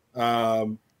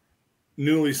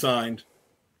 newly signed,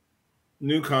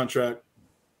 new contract,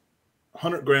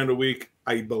 $100,000 a week,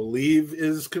 I believe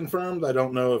is confirmed. I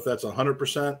don't know if that's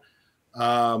 100%.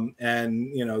 And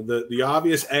the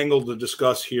obvious angle to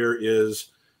discuss here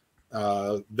is.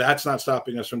 That's not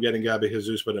stopping us from getting Gabby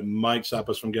Jesus, but it might stop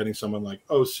us from getting someone like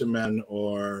Osimhen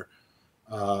or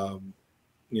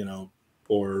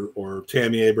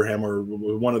Tammy Abraham or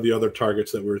one of the other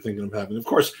targets that we were thinking of having. Of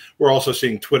course, we're also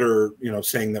seeing Twitter,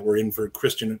 saying that we're in for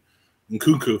Christian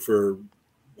Nkunku for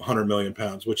 100 million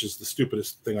pounds, which is the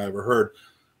stupidest thing I ever heard,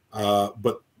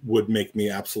 but would make me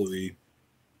absolutely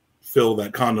fill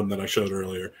that condom that I showed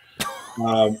earlier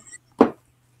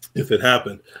if it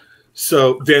happened.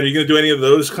 So, Dan, are you going to do any of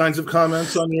those kinds of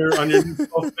comments on your fan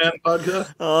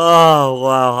podcast? Oh,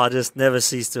 wow. I just never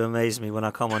cease to amaze me when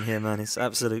I come on here, man. It's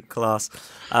absolute class.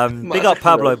 Big up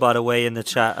Pablo, by the way, in the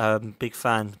chat. Big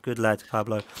fan. Good lad,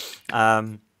 Pablo.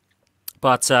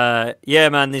 But yeah,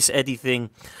 man, this Eddie thing,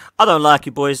 I don't like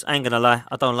it, boys. I ain't going to lie.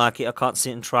 I don't like it. I can't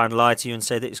sit and try and lie to you and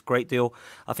say that it's a great deal.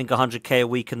 I think 100K a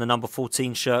week in the number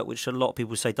 14 shirt, which a lot of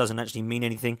people say doesn't actually mean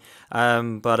anything.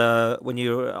 But when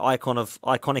you're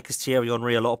iconic as Thierry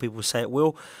Henry, a lot of people say it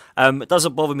will. It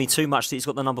doesn't bother me too much that he's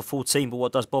got the number 14, but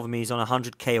what does bother me is on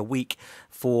 100K a week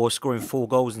for scoring 4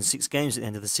 goals in 6 games at the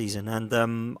end of the season.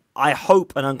 And I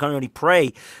hope, and I'm going to only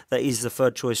pray, that he's the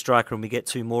 3rd choice striker and we get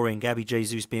 2 more in, Gabby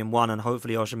Jesus being one and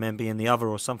hopefully Osimhen being the other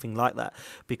or something like that.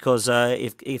 Because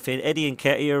if Eddie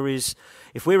Nketiah is,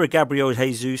 if we're a Gabriel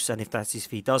Jesus, and if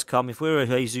he does come, if we're a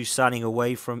Jesus signing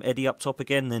away from Eddie up top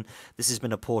again, then this has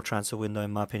been a poor transfer window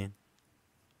in my opinion.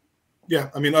 Yeah,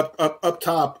 I mean up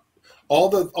top, all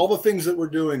the things that we're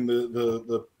doing,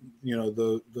 the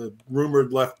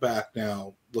rumored left back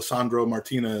now, Lisandro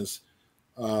Martinez,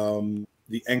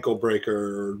 the ankle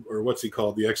breaker or what's he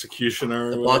called, the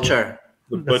executioner, the butcher.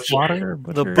 The butcher.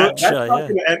 The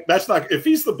butcher, that's not. If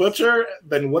he's the butcher,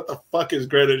 then what the fuck is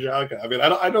Granit Xhaka? I mean,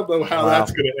 I don't know how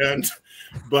that's going to end,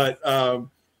 but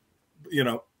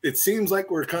it seems like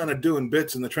we're kind of doing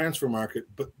bits in the transfer market,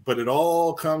 but it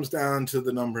all comes down to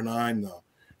the number 9, though,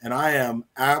 and I am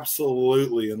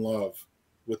absolutely in love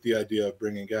with the idea of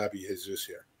bringing Gabby Jesus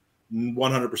here,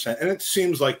 100%, and it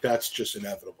seems like that's just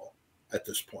inevitable at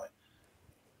this point.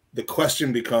 The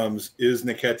question becomes, is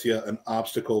Nketiah an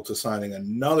obstacle to signing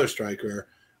another striker?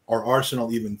 Are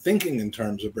Arsenal even thinking in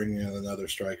terms of bringing in another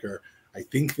striker? I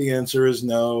think the answer is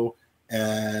no.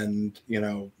 And,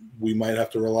 we might have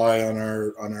to rely on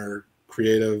our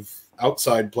creative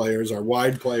outside players, our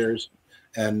wide players,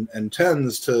 and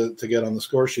 10s to get on the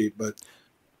score sheet. But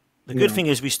the good thing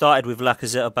is we started with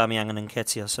Lacazette, Aubameyang and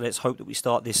Nketiah, so let's hope that we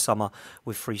start this summer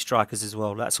with 3 strikers as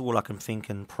well. That's all I can think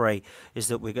and pray is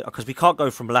that because we can't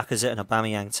go from Lacazette and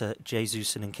Aubameyang to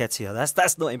Jesus and Nketiah.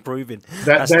 That's not improving.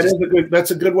 That's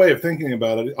a good way of thinking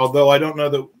about it. Although I don't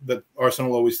know that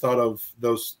Arsenal always thought of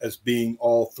those as being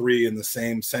all 3 in the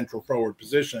same central forward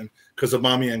position, because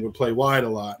Aubameyang would play wide a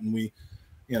lot, and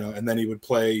and then he would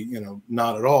play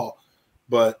not at all,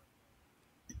 but.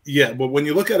 Yeah, but when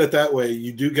you look at it that way,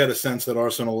 you do get a sense that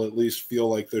Arsenal at least feel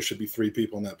like there should be 3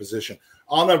 people in that position.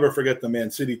 I'll never forget the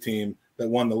Man City team that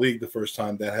won the league the first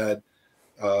time that had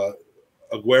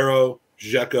Aguero,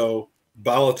 Dzeko,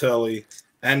 Balotelli,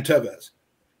 and Tevez.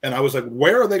 And I was like,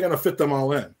 where are they going to fit them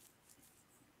all in?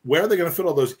 Where are they going to fit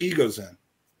all those egos in?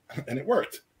 And it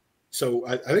worked. So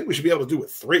I think we should be able to do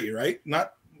with 3, right?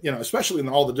 Not, especially in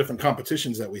all the different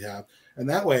competitions that we have. And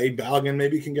that way, Balogun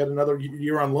maybe can get another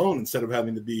year on loan instead of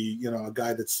having to be, a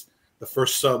guy that's the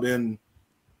first sub in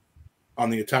on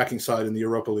the attacking side in the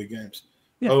Europa League games.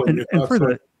 Yeah,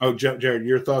 Jared,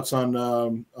 your thoughts on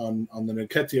the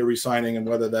Nketiah re-signing and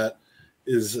whether that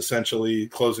is essentially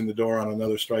closing the door on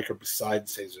another striker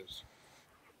besides Jesus?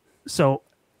 So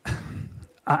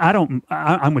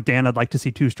I'm with Dan. I'd like to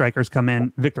see 2 strikers come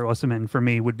in. Victor Osimhen, for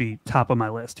me, would be top of my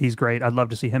list. He's great. I'd love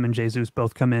to see him and Jesus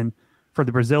both come in. For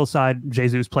the Brazil side,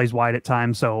 Jesus plays wide at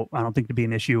times, so I don't think it'd be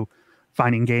an issue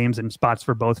finding games and spots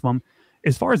for both of them.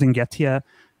 As far as Nketiah,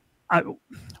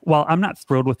 while I'm not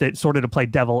thrilled with it, sort of to play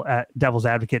devil's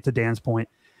advocate to Dan's point,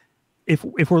 if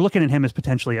we're looking at him as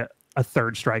potentially a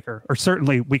 3rd striker, or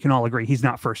certainly we can all agree he's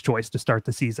not first choice to start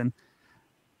the season,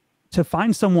 to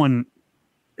find someone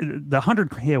the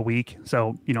 $100K a week,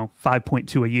 so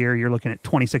 5.2 a year, you're looking at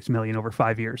 $26 million over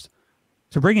 5 years.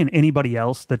 To bring in anybody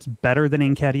else that's better than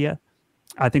Nketiah,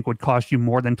 I think would cost you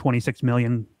more than $26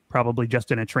 million, probably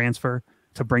just in a transfer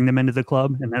to bring them into the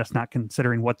club, and that's not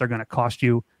considering what they're going to cost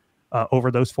you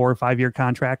over those 4 or 5 year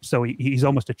contracts. So he's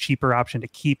almost a cheaper option to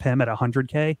keep him at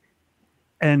 $100K.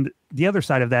 And the other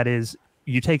side of that is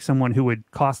you take someone who would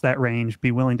cost that range,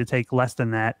 be willing to take less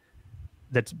than that,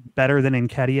 that's better than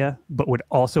Nketiah, but would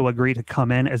also agree to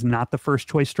come in as not the first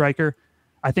choice striker.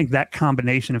 I think that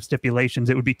combination of stipulations,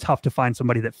 it would be tough to find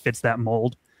somebody that fits that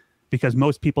mold, because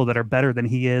most people that are better than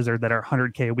he is or that are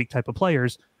 $100K a week type of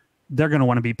players, they're going to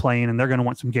want to be playing and they're going to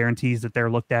want some guarantees that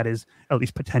they're looked at as at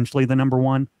least potentially the number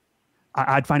 1.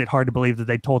 I'd find it hard to believe that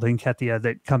they told Nketiah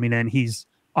that coming in, he's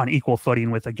on equal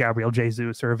footing with a Gabriel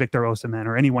Jesus or a Victor Osimhen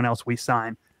or anyone else we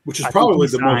sign. Which is probably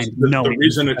the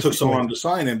reason it took so long to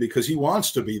sign him, because he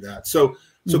wants to be that. So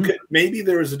maybe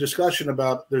there is a discussion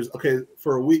about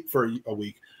for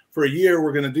a year,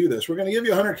 we're going to do this. We're going to give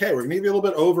you $100K. We're going to give you a little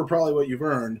bit over probably what you've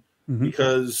earned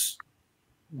because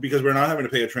we're not having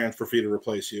to pay a transfer fee to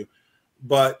replace you.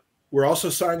 But we're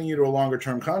also signing you to a longer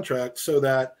term contract so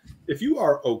that if you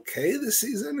are okay this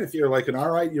season, if you're like an all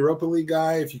right Europa League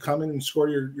guy, if you come in and score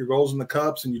your goals in the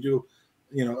cups and you do,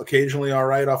 occasionally all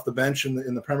right off the bench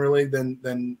in the Premier League,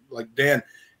 then like Dan,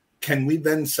 can we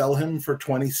then sell him for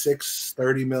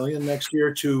 26-30 million next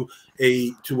year to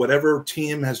whatever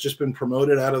team has just been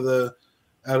promoted out of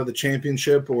the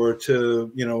championship, or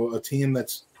to a team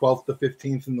that's 12th to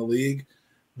 15th in the league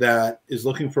that is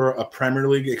looking for a Premier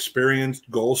League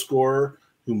experienced goal scorer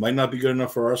who might not be good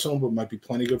enough for Arsenal but might be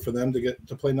plenty good for them to get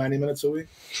to play 90 minutes a week?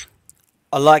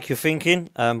 I like your thinking,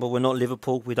 but we're not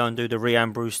Liverpool. We don't do the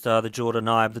Rhian Brewster, the Jordan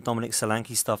Ibe, the Dominic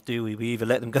Solanke stuff, do we? We either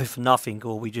let them go for nothing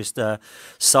or we just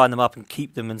sign them up and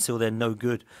keep them until they're no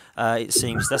good. It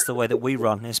seems that's the way that we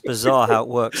run. It's bizarre how it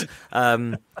works.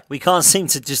 We can't seem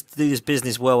to just do this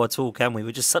business well at all, can we?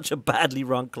 We're just such a badly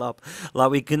run club.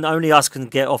 Like only us can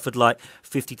get offered like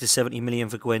 50 to 70 million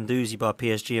for Guendouzi by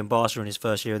PSG and Barca in his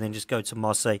first year, and then just go to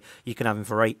Marseille. You can have him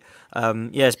for 8.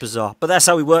 Yeah, it's bizarre, but that's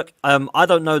how we work. I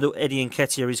don't know that Eddie and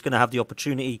Nketiah is going to have the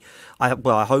opportunity. I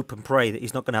hope and pray that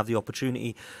he's not going to have the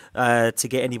opportunity to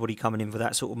get anybody coming in for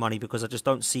that sort of money, because I just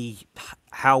don't see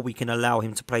how we can allow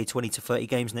him to play 20 to 30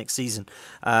 games next season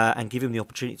and give him the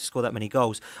opportunity to score that many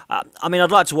goals. I mean, I'd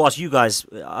like to ask you guys,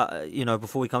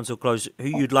 before we come to a close, who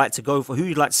you'd like to go for, who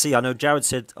you'd like to see. I know Jared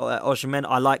said Osimhen.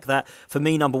 I like that. For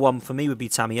me, number 1 for me would be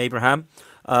Tammy Abraham.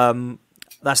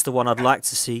 That's the one I'd like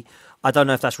to see. I don't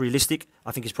know if that's realistic.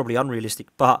 I think it's probably unrealistic,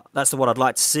 but that's the one I'd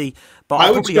like to see. But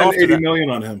I would spend 80 million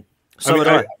on him. So would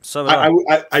I. So would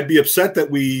I. I'd be upset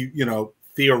that we,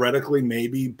 theoretically,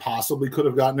 maybe, possibly could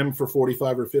have gotten him for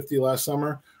 45 or 50 last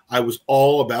summer. I was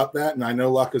all about that, and I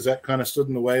know Lacazette kind of stood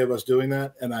in the way of us doing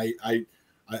that, and I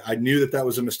knew that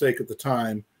was a mistake at the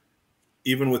time,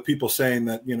 even with people saying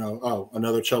that,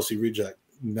 another Chelsea reject.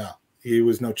 No, he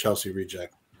was no Chelsea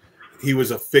reject. He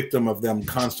was a victim of them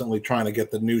constantly trying to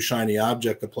get the new shiny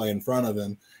object to play in front of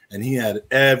him, and he had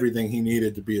everything he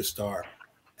needed to be a star.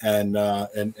 And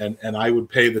I would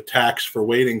pay the tax for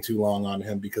waiting too long on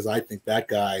him, because I think that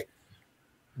guy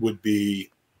would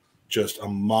be just a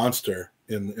monster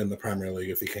in the Premier League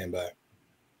if he came back.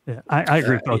 Yeah, I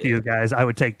agree with both of you guys. I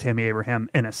would take Tammy Abraham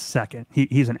in a second.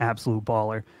 He's an absolute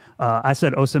baller. I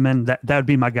said Osimhen, that would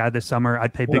be my guy this summer.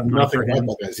 I'd pay big money for him.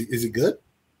 Is he good?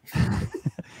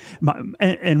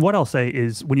 And what I'll say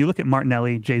is, when you look at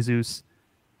Martinelli, Jesus,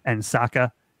 and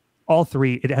Saka, all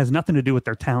three, it has nothing to do with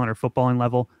their talent or footballing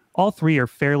level. All three are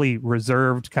fairly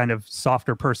reserved, kind of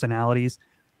softer personalities.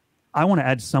 I want to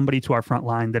add somebody to our front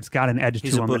line that's got an edge to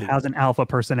him, that has an alpha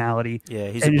personality,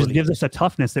 and just gives us a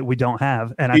toughness that we don't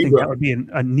have. And I think that would be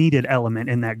a needed element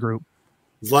in that group.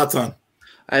 Zlatan.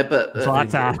 But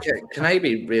Zlatan. can I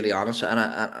be really honest? And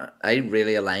I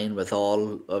really align with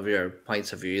all of your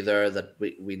points of view there that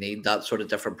we need that sort of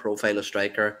different profile of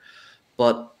striker.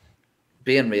 But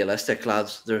being realistic,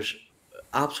 lads, there's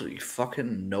absolutely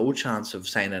fucking no chance of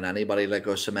signing anybody like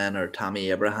Osimhen or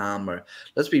Tammy Abraham. Or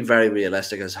let's be very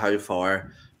realistic as how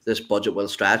far this budget will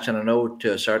stretch. And I know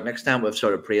to a certain extent we've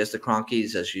sort of praised the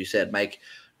Cronkies, as you said, Mike,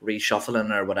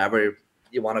 reshuffling or whatever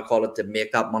you want to call it, to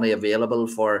make that money available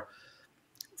for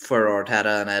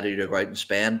Arteta and Eddie to go out and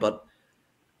spend. But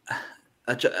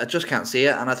I just can't see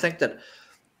it. And I think that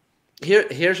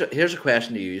here's a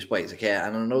question to you, boys, okay?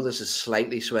 And I know this is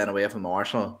slightly swaying away from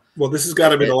Arsenal. Well, this has got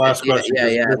to be the last question.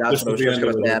 Yeah, that's what I was just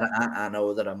going to say. I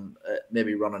know that I'm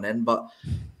maybe running in, but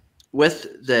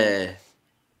with the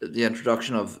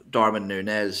introduction of Darwin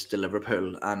Núñez to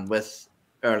Liverpool and with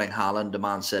Erling Haaland to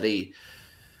Man City,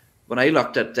 when I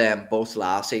looked at them both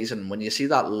last season, when you see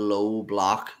that low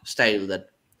block style that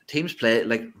teams play,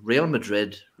 like Real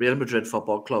Madrid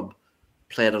Football Club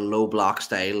played a low block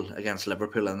style against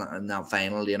Liverpool in that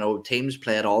final. You know, teams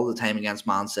play it all the time against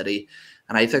Man City.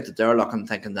 And I think that they're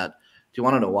thinking that, do you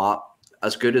want to know what?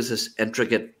 As good as this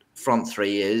intricate front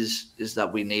three is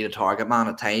that we need a target man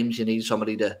at times. You need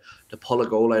somebody to pull a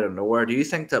goal out of nowhere. Do you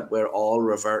think that we're all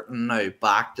reverting now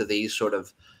back to these sort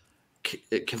of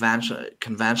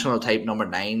conventional type number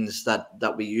 9s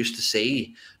that we used to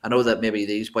see? I know that maybe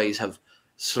these boys have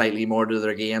slightly more to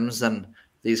their games than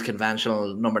these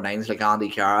conventional number 9s like Andy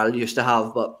Carroll used to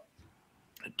have, but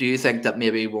do you think that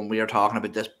maybe when we are talking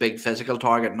about this big physical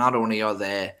target, not only are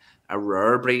they a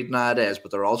rare breed nowadays,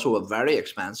 but they're also a very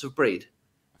expensive breed?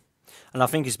 And I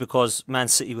think it's because Man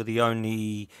City were the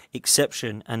only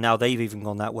exception, and now they've even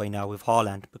gone that way now with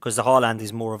Haaland, because the Haaland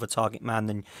is more of a target man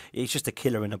than he's just a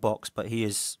killer in a box. But he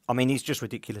is, I mean, he's just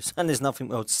ridiculous, and there's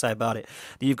nothing else to say about it.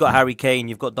 You've got Harry Kane,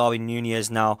 you've got Darwin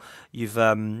Núñez now, you've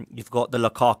got the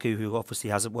Lukaku, who obviously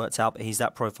hasn't worked out, but he's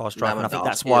that profile striker, and I think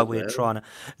that's why we're trying to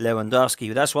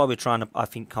Lewandowski. That's why we're trying to, I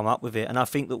think, come up with it. And I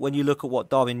think that when you look at what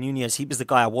Darwin Núñez, he was the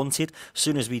guy I wanted. As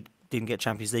soon as we didn't get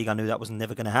Champions League, I knew that was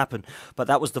never going to happen, but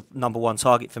that was the number one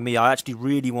target for me. I actually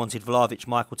really wanted Vlahovic.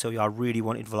 Mike will tell you I really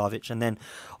wanted Vlahovic, and then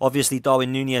obviously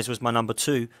Darwin Núñez was my number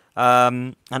 2,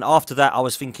 and after that I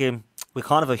was thinking we're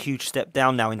kind of a huge step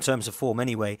down now in terms of form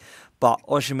anyway, but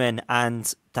Osimhen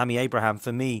and Tammy Abraham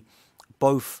for me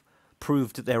both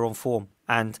proved that they're on form.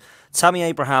 And Tammy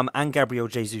Abraham and Gabriel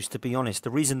Jesus, to be honest, the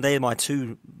reason they're my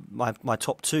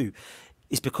top 2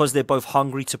 is because they're both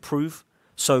hungry to prove.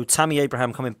 So Tammy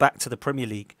Abraham coming back to the Premier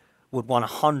League would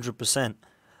 100%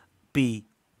 be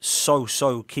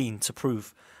so keen to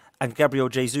prove. And Gabriel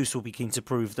Jesus will be keen to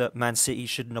prove that Man City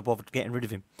shouldn't have bothered getting rid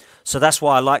of him. So that's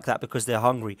why I like that, because they're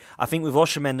hungry. I think with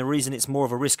Osimhen, the reason it's more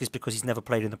of a risk is because he's never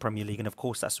played in the Premier League. And of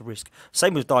course, that's a risk.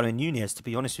 Same with Darwin Núñez, to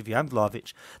be honest with you, and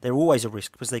Vlahovic. They're always a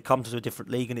risk because they come to a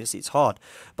different league and it's hard.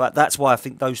 But that's why I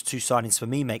think those 2 signings for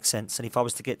me make sense. And if I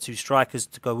was to get 2 strikers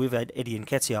to go with Eddie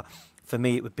Nketiah, for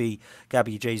me, it would be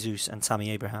Gabby Jesus and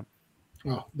Tammy Abraham.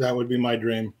 Oh, that would be my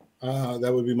dream.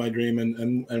 That would be my dream.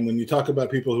 And when you talk about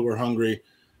people who are hungry,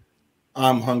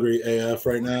 I'm hungry AF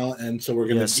right now, and so we're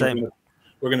gonna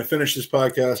finish this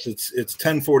podcast. It's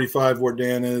 10:45 where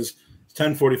Dan is, it's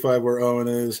 10:45 where Owen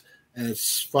is, and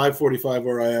it's 5:45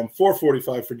 where I am,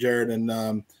 4:45 for Jared,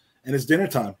 and it's dinner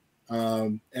time.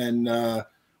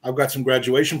 I've got some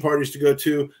graduation parties to go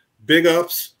to. Big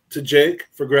ups to Jake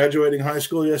for graduating high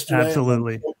school yesterday.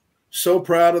 Absolutely. So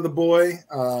proud of the boy.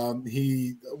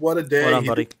 What a day. Well done,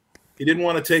 buddy. He didn't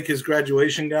want to take his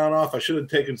graduation gown off. I should have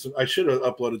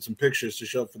uploaded some pictures to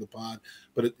show up for the pod.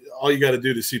 But all you got to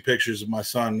do to see pictures of my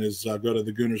son is go to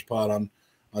the Gooners Pod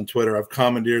on Twitter. I've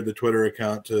commandeered the Twitter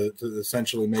account to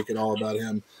essentially make it all about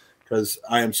him, because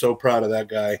I am so proud of that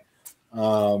guy.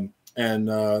 But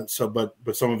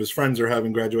some of his friends are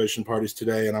having graduation parties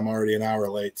today, and I'm already an hour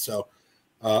late. So,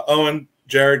 Owen,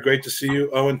 Jared, great to see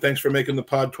you. Owen, thanks for making the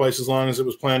pod twice as long as it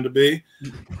was planned to be.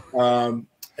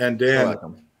 And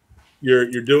Dan,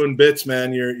 you're doing bits,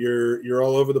 man. You're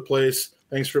all over the place.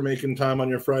 Thanks for making time on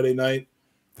your Friday night.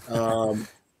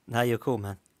 Now you're cool,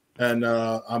 man. And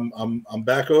I'm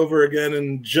back over again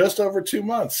in just over 2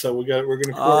 months. So we're gonna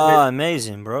coordinate. Oh,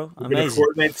 amazing, bro! We're gonna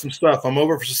coordinate some stuff. I'm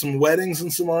over for some weddings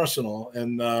and some Arsenal,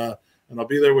 and I'll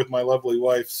be there with my lovely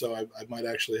wife. So I might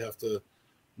actually have to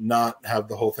not have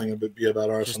the whole thing be about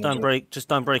Arsenal. Just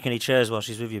don't break any chairs while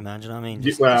she's with you, man. Do you know what I mean?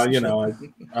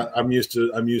 I'm used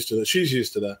to that. She's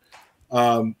used to that.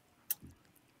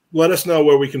 Let us know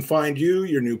where we can find you,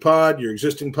 your new pod, your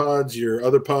existing pods, your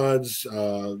other pods.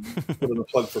 Put in a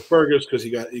plug for Fergus because he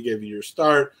gave you your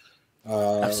start.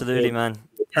 Absolutely, man.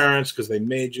 Parents, because they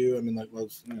made you. I mean, like, well,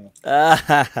 you know.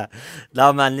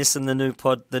 No, man. Listen,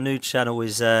 the new channel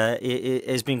is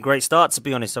it's been a great start. To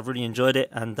be honest, I've really enjoyed it,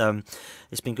 and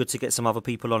it's been good to get some other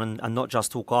people on and not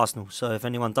just talk Arsenal. So if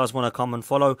anyone does want to come and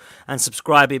follow and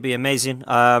subscribe, it'd be amazing.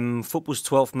 Football's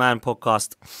 12th Man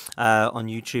podcast on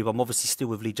YouTube. I'm obviously still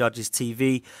with Lee Judge's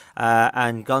TV,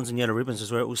 and Guns and Yellow Ribbons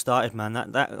is where it all started, man.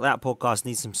 That podcast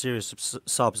needs some serious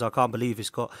subs. I can't believe it's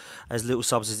got as little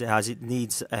subs as it has. It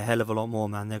needs a hell of a lot more,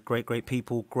 man. They're great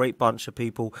people, great bunch of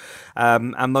people,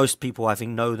 and most people I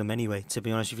think know them anyway. To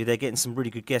be honest with you, they're getting some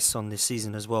really good guests on this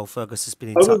season as well. Fergus has been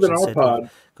in touch. Other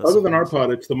than our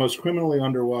pod, it's the most criminally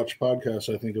underwatched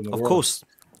podcast I think in the world.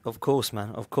 Of course,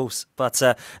 man. Of course. But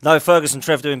no, Fergus and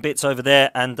Trev doing bits over there.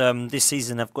 And this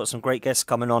season, they've got some great guests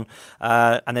coming on.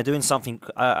 And they're doing something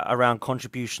around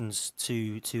contributions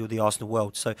to the Arsenal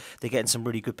world. So they're getting some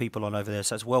really good people on over there.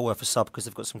 So it's well worth a sub because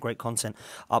they've got some great content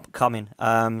upcoming.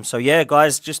 So yeah,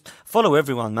 guys, just follow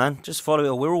everyone, man. Just follow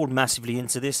it. We're all massively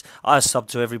into this. I sub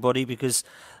to everybody because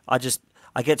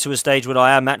I get to a stage where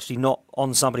I am actually not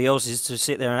on somebody else's to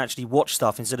sit there and actually watch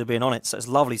stuff instead of being on it. So it's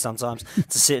lovely sometimes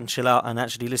to sit and chill out and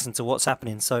actually listen to what's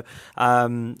happening. So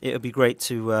it would be great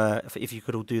to if you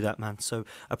could all do that, man. So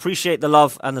appreciate the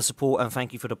love and the support, and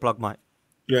thank you for the plug, Mike.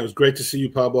 Yeah, it was great to see you,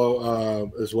 Pablo,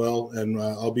 as well. And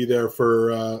I'll be there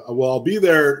for I'll be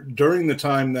there during the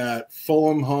time that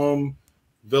Fulham home,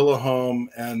 Villa home,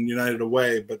 and United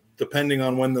away. But depending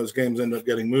on when those games end up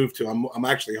getting moved to, I'm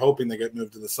actually hoping they get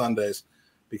moved to the Sundays,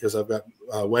 because I've got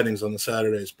weddings on the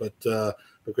Saturdays. But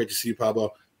great to see you,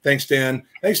 Pablo. Thanks, Dan.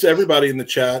 Thanks to everybody in the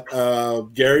chat.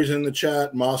 Gary's in the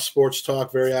chat. Moss Sports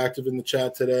Talk, very active in the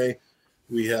chat today.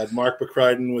 We had Mark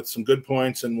McCryden with some good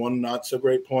points and one not so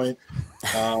great point.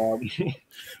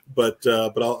 But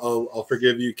I'll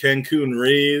forgive you. Cancun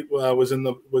Reed was in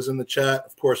the chat.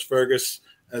 Of course, Fergus,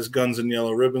 as Guns and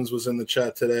Yellow Ribbons, was in the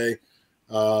chat today.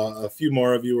 A few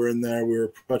more of you were in there. We were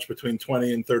pretty much between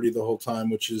 20 and 30 the whole time,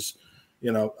 which is,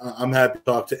 you know, I'm happy to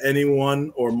talk to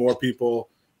anyone or more people,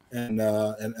 and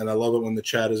I love it when the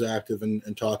chat is active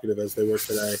and talkative as they were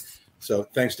today. So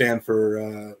thanks, Dan,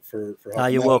 for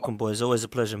you're welcome, boys. Always a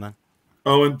pleasure, man.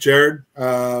 Oh, and Jared,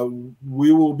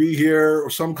 we will be here,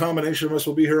 or some combination of us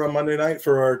will be here on Monday night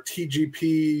for our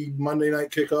TGP Monday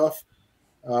night kickoff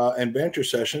and banter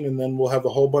session, and then we'll have a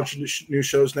whole bunch of new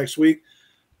shows next week.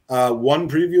 One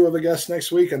preview of a guest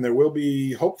next week, and there will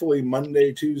be hopefully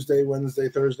Monday, Tuesday, Wednesday,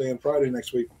 Thursday, and Friday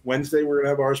next week. Wednesday, we're going to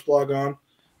have Arsblog on.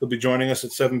 He'll be joining us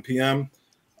at 7 p.m.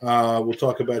 We'll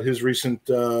talk about his recent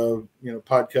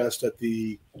podcast at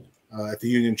the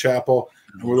Union Chapel,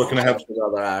 and we're looking to have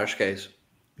other Irish guys.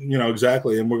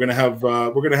 Exactly, and we're going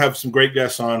to have some great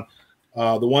guests on.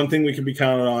 The one thing we can be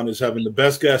counted on is having the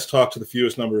best guests talk to the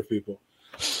fewest number of people.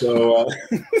 So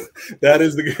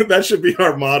that should be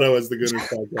our motto as the Gooners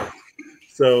Podcast.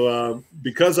 So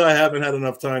because I haven't had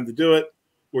enough time to do it,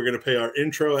 we're going to pay our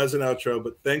intro as an outro.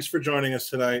 But thanks for joining us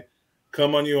tonight.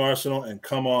 Come on, you Arsenal, and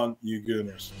come on, you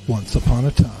Gooners. Once upon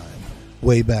a time,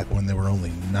 way back when there were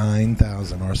only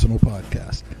 9,000 Arsenal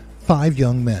podcasts, 5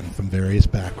 young men from various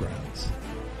backgrounds,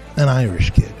 an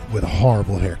Irish kid with a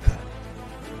horrible haircut,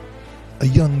 a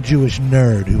young Jewish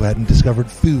nerd who hadn't discovered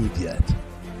food yet,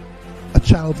 a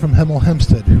child from Hemel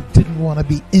Hempstead who didn't want to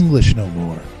be English no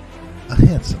more, a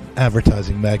handsome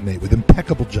advertising magnate with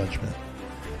impeccable judgment,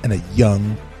 and a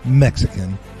young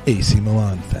Mexican AC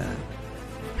Milan fan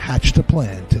hatched a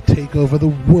plan to take over the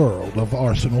world of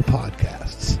Arsenal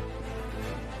podcasts.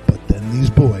 But then these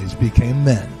boys became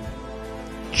men.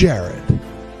 Jared,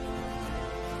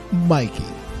 Mikey,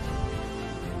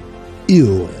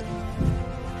 Ewan,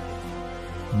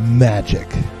 Magic,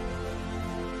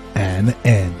 and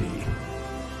Andy.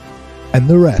 And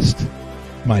the rest,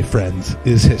 my friends,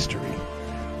 is history.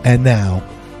 And now,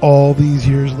 all these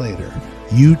years later,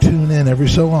 you tune in every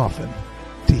so often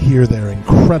to hear their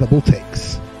incredible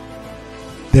takes,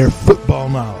 their football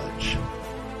knowledge,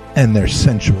 and their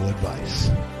sensual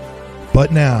advice.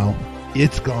 But now,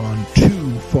 it's gone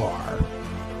too far.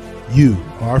 You,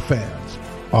 our fans,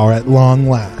 are at long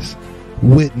last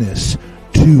witness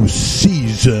to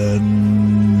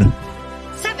season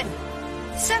 7.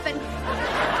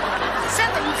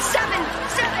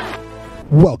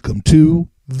 Welcome to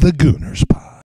the Gooners Pod.